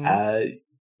 Mhm.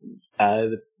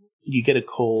 you get a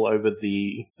call over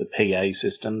the PA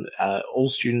system. All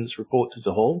students report to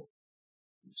the hall.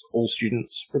 It's all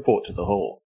students report to the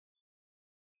hall.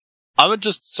 I'm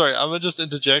gonna just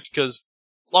interject because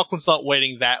Lachlan's not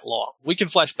waiting that long. We can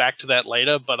flash back to that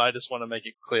later, but I just want to make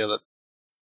it clear that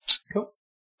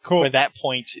Cool. at that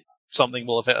point something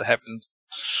will have happened.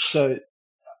 So,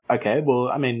 okay, well,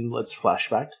 I mean, let's flash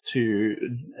back to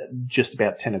just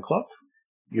about 10 o'clock.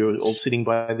 You're all sitting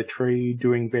by the tree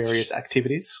doing various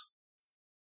activities.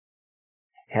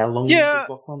 How long does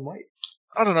Lachlan wait?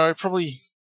 I don't know, probably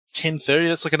 10:30.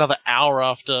 That's like another hour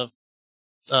after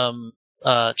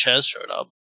Chaz showed up.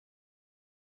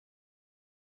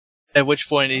 At which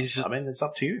point he's just... I mean, it's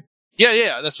up to you.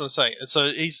 Yeah, that's what I'm saying. And so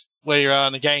he's where you are,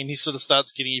 and again, he sort of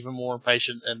starts getting even more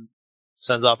impatient and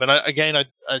stands up. And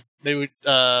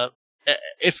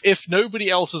if nobody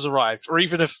else has arrived, or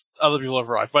even if other people have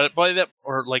arrived, by that,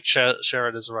 or like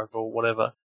Sharon has arrived or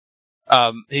whatever,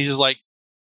 he's just like,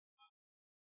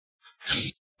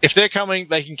 if they're coming,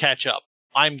 they can catch up.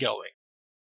 I'm going.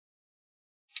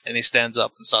 And he stands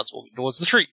up and starts walking towards the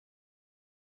tree.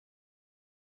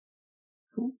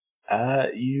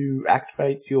 You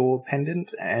activate your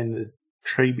pendant, and the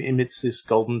tree emits this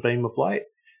golden beam of light.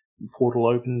 The portal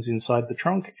opens inside the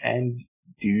trunk, and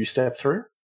you step through.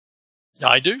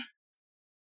 I do.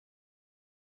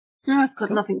 I've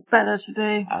got nothing better to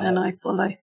do, and I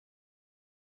follow.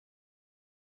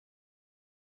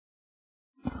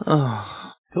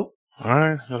 Oh. Cool.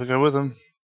 Alright, gotta go with him.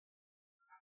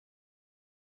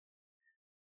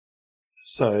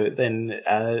 So then,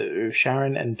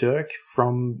 Sharon and Dirk,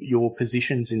 from your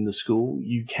positions in the school,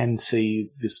 you can see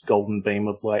this golden beam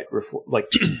of light,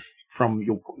 from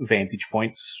your vantage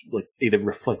points, like either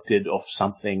reflected off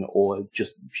something or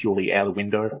just purely out a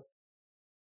window.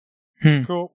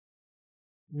 Cool.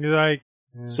 You're like,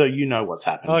 So you know what's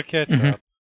happening. I'll catch Mhm. up.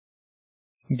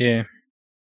 Yeah.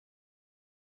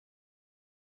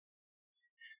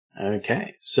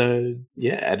 Okay, so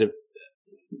yeah,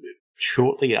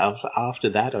 shortly after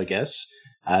that, I guess,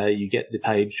 you get the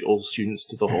page, all students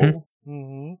to the hall.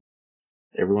 Mm-hmm.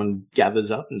 Everyone gathers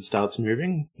up and starts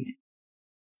moving.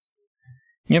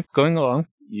 Yep, going along.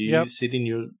 You sit in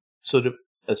your sort of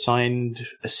assigned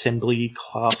assembly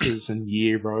classes and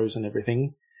year rows and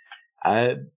everything.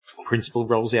 Principal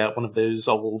rolls out one of those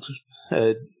old,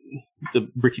 the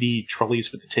rickety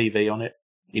trolleys with the TV on it.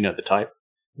 You know the type.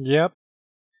 Yep.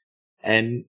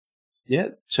 And yeah,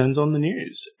 turns on the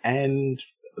news, and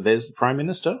there's the Prime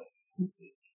Minister.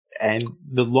 And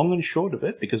the long and short of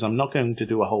it, because I'm not going to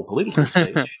do a whole political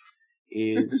speech,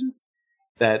 is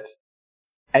that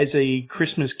as a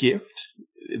Christmas gift,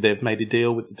 they've made a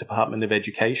deal with the Department of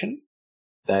Education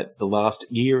that the last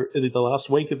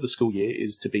week of the school year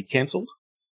is to be cancelled.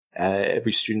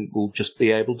 Every student will just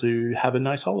be able to have a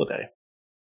nice holiday.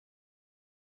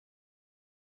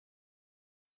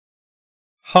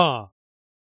 Huh.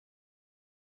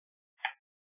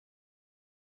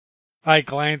 I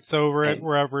glance over at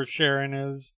wherever Sharon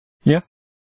is. Yeah.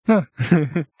 Huh.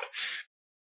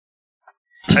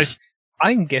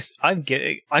 I'm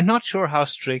not sure how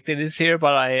strict it is here,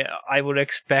 but I would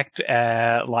expect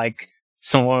like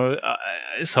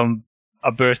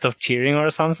a burst of cheering or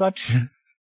some such.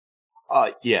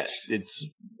 Yeah, it's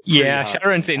Yeah, hard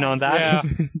Sharon's to in on that.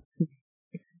 Yeah.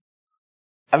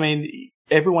 I mean,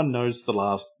 everyone knows the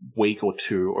last week or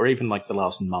two, or even like the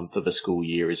last month of a school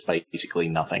year is basically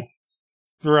nothing.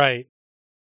 Right.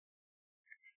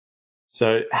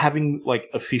 So having like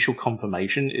official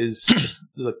confirmation is just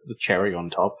the cherry on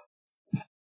top.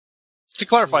 To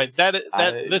clarify,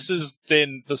 this is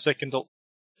then the second.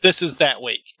 This is that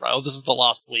week, right? Or this is the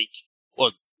last week.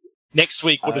 Or next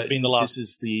week would have been the last. This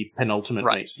is the penultimate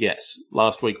Right. week. Yes,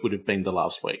 last week would have been the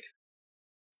last week.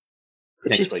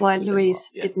 Which Next is week why would have been Louise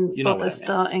last. Yeah, didn't you know bother what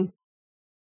I mean.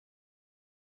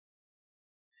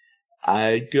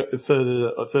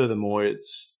 starting. Furthermore,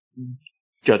 it's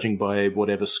judging by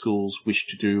whatever schools wish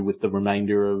to do with the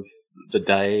remainder of the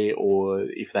day, or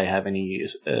if they have any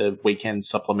weekend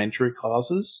supplementary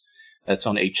classes. That's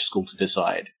on each school to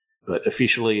decide. But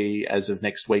officially, as of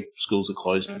next week, schools are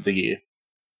closed for the year.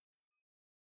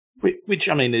 Which,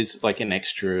 I mean, is like an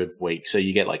extra week, so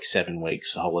you get like 7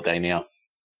 weeks holiday now.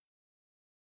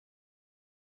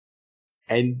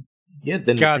 And yeah,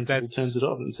 then God, the principal that's turns it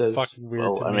off and says, fucking weird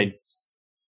well, to I me. mean,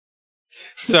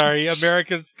 Sorry,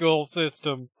 American school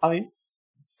system. I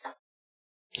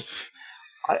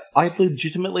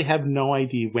legitimately have no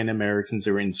idea when Americans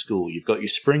are in school. You've got your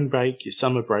spring break, your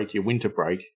summer break, your winter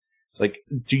break. It's like,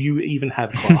 do you even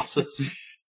have classes?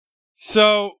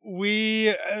 So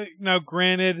we now,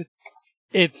 granted,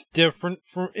 it's different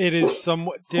from. It is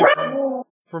somewhat different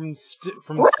from state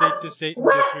to state and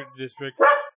district to district.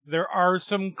 There are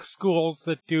some schools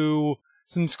that do,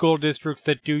 some school districts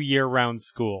that do year-round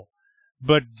school.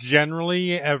 But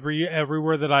generally,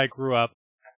 everywhere that I grew up,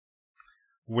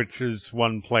 which is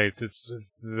one place, it's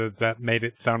that made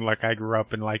it sound like I grew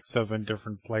up in like 7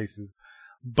 different places.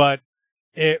 But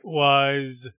it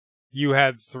was, you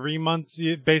had 3 months,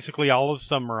 basically all of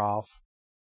summer off.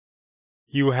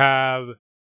 You have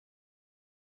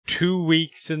 2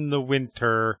 weeks in the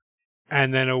winter,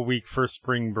 and then a week for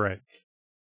spring break.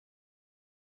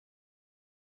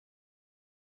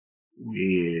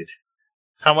 Weird.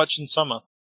 How much in summer?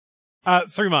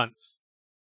 3 months.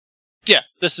 Yeah,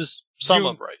 this is summer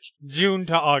June. break. June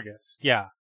to August, yeah.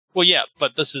 Well, yeah,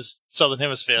 but this is Southern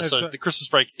Hemisphere, so the Christmas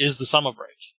break is the summer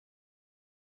break.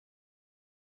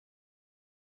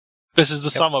 This is the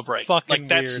summer break. Fucking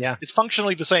that's weird. Yeah. It's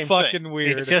functionally the same Fucking thing.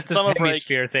 weird. It's just a summer break.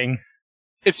 hemisphere thing.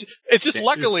 It's just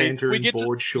luckily Santa we in get to.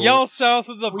 board shorts. Y'all south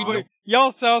of the We-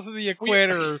 y'all south of the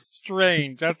equator are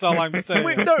strange. That's all I'm saying.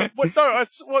 No,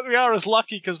 it's what we are is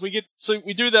lucky because we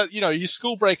do that. You know, your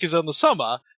school break is in the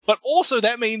summer, but also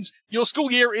that means your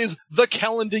school year is the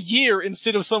calendar year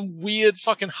instead of some weird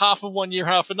fucking half of one year,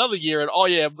 half another year. And oh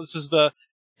yeah, this is the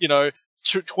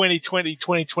 2020,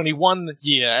 2021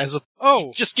 year.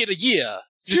 Just get a year.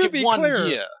 Just To get be one clear,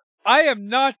 year. I am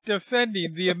not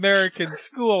defending the American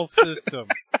school system.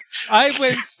 I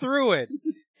went through it.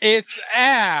 It's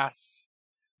ass.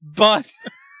 But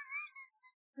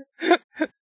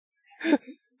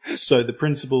So the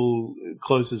principal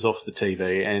closes off the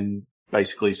TV and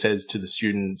basically says to the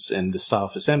students and the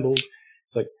staff assembled,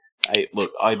 it's like, hey,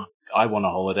 look, I want a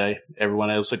holiday. Everyone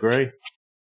else agree?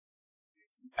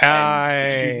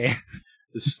 The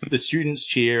students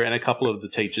cheer and a couple of the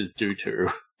teachers do too.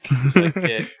 It's like,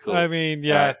 yeah, cool. I mean,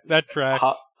 yeah, that tracks.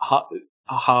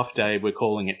 A half day, we're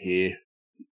calling it here.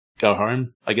 Go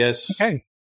home, I guess. Okay.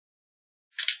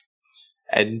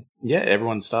 And yeah,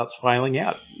 everyone starts filing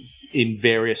out in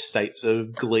various states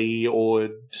of glee or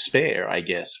despair, I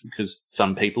guess, because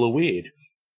some people are weird.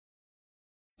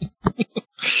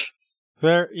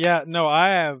 There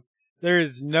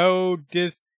is no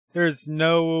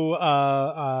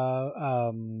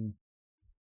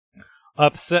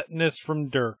upsetness from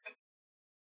Dirk.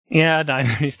 Yeah,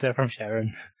 neither is there from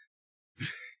Sharon.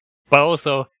 But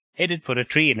also, he did put a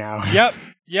tree now.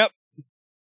 Yep.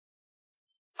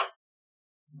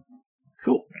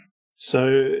 Cool.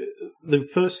 So the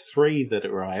first 3 that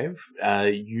arrive,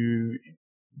 you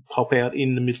pop out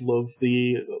in the middle of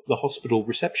the hospital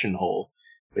reception hall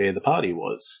where the party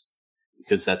was,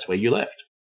 because that's where you left.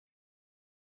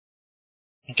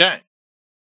 Okay.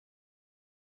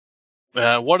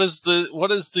 What does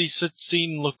the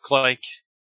scene look like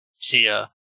here?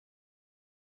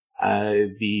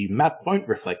 The map won't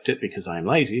reflect it because I'm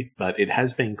lazy, but it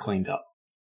has been cleaned up.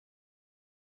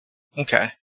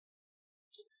 Okay.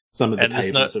 Some of the And there's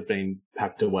tables have been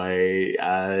packed away.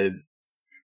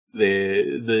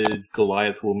 The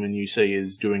Goliath woman you see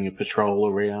is doing a patrol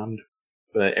around,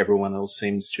 but everyone else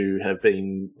seems to have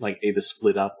been like either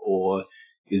split up or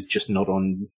is just not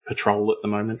on patrol at the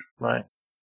moment. Right.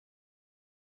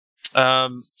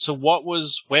 So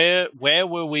where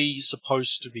were we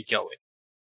supposed to be going?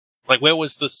 Like, where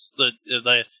was this,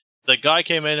 the guy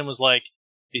came in and was like,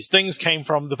 these things came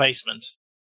from the basement,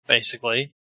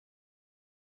 basically.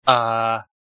 Yeah,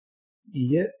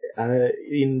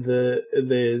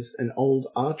 there's an old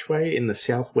archway in the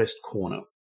southwest corner.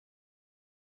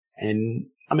 And,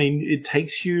 I mean, it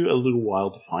takes you a little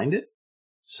while to find it.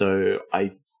 So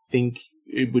I think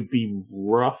it would be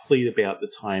roughly about the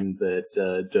time that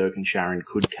Dirk and Sharon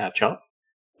could catch up.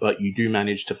 But you do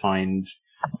manage to find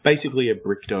basically a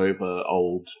bricked over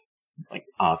old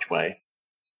archway.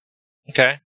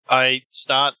 Okay. I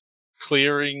start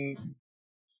clearing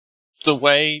the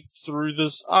way through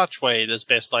this archway as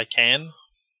best I can.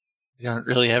 I don't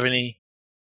really have any.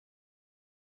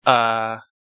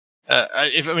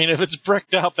 If it's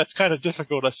bricked up, that's kind of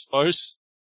difficult, I suppose.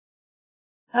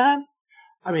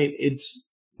 I mean, it's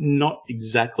not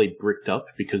exactly bricked up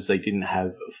because they didn't have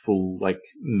a full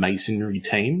masonry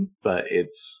team, but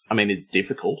it's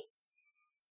difficult.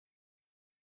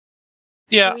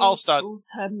 Yeah, I'll start.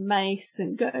 Her mace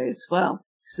and goes, well,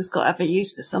 this has got to have a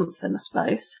use for something, I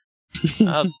suppose.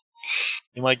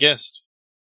 Be my guest.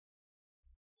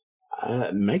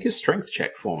 Make a strength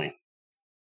check for me.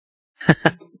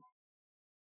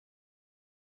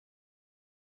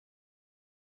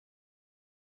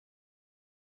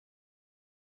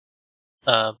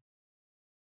 Uh,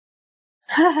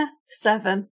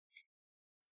 7.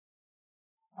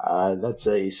 That's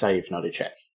a save, not a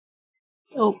check.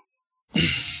 Oh,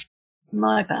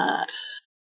 my bad.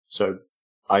 So,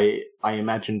 I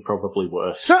imagine probably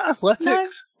worse. Is that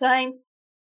athletics? No, same.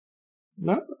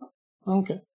 No?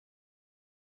 Okay.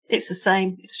 It's the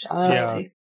same. It's just Yeah. plus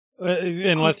 2.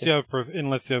 Unless Okay. you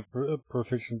have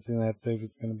proficiency in that save,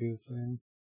 it's going to be the same.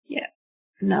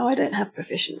 No, I don't have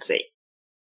proficiency.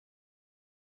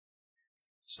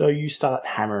 So you start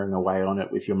hammering away on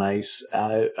it with your mace.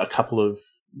 A couple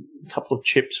of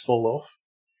chips fall off,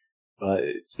 but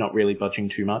it's not really budging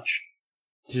too much.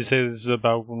 Did you say this is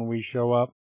about when we show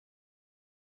up?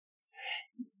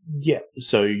 Yeah.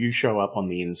 So you show up on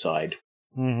the inside.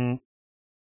 Mm-hmm.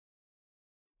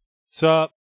 So,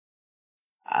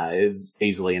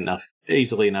 Easily enough,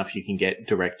 you can get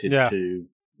directed Yeah. to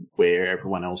where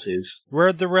everyone else is.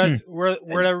 where'd the rest, where'd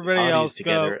And everybody party's else go?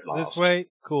 together at This last. way?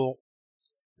 Cool.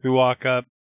 We walk up.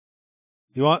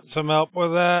 You want some help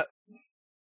with that?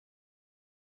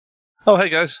 Oh, hey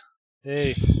guys.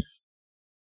 Hey.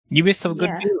 You missed some good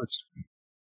Yeah. news.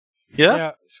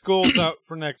 Yeah? School's out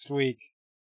for next week.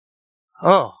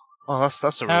 Oh, that's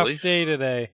a Half relief. day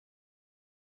today.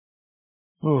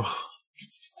 Ooh.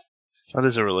 That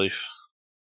is a relief.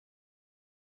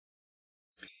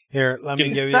 Here, let me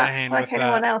If give you a That's hand like with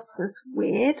anyone that. else was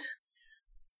weird.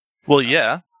 Well,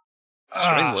 yeah.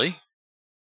 Ah. Extremely.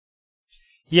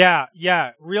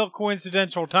 Yeah. Real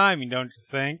coincidental timing, don't you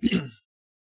think?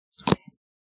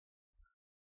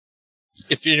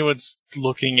 If anyone's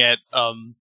looking at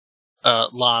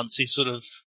Lance, he's sort of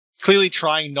clearly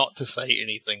trying not to say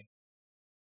anything.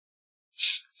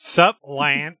 Sup,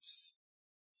 Lance?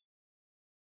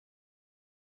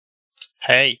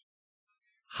 Hey,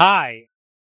 Hi.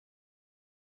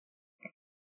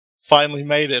 finally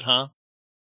made it, huh?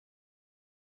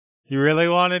 You really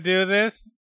want to do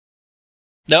this?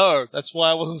 No, that's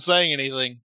why I wasn't saying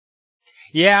anything.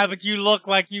 Yeah, but you look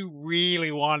like you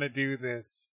really want to do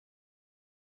this.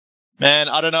 Man,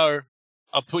 I don't know.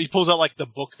 He pulls out like the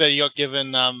book that he got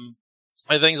given. I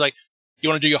think he's like, "You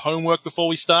want to do your homework before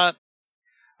we start?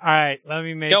 Alright, let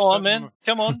me make Go on, something- man.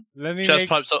 Come on." Let me Chest make,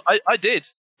 pipes up. I did.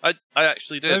 I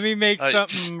actually did. let me make I-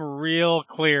 something real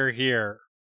clear here.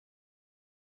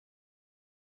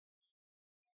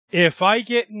 If I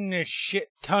get in a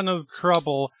shit ton of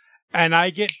trouble and I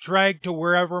get dragged to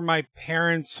wherever my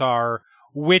parents are,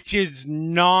 which is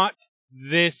not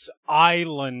this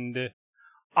island,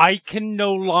 I can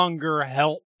no longer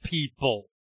help people.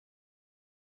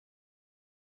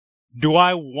 Do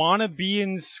I want to be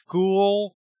in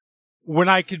school when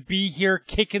I could be here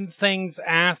kicking things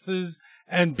asses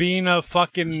and being a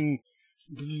fucking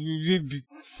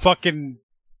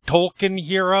Tolkien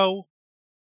hero?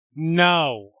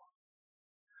 No.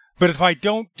 But if I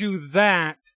don't do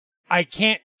that, I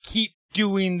can't keep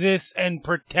doing this and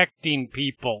protecting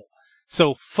people.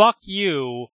 So fuck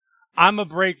you. I'ma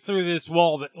break through this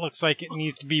wall that looks like it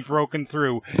needs to be broken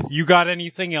through. You got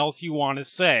anything else you want to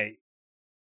say?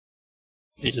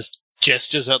 He just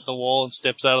gestures at the wall and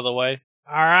steps out of the way.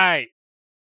 Alright.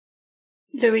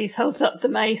 Louise holds up the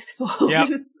mace for Yep.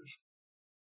 him.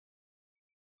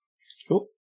 Cool.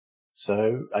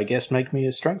 So I guess make me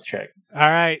a strength check.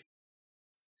 Alright.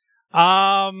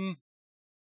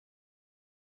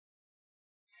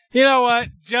 You know what?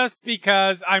 Just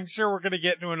because I'm sure we're gonna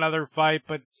get into another fight,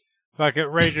 but fuck it,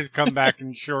 rages come back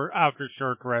in after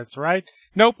short rests, right?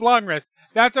 Nope, long rest.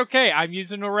 That's okay. I'm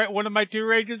using one of my 2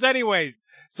 rages anyways,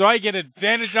 so I get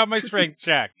advantage on my strength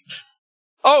check.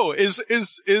 Oh, is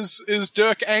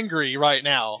Dirk angry right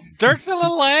now? Dirk's a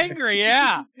little angry,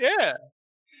 yeah. Yeah.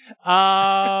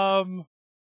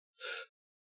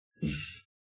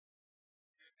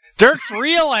 Dirk's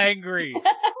real angry.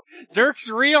 Dirk's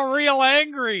real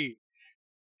angry.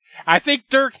 I think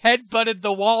Dirk headbutted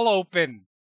the wall open.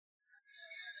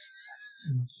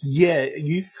 Yeah,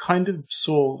 you kind of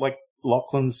saw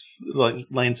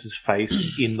Lance's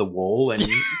face in the wall, and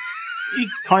he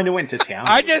kind of went to town.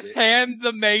 I a little just bit. hand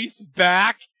the mace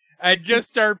back and just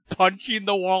start punching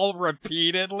the wall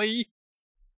repeatedly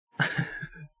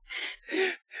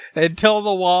until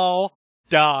the wall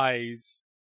dies.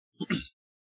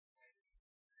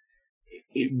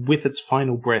 With its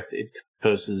final breath, it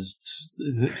curses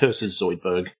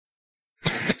Zoidberg.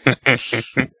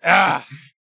 Ah,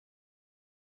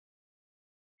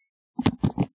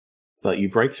 But you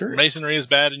break through. Masonry is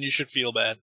bad and you should feel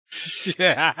bad.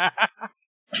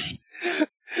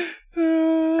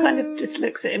 Kind of just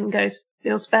looks at him and goes,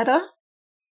 feels better?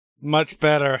 much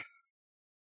better.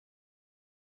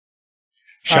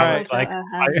 Charlotte's Throws like, out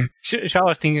her hand.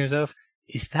 Charlotte's thinking to herself,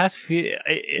 is that,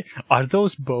 are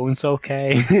those bones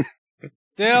okay?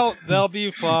 They'll be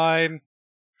fine.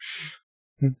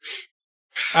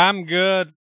 I'm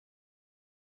good.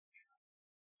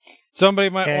 Somebody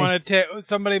might Okay. want to take.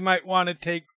 Somebody might want to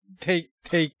take.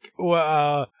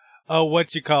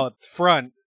 What you call it?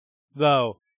 Front,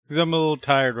 though, because I'm a little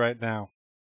tired right now.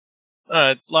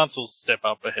 Alright, Lance will step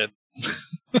up ahead.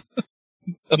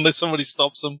 Unless somebody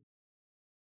stops him.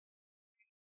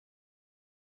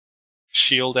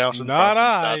 Shield out in Not front and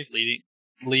I. starts leading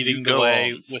You the go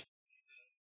way on. with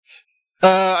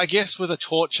I guess with a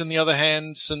torch in the other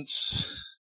hand, since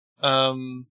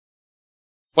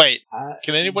wait,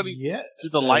 can anybody do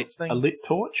the light thing? A lit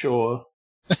torch, or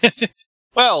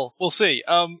Well, we'll see.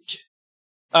 Would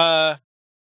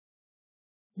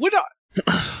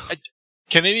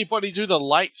can anybody do the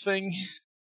light thing?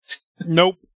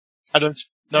 Nope. I don't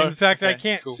know. In fact, I Okay,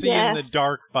 can't cool. see in the Yes.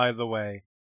 dark, by the way.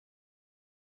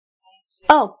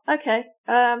 Oh, okay.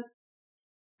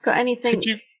 Got anything? Could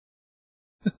you?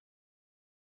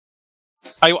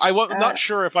 I'm Uh, not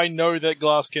sure if I know that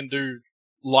glass can do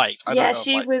light. I Yeah, don't know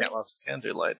she if was- glass can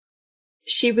do light.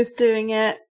 She was doing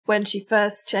it when she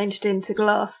first changed into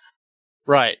glass.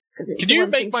 Right. 'Cause it's Can the you one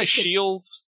make thing my she could- shield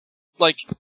like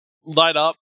light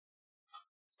up?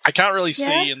 I can't really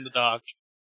Yeah. see in the dark.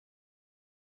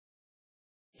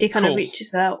 He kind Cool. of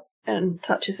reaches out and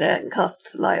touches it and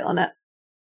casts light on it.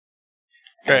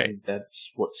 Great. and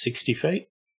that's what 60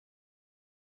 feet.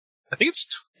 I think it's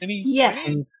 20.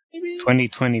 Yes. Maybe.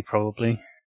 2020 probably.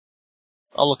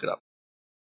 I'll look it up.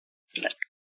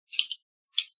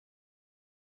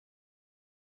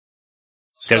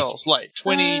 Spells light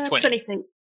 20. 20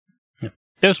 feet.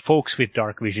 There's folks with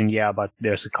dark vision, yeah, but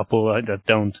there's a couple that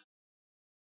don't.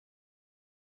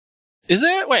 Is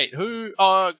there? Wait, who?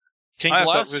 Can I have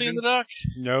glass dark see in vision. the dark?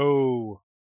 No.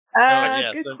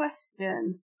 yeah, Good so-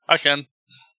 question. I can.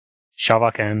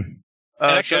 Shava can.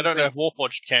 And actually, I don't know think, if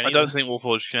Warforged can. I either. don't think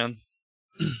Warforged can.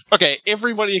 Okay,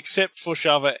 everybody except for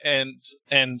Shava and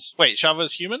wait,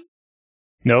 Shava's human?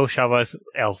 No, Shava's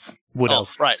elf. Wood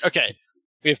elf. Right, okay.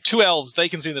 We have 2 elves, they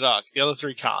can see in the dark. The other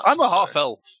 3 can't. I'm a so- half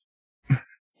elf.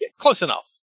 Yeah, close enough.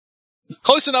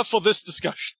 Close enough for this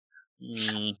discussion.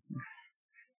 Mm.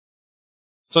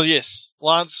 So yes,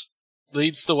 Lance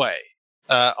leads the way.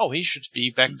 He should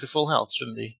be back to full health,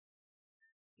 shouldn't he?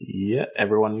 Yeah,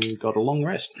 everyone got a long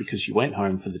rest because you went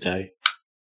home for the day.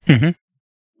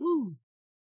 Woo.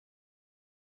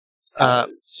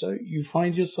 So you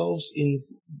find yourselves in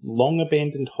long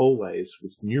abandoned hallways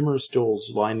with numerous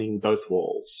doors lining both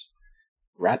walls.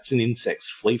 Rats and insects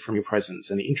flee from your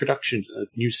presence, and the introduction of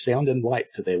new sound and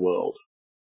light to their world.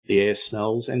 The air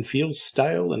smells and feels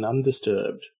stale and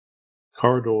undisturbed.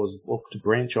 Corridors look to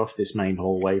branch off this main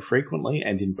hallway frequently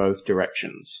and in both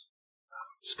directions.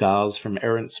 Scars from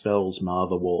errant spells mar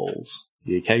the walls.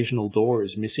 The occasional door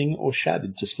is missing or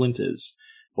shattered to splinters,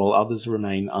 while others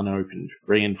remain unopened,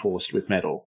 reinforced with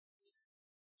metal.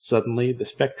 Suddenly, the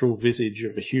spectral visage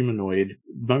of a humanoid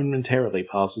momentarily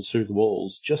passes through the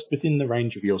walls just within the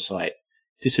range of your sight,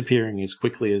 disappearing as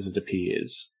quickly as it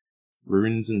appears.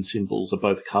 Runes and symbols are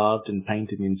both carved and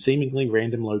painted in seemingly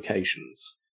random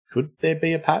locations. Could there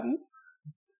be a pattern?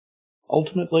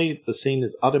 Ultimately, the scene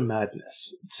is utter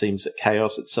madness. It seems that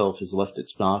chaos itself has left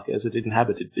its mark as it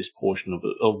inhabited this portion of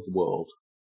the world.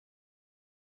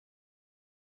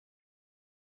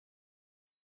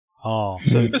 Oh.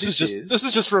 So This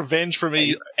is just revenge for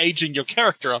me aging your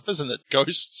character up, isn't it,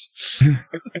 ghosts?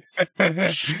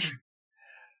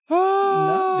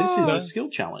 No, this is a skill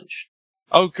challenge.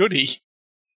 Oh, goody.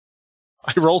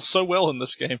 I roll so well in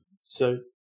this game. So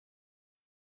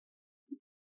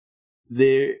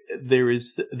there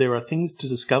are things to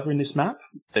discover in this map.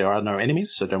 There are no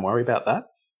enemies, so don't worry about that.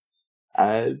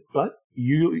 But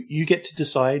you get to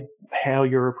decide how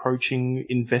you're approaching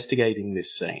investigating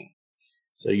this scene.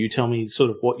 So you tell me sort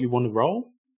of what you want to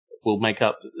roll. We'll make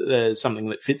up something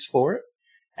that fits for it,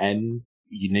 and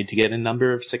you need to get a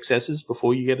number of successes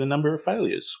before you get a number of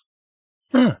failures.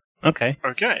 Okay.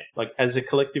 Okay. Like as a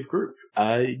collective group.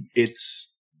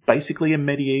 It's basically a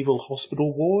medieval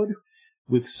hospital ward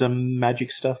with some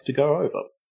magic stuff to go over.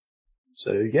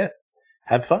 So yeah,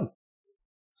 have fun.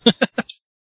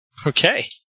 Okay.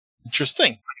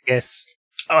 Interesting. I guess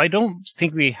I don't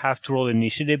think we have to roll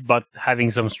initiative, but having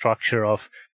some structure of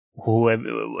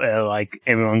whoever, like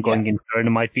everyone going in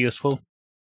turn might be useful.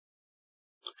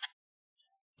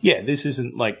 Yeah, this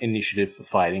isn't like initiative for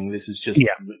fighting. This is just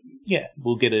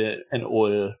we'll get an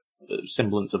order, a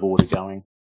semblance of order going.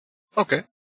 Okay.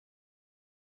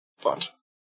 But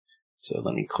So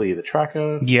let me clear the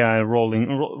tracker. Yeah,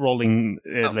 rolling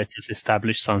lets us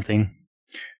establish something.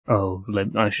 Oh,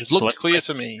 I should it looked select clear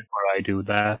to me. before I do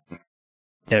that.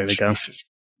 There we go.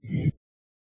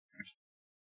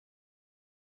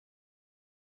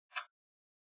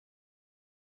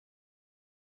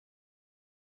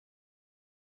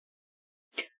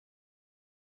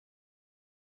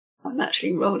 I'm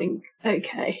actually rolling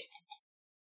okay.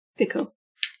 Pickle.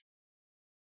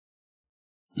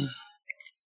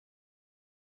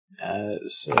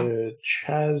 So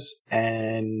Chaz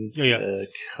and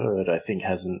Kurd, I think,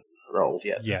 hasn't rolled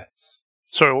yet. Yes.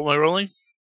 Sorry, what am I rolling?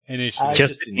 Initiative.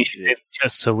 Just just initiative,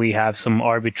 just so we have some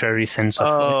arbitrary sense of.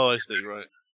 Oh, I see, right.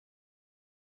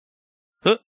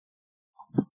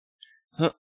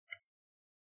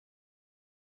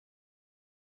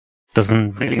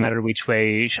 Doesn't really matter which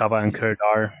way Shava and Kurt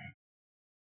are.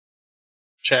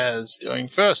 Chaz going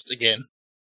first again.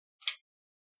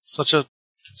 Such a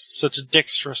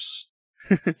dexterous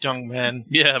young man.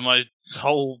 Yeah, my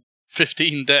whole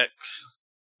 15 decks.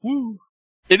 Woo!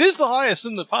 It is the highest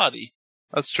in the party.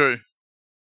 That's true.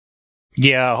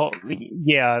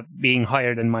 Yeah, being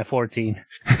higher than my 14.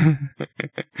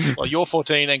 Well, you're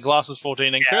 14 and Glass is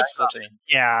 14 and Kurt's 14.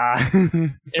 Yeah.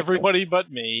 Everybody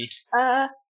but me.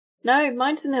 No,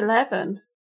 mine's an 11.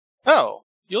 Oh,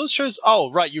 yours shows.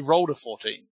 Oh, right, you rolled a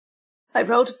 14. I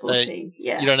rolled a 14,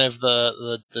 yeah. You don't have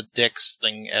the dex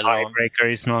thing added on.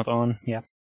 Tiebreaker is not on, yeah.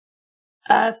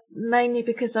 Mainly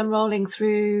because I'm rolling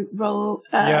through D&D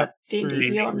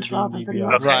through Beyond D&D rather than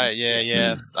Beyond. Roll20. Right,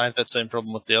 yeah. I have that same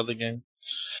problem with the other game.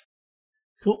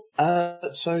 Cool.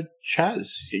 So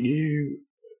Chaz, you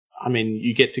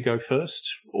get to go first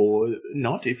or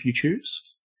not if you choose.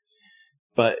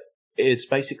 But it's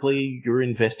basically you're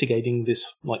investigating this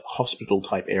like hospital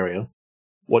type area.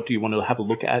 What do you want to have a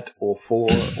look at or for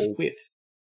or with?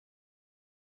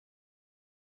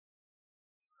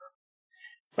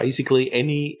 Basically,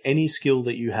 any skill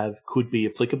that you have could be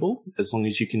applicable as long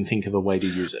as you can think of a way to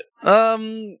use it.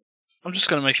 I'm just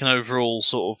going to make an overall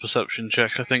sort of perception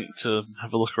check, I think, to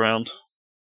have a look around.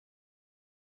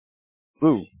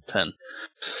 Ooh, 10.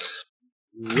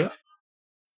 Yeah.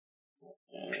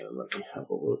 Let me have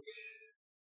a look.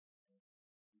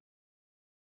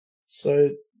 So,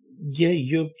 yeah,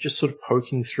 you're just sort of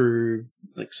poking through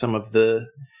like some of the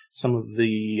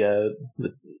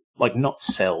like not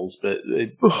cells, but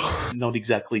not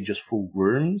exactly just full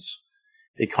rooms.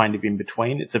 They're kind of in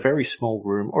between. It's a very small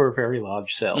room or a very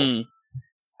large cell.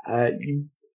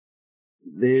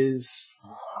 There's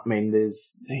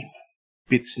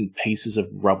bits and pieces of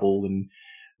rubble and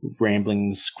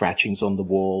rambling scratchings on the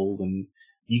wall, and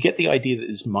you get the idea that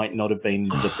this might not have been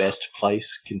the best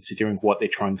place considering what they're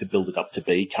trying to build it up to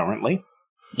be currently.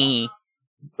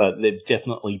 But they're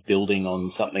definitely building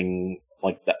on something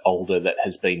like the older that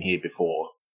has been here before.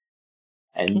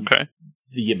 And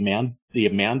the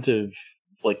amount of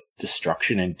like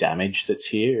destruction and damage that's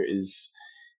here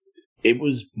it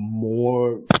was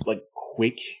more like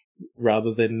quick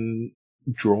rather than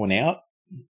drawn out.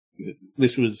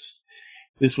 This was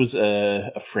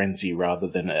a frenzy rather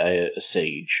than a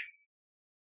siege.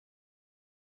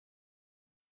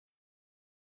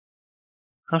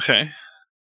 Okay.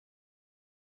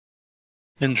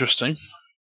 Interesting.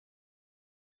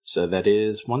 So that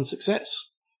is one success.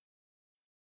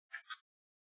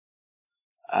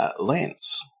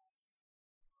 Lance.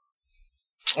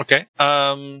 Okay.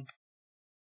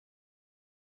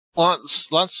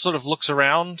 Lance sort of looks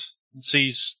around and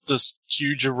sees this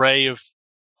huge array of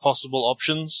possible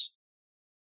options,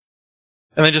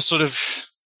 and then just sort of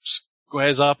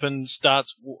squares up and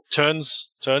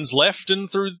turns left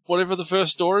and through whatever the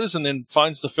first door is, and then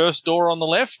finds the first door on the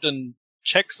left and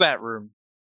checks that room.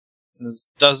 And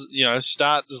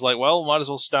might as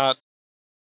well start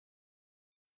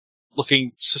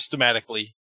looking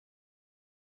systematically.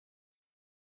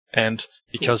 And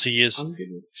because he is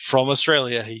from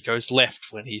Australia, he goes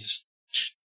left when he's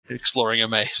exploring a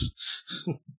maze.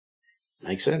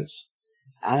 Makes sense.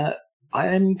 I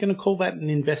am going to call that an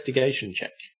investigation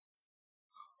check.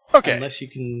 Okay.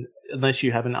 Unless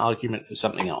you have an argument for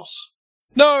something else.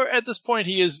 No, at this point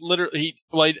he is literally,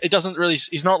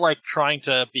 he's not like trying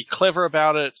to be clever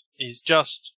about it. He's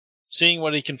just seeing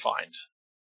what he can find.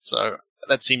 So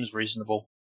that seems reasonable.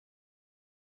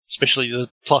 Especially the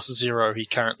 +0 he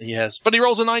currently has. But he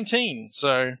rolls a 19,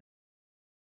 so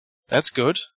that's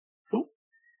good. Cool.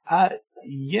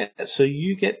 Yeah, so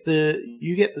you get the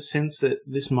sense that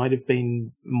this might have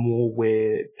been more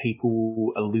where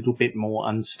people a little bit more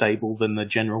unstable than the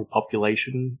general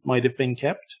population might have been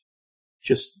kept.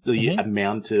 Just the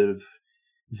amount of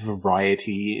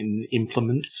variety in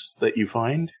implements that you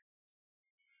find.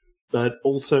 But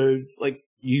also, like,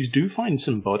 you do find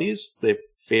some bodies. They're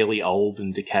fairly old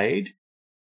and decayed.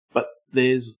 But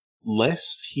there's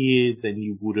less here than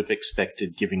you would have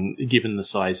expected given the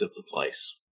size of the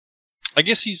place. I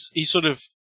guess he's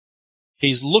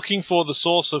looking for the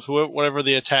source of whatever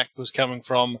the attack was coming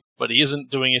from, but he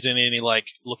isn't doing it in any, like,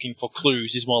 looking for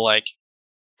clues. He's more like,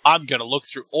 I'm going to look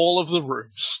through all of the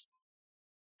rooms.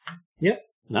 Yep.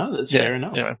 No, that's fair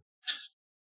enough. Yeah.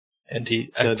 And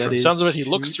So that from the is sounds of it, he 2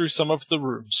 looks through some of the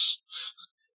rooms.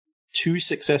 2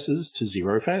 successes to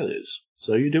 0 failures.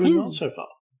 So you're doing well so far.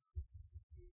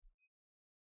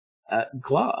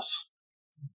 Glass.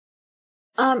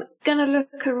 I'm gonna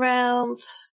look around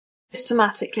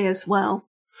systematically as well.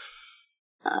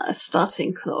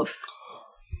 Starting sort of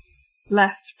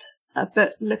left,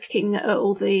 but looking at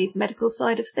all the medical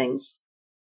side of things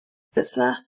that's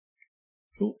there.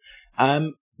 Cool.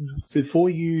 Before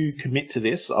you commit to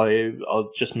this,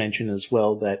 I'll just mention as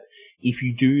well that if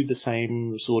you do the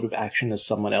same sort of action as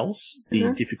someone else,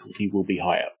 the difficulty will be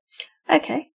higher.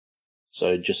 Okay.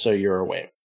 So just so you're aware.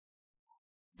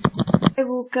 I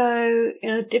will go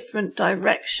in a different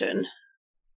direction,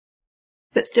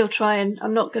 but still try and...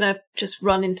 I'm not going to just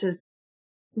run into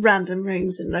random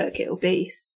rooms and look. It'll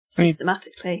be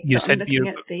systematically. You but said I'm you're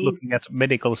looking looking at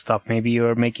medical stuff. Maybe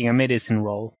you're making a medicine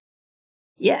roll.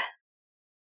 Yeah,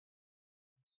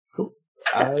 Cool.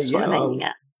 that's what I'm aiming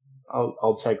at.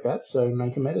 I'll take that. So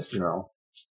make a medicine roll.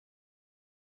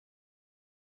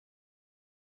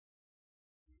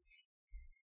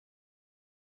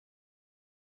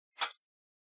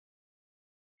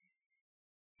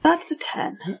 That's a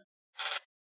 10.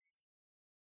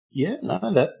 Yeah,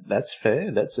 no, that's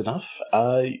fair. That's enough.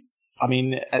 I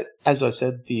mean, as I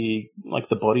said, the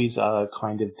bodies are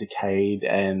kind of decayed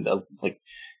and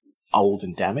old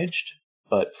and damaged,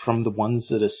 but from the ones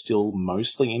that are still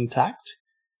mostly intact,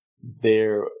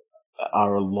 there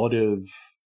are a lot of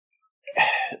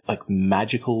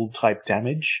magical type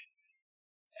damage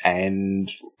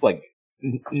and not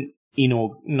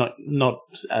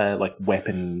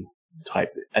weapon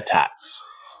type attacks.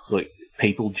 So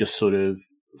people just sort of,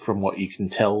 from what you can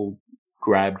tell,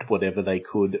 grabbed whatever they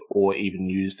could, or even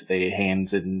used their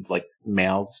hands and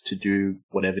mouths to do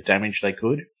whatever damage they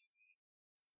could.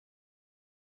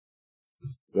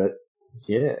 But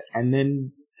yeah, and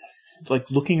then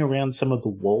looking around some of the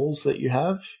walls that you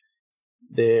have,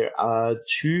 there are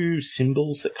 2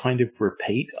 symbols that kind of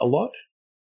repeat a lot.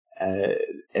 There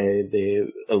are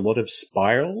a lot of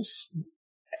spirals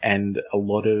and a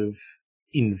lot of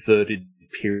inverted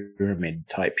pyramid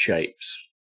type shapes.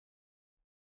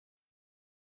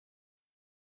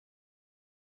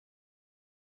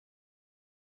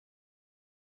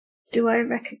 Do I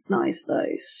recognise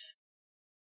those?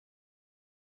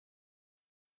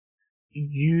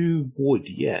 You would,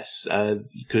 yes,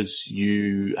 because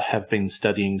you have been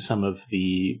studying some of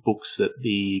the books that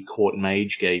the court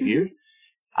mage gave you.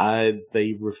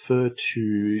 They refer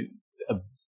to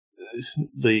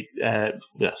they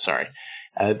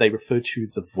refer to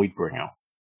the Voidbringer.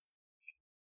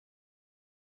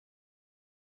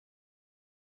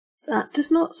 That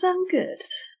does not sound good.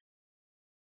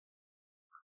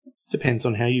 Depends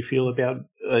on how you feel about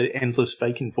endless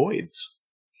vacant voids.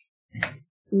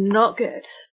 Not good.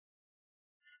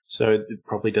 So it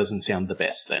probably doesn't sound the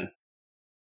best then.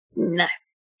 No,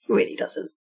 really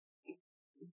doesn't.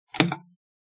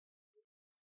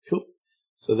 Cool.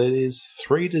 So that is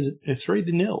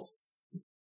 3-0.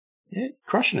 Yeah,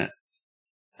 crushing it.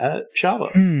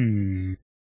 Charlotte.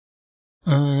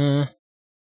 I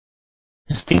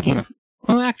was thinking of...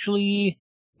 Well, actually,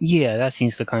 yeah, that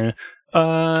seems the kind of...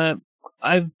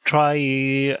 I've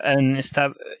tried and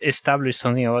establish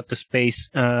something about the space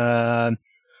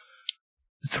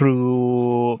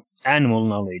through animal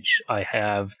knowledge. I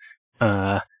have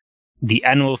the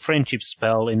animal friendship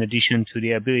spell in addition to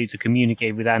the ability to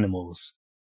communicate with animals.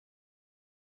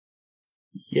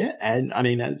 Yeah, and I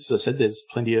mean, as I said, there's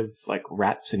plenty of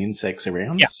rats and insects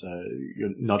around, so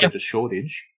you're not at a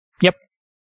shortage. Yep.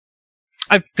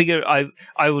 I figure I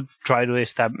would try to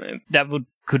establish that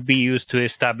could be used to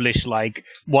establish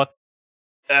what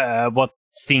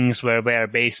things were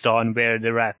based on where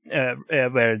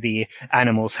the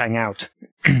animals hang out,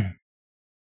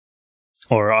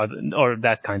 or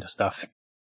that kind of stuff.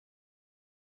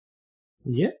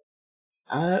 Yeah.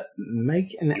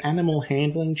 Make an animal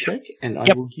handling check, and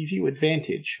I will give you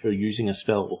advantage for using a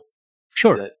spell.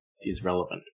 Sure. That is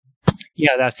relevant.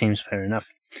 Yeah, that seems fair enough.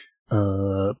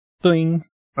 Bling.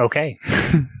 Okay.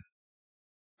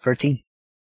 13.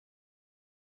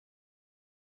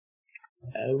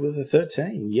 With a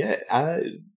 13, yeah.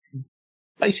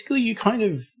 Basically, you kind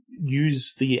of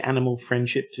use the animal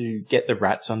friendship to get the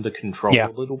rats under control a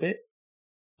little bit.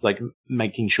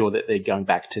 Making sure that they're going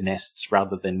back to nests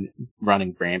rather than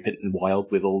running rampant and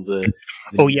wild with all the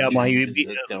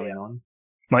going on.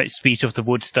 My speech of the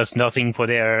woods does nothing for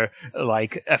their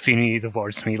affinity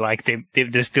towards me.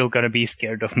 They're still gonna be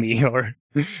scared of me,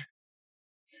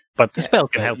 but the spell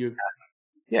can help.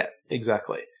 Yeah,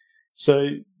 exactly.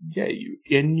 So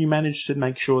you manage to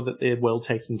make sure that they're well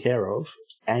taken care of,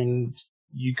 and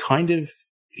you kind of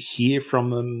hear from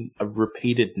them a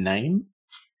repeated name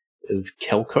of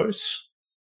Kelkos.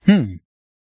 And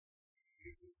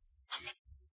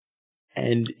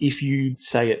if you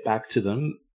say it back to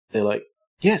them, they're like,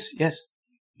 yes,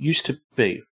 used to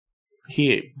be.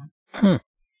 Here.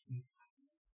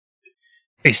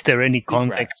 Is there any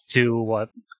context to what?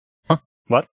 Huh?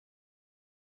 What?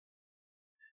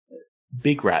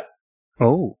 Big Rat.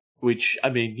 Oh. Which, I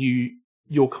mean,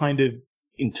 you're kind of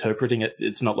interpreting it.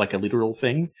 It's not like a literal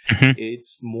thing. Mhm.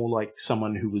 It's more like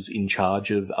someone who was in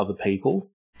charge of other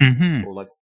people. Mm-hmm. Or like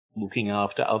looking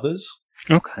after others.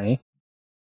 Okay.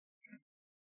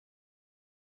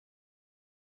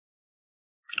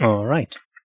 All right.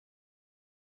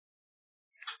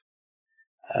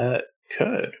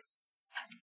 Curd.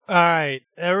 Alright,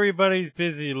 everybody's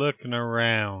busy looking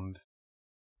around.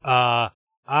 I'm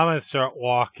gonna start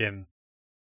walking.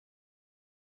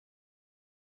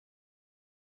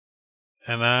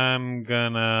 And I'm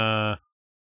gonna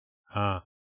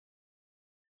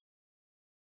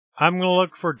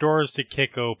look for doors to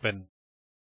kick open.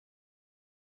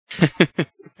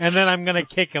 And then I'm gonna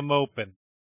kick them open.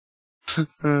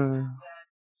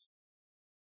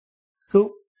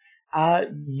 Cool.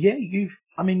 Yeah,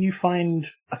 you find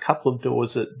a couple of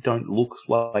doors that don't look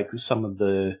like some of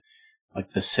the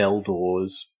cell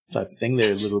doors type of thing.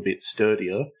 They're a little bit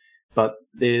sturdier, but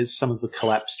there's some of the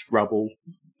collapsed rubble,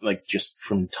 like just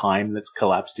from time that's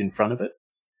collapsed in front of it.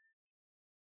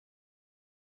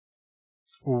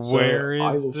 Where is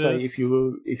I will this? say if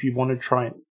you want to try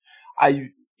and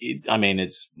I mean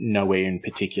it's nowhere in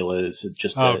particular. It's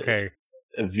just Okay.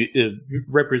 a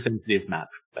representative map,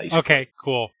 basically. Okay,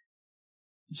 cool.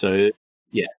 So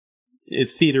yeah,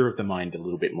 it's theater of the mind a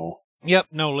little bit more. Yep,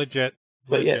 no, legit.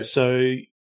 But yeah, so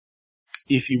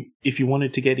if you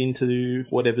wanted to get into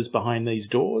whatever's behind these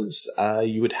doors,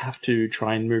 you would have to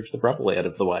try and move the rubble out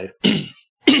of the way.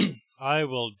 I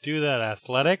will do that.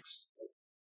 Athletics.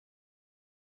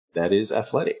 That is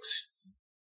athletics.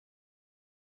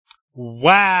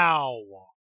 Wow.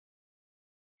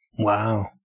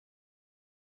 Wow.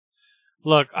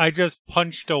 Look, I just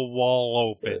punched a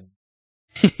wall open.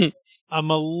 I'm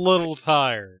a little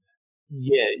tired.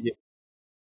 Yeah,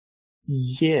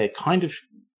 kind of.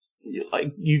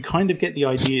 Like you kind of get the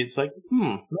idea. It's like,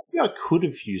 maybe I could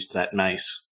have used that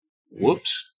mace.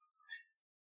 Whoops.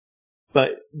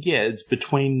 But yeah, it's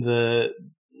between the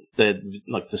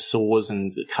sores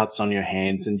and the cuts on your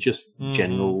hands and just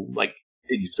general like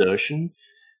exertion.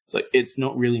 It's like it's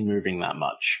not really moving that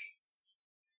much.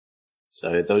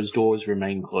 So those doors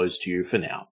remain closed to you for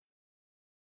now.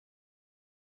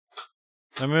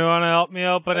 Somebody want to help me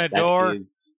open a door?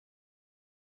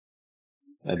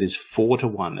 That is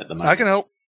 4-1 at the moment. I can help.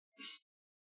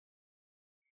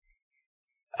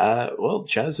 Well,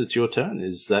 Chaz, it's your turn.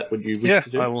 Is that what you wish to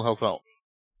do? I will help out.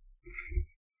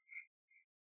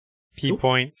 Key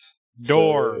points.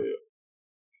 Door.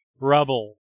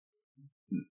 Rubble.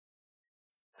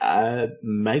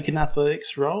 Make an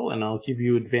athletics roll, and I'll give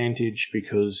you advantage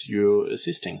because you're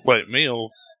assisting. Wait, me or...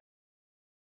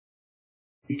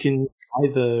 You can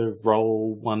either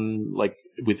roll one like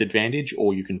with advantage,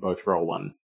 or you can both roll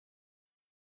one.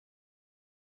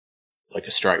 Like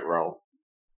a straight roll.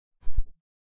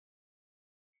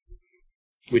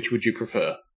 Which would you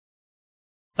prefer?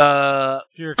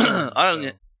 Your turn,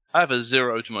 I have a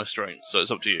 0 to my strength, so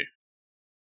it's up to you.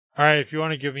 Alright, if you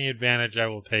want to give me advantage, I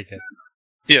will take it.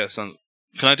 Yes, can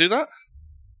I do that?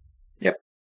 Yep.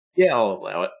 Yeah, I'll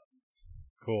allow it.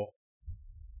 Cool.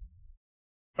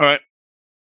 Alright.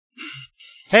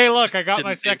 Hey, look, I got Didn't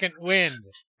my need- second wind.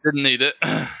 Didn't need it.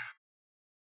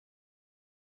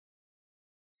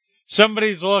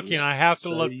 Somebody's looking. I have to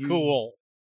So look cool.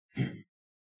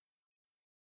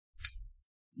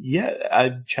 Yeah,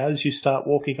 Chaz, you start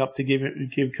walking up to give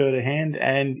Kurt a hand,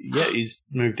 and yeah, he's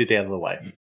moved it out of the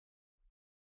way.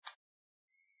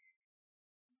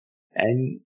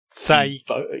 And Psych.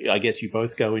 I guess you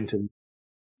both go into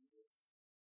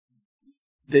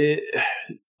the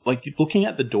like looking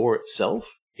at the door itself.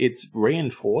 It's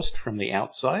reinforced from the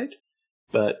outside,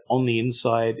 but on the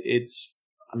inside,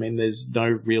 there's no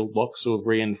real locks or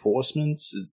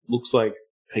reinforcements. It looks like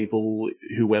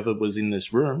whoever was in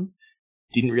this room,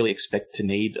 didn't really expect to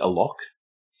need a lock.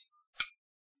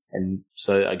 And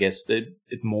so I guess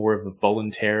it's more of a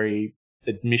voluntary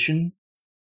admission.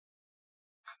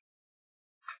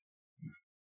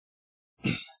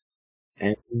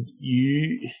 And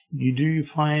you do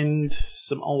find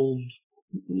some old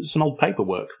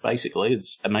paperwork, basically.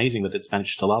 It's amazing that it's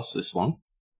managed to last this long.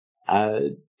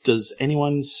 Does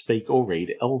anyone speak or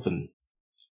read Elven?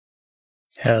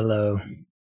 Hello.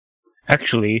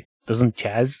 Actually, doesn't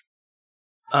Chaz?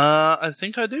 I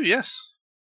think I do, yes.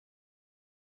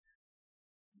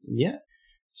 Yeah.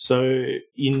 So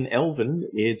in Elven,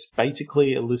 it's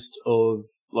basically a list of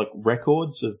like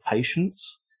records of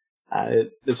patients.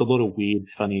 There's a lot of weird,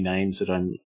 funny names that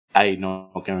I'm A,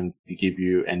 not going to give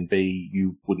you, and B,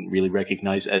 you wouldn't really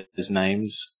recognize as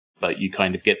names, but you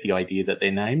kind of get the idea that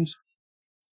they're names.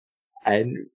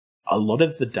 And a lot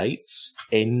of the dates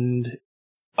end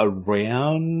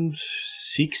around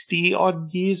 60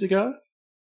 odd years ago.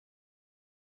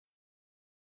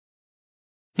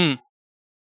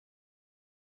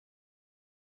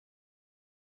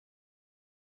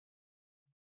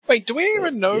 Wait, do we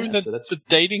even know Yeah, so the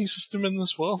dating system in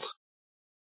this world?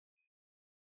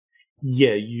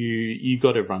 Yeah, you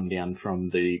got a rundown from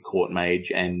the court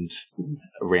mage and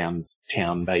around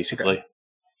town, basically.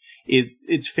 Okay.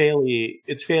 It's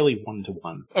fairly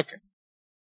one-to-one. Okay.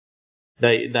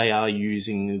 They are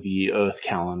using the Earth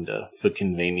calendar for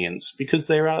convenience because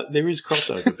there is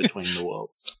crossover between the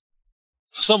worlds.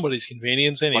 For somebody's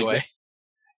convenience, anyway.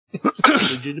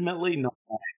 Legitimately, not.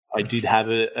 I did have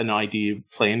an idea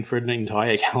planned for an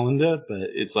entire calendar, but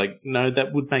it's like, no,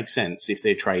 that would make sense if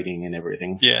they're trading and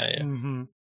everything. Yeah. Mm-hmm.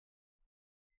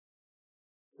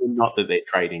 Not that they're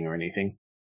trading or anything.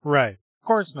 Right. Of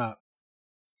course not.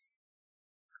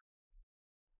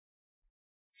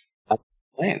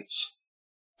 Plans.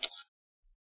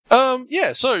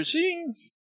 Yeah, so seeing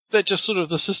that just sort of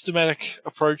the systematic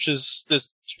approaches,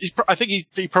 I think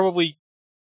he probably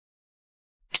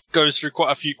goes through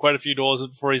quite a few doors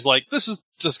before he's like, this is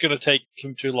just going to take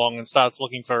him too long, and starts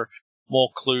looking for more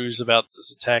clues about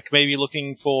this attack. Maybe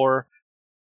looking for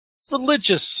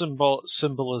religious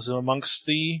symbolism amongst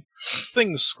the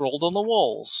things scrawled on the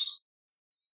walls.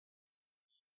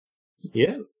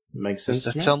 Yeah, makes sense.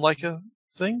 Does that sound like a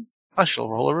thing? I shall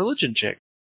roll a religion check.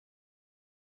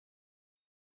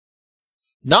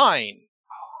 9!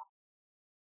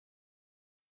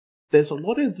 There's a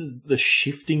lot of the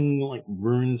shifting like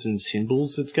runes and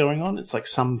symbols that's going on. It's like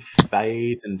some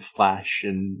fade and flash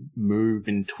and move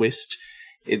and twist.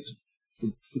 It's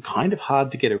kind of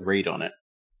hard to get a read on it.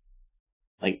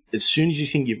 Like as soon as you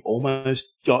think you've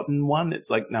almost gotten one, it's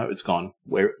like, no, it's gone.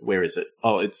 Where is it?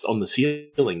 Oh, it's on the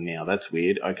ceiling now. That's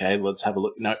weird. Okay, let's have a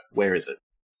look. No, where is it?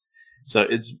 So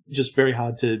it's just very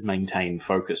hard to maintain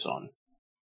focus on.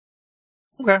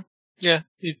 Okay. Yeah,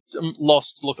 I'm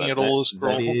lost looking at all this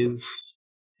scroll. That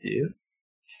is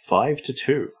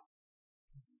 5-2.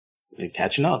 You're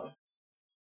catching up.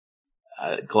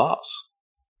 Glass.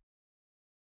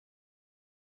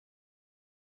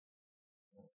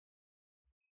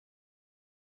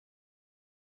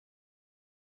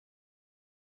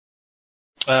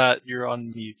 You're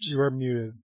on mute. You are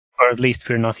muted. Or at least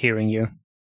we're not hearing you.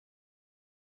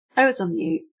 I was on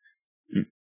mute.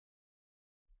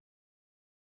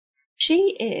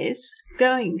 She is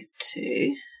going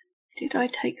to... Did I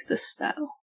take the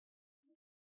spell?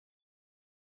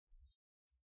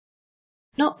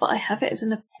 Not, but I have it as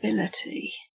an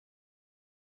ability.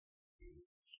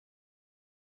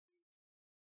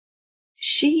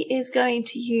 She is going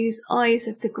to use Eyes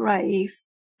of the Grave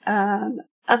as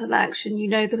an action. You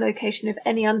know the location of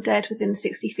any undead within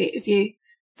 60 feet of you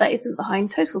that isn't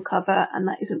behind total cover and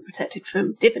that isn't protected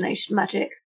from divination magic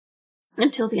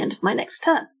until the end of my next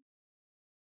turn.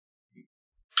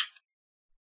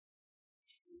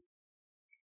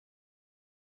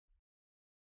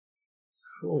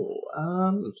 Cool.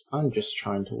 I'm just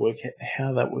trying to work out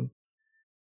how that would...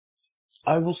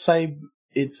 I will say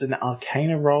it's an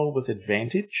Arcana roll with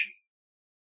advantage.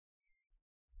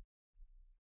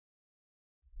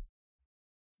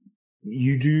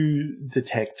 You do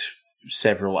detect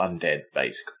several undead,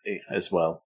 basically, as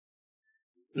well.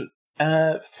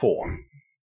 4.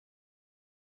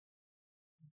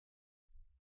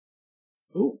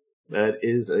 Ooh, that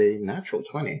is a natural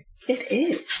 20. It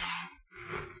is.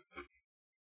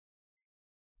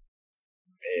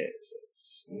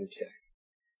 Okay.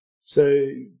 So,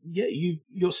 yeah,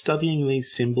 you're studying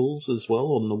these symbols as well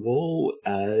on the wall.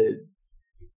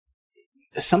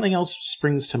 Something else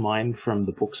springs to mind from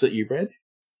the books that you read.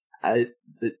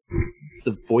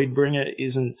 The Voidbringer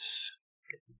isn't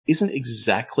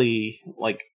exactly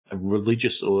like a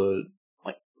religious or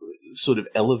like sort of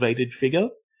elevated figure,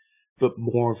 but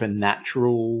more of a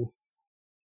natural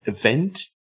event,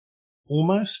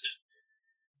 almost.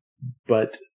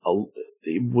 But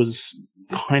it was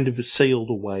kind of sealed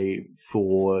away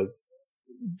for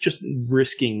just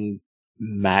risking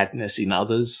madness in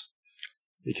others.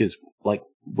 Because, like,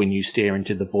 when you stare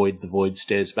into the void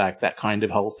stares back, that kind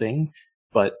of whole thing.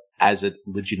 But as a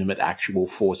legitimate, actual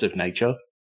force of nature.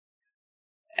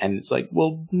 And it's like,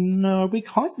 well, no, we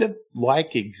kind of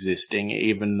like existing,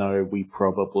 even though we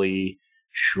probably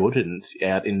shouldn't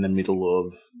out in the middle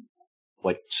of,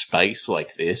 like, space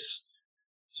like this.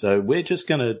 So we're just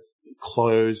going to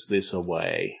close this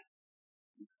away.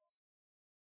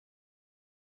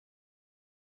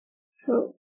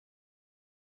 Cool.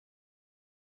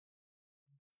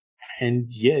 And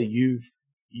yeah, you've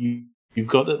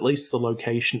got at least the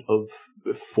location of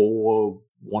 4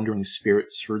 wandering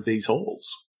spirits through these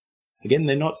halls. Again,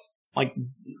 they're not like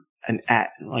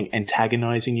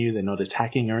antagonizing you. They're not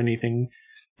attacking or anything.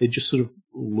 They're just sort of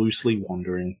loosely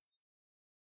wandering.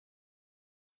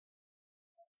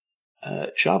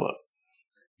 Shava.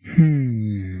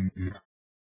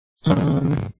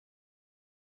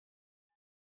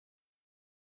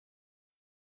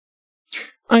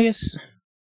 I guess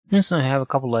yes, I have a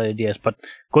couple of ideas, but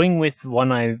going with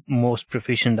one I'm most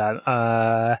proficient at,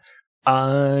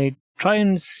 I try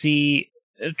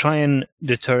and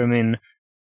determine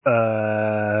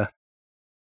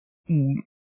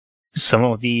some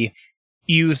of the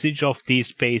usage of these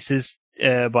spaces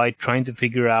by trying to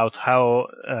figure out how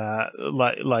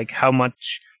like how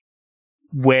much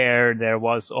wear there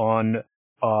was on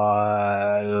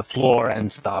the floor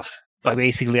and stuff. But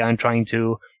basically, I'm trying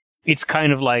to. It's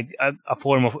kind of like a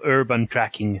form of urban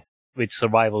tracking with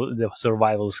the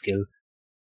survival skill.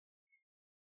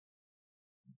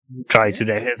 Try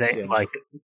to like,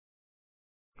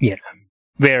 yeah,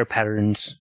 wear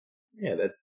patterns. Yeah,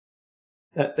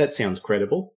 that sounds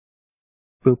credible.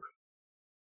 Boop.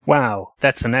 Wow,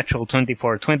 that's a natural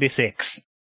 24, 26.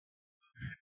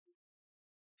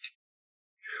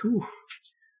 Whew.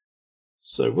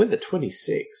 So with a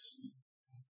 26,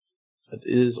 it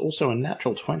is also a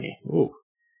natural 20. Ooh.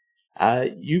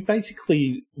 You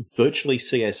basically virtually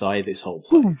CSI this whole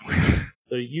place.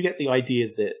 So you get the idea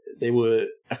that there were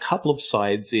a couple of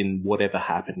sides in whatever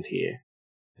happened here.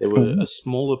 There were a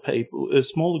smaller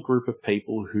group of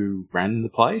people who ran the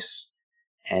place,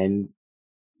 and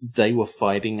they were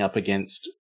fighting up against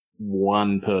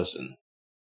one person.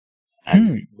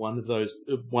 And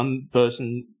one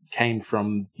person came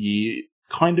from the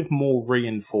kind of more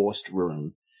reinforced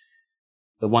room.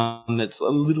 The one that's a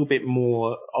little bit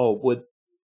more, would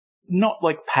not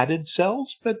like padded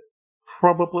cells, but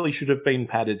probably should have been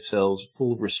padded cells,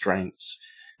 full of restraints,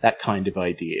 that kind of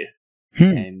idea.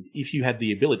 And if you had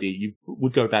the ability, you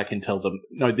would go back and tell them,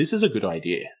 no, this is a good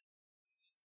idea.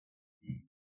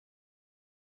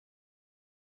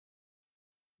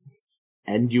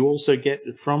 And you also get,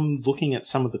 from looking at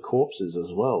some of the corpses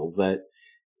as well, that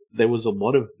there was a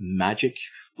lot of magic,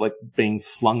 like, being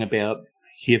flung about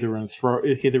hither and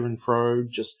fro,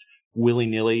 just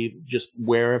willy-nilly, just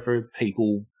wherever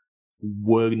people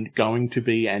were going to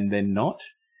be and then not.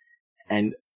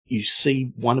 And you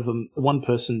see one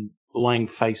person lying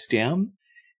face down,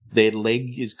 their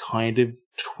leg is kind of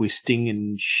twisting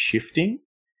and shifting.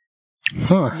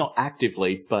 Not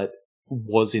actively, but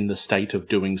was in the state of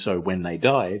doing so when they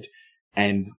died.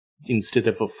 And instead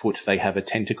of a foot, they have a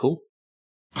tentacle.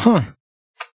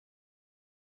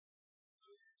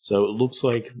 So it looks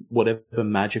like whatever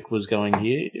magic was going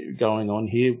on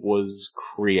here was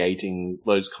creating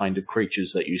those kind of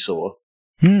creatures that you saw.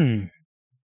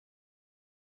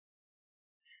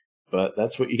 But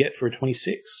that's what you get for a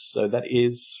 26. So that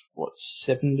is,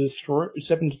 7 to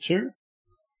 2?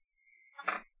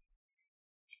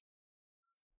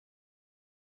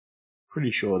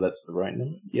 Pretty sure that's the right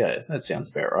number. Yeah, that sounds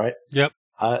about right. Yep.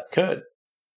 Kurd.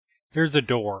 There's a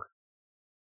door.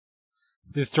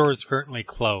 This door is currently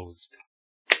closed.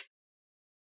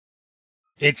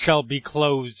 It shall be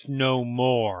closed no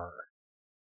more.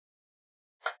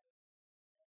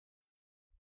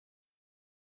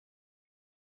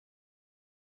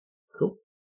 Cool.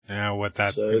 Now what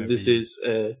that's so this be. Is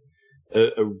a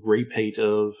repeat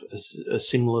of a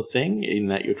similar thing in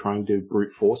that you're trying to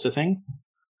brute force a thing?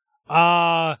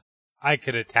 I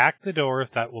could attack the door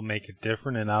if that will make it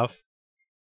different enough.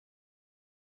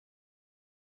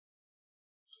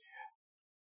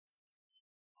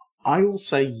 I will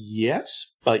say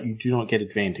yes, but you do not get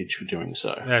advantage for doing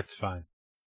so. That's fine.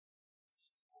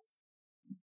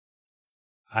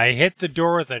 I hit the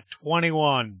door with a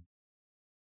 21.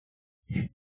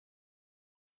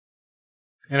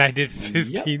 And I did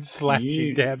 15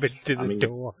 slashing damage to the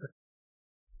door.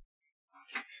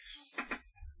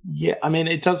 Yeah, I mean,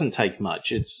 it doesn't take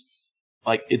much. It's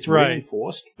right.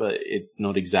 Reinforced, but it's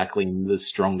not exactly the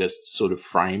strongest sort of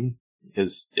frame,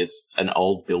 because it's an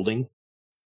old building.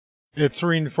 It's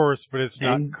reinforced, but it's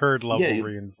not Kurd level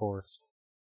reinforced.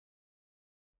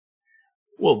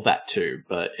 Well, that too,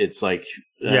 but it's like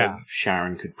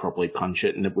Sharon could probably punch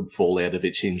it and it would fall out of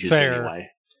its hinges anyway.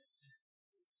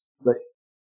 But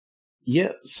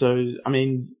yeah, so I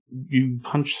mean, you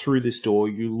punch through this door,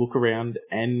 you look around,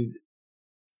 and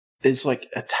there's like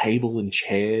a table and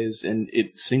chairs, and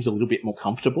it seems a little bit more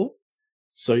comfortable.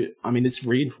 So I mean, this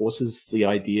reinforces the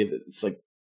idea that it's like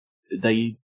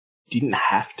they didn't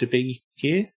have to be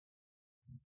here.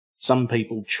 Some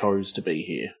people chose to be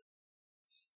here.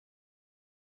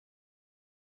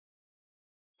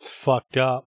 It's fucked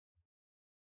up.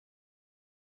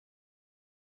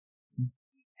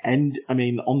 And, I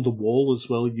mean, on the wall as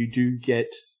well, you do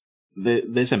get...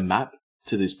 There's a map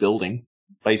to this building.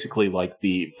 Basically like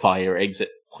the fire exit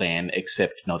plan,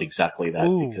 except not exactly that,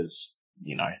 Ooh. because,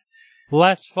 you know...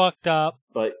 Less fucked up.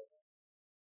 But...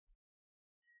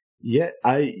 Yeah,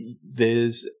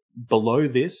 there's... Below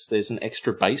this, there's an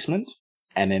extra basement,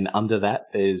 and then under that,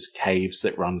 there's caves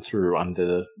that run through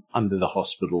under the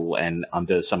hospital and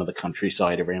under some of the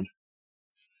countryside around.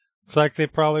 It's like they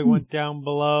probably went down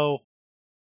below.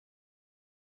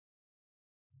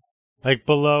 Like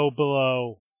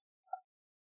below.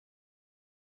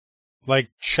 Like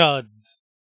chuds.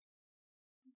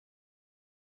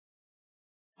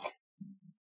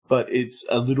 But it's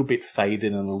a little bit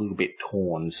faded and a little bit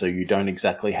torn, so you don't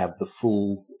exactly have the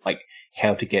full, like,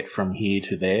 how to get from here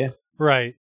to there.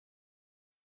 Right.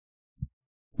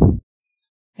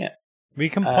 Yeah. We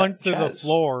can punch through the Chaz.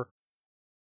 floor.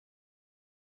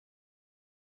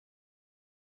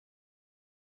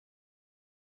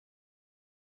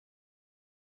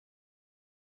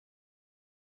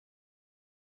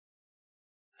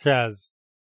 Chaz,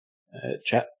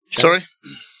 Chat. Sorry?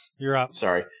 you're up.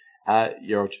 Sorry.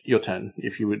 Your turn.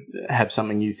 If you would have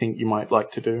something you think you might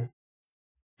like to do.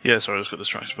 Yeah, sorry, I just got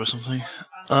distracted by something.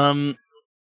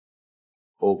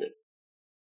 All good.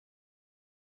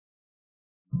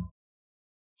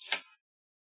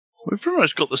 We've pretty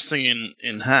much got this thing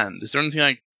in hand. Is there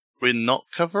anything we're not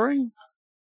covering?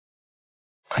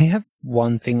 I have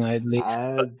one thing I'd list.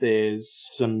 There's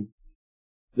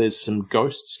some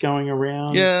ghosts going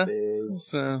around. Yeah.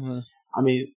 There's, I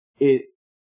mean,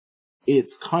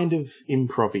 it's kind of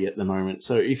improv-y at the moment.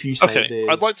 So if you say Okay, there's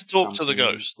I'd like to talk to the something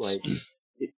ghosts. Like,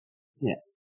 yeah.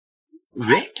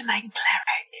 Brave domain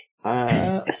cleric.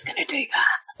 I was going to do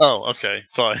that. Oh, okay,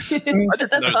 fine. I didn't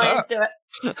That's know why I that. do it.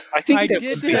 I think I there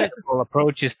did could be that. multiple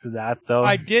approaches to that, though.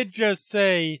 I did just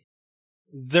say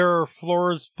there are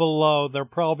floors below. They're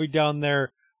probably down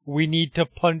there. We need to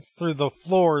punch through the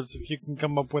floors if you can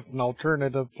come up with an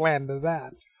alternative plan to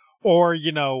that. Or,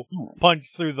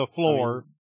 punch through the floor.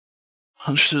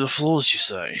 Punch through the floors, you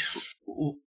say?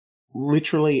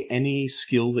 Literally any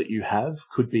skill that you have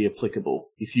could be applicable.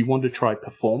 If you want to try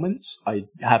performance, I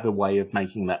have a way of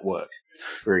making that work,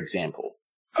 for example.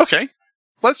 Okay,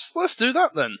 let's do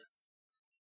that then.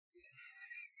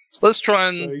 Let's try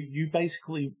and... So you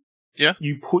basically... Yeah?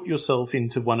 You put yourself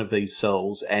into one of these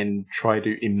cells and try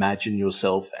to imagine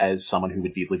yourself as someone who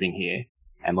would be living here.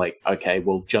 And like, okay,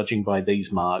 well, judging by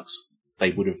these marks,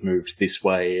 they would have moved this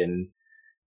way, and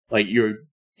like you're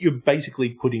basically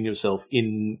putting yourself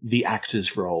in the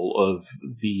actor's role of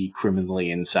the criminally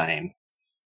insane.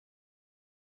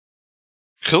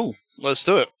 Cool, let's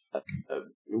do it.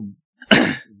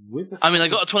 I mean, I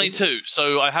got a 22,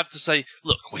 so I have to say,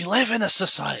 look, we live in a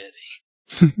society.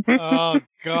 Oh,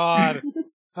 God.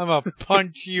 I'm going to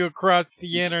punch you across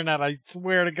the internet, I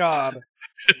swear to God.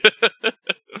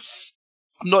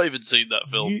 I've not even seen that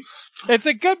film. It's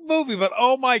a good movie, but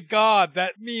oh my God,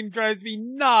 that meme drives me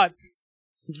nuts.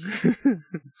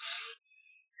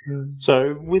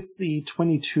 So with the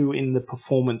 22 in the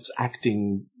performance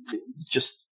acting,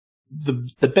 just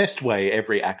the best way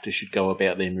every actor should go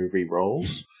about their movie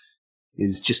roles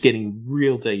is just getting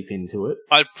real deep into it.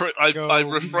 I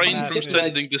refrain from method.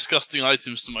 sending disgusting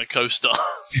items to my co-stars.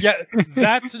 Yeah,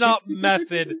 that's not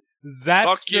method. That's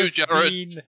Fuck you, just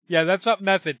Jared. yeah, that's not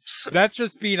method. That's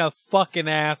just being a fucking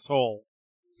asshole.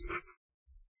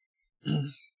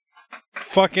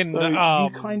 Fucking, So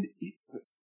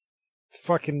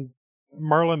fucking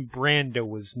Marlon Brando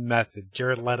was method.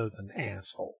 Jared Leto's an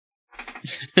asshole.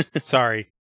 Sorry.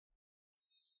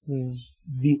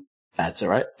 That's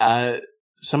alright.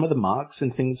 Some of the marks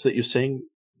and things that you're seeing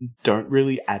don't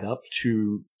really add up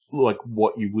to like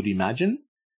what you would imagine.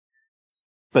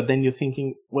 But then you're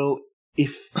thinking, well,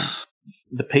 if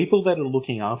the people that are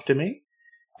looking after me,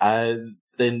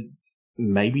 then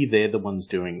maybe they're the ones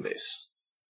doing this.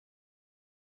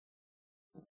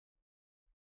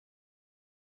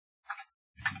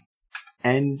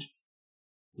 And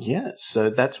yeah, so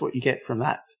that's what you get from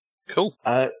that. Cool.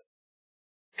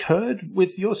 Curd,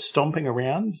 with your stomping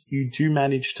around, you do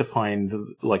manage to find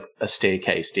like a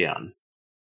staircase down.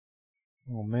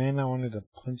 Oh man, I wanted to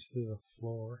punch through the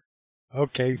floor.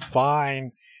 Okay,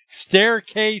 fine.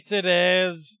 Staircase it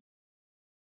is.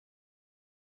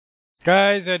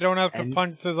 Guys, I don't have to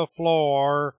punch through the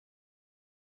floor.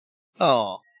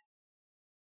 Oh.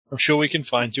 I'm sure we can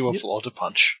find you a floor to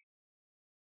punch.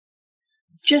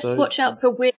 Just watch out for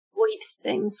weird void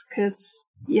things, because,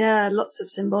 yeah, lots of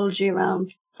symbology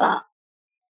around that.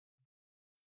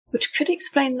 Which could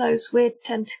explain those weird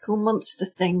tentacle monster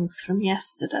things from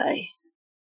yesterday.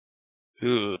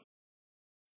 Ugh.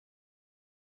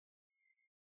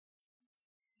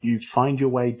 You find your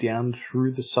way down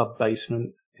through the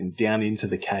sub-basement and down into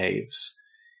the caves.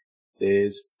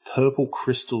 There's purple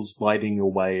crystals lighting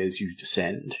your way as you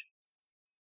descend.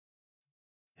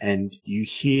 And you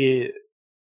hear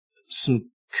some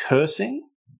cursing.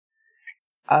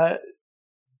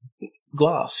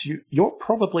 Glass, you're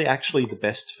probably actually the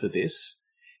best for this.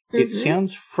 Mm-hmm. It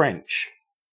sounds French.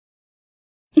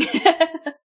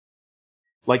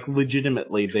 Like,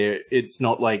 legitimately, it's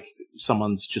not like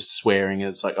someone's just swearing and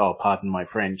it's like, oh, pardon my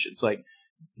French. It's like,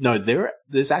 no,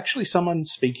 there's actually someone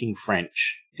speaking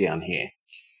French down here.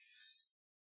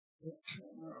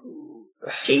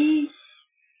 Gee.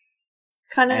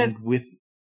 Kind of. And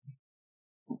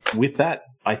with that,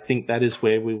 I think that is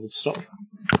where we will stop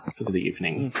for the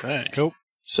evening. Okay. Cool.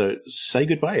 So, say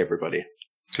goodbye, everybody.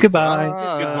 Goodbye.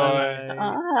 Goodbye.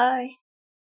 Bye.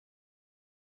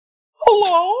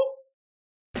 Hello?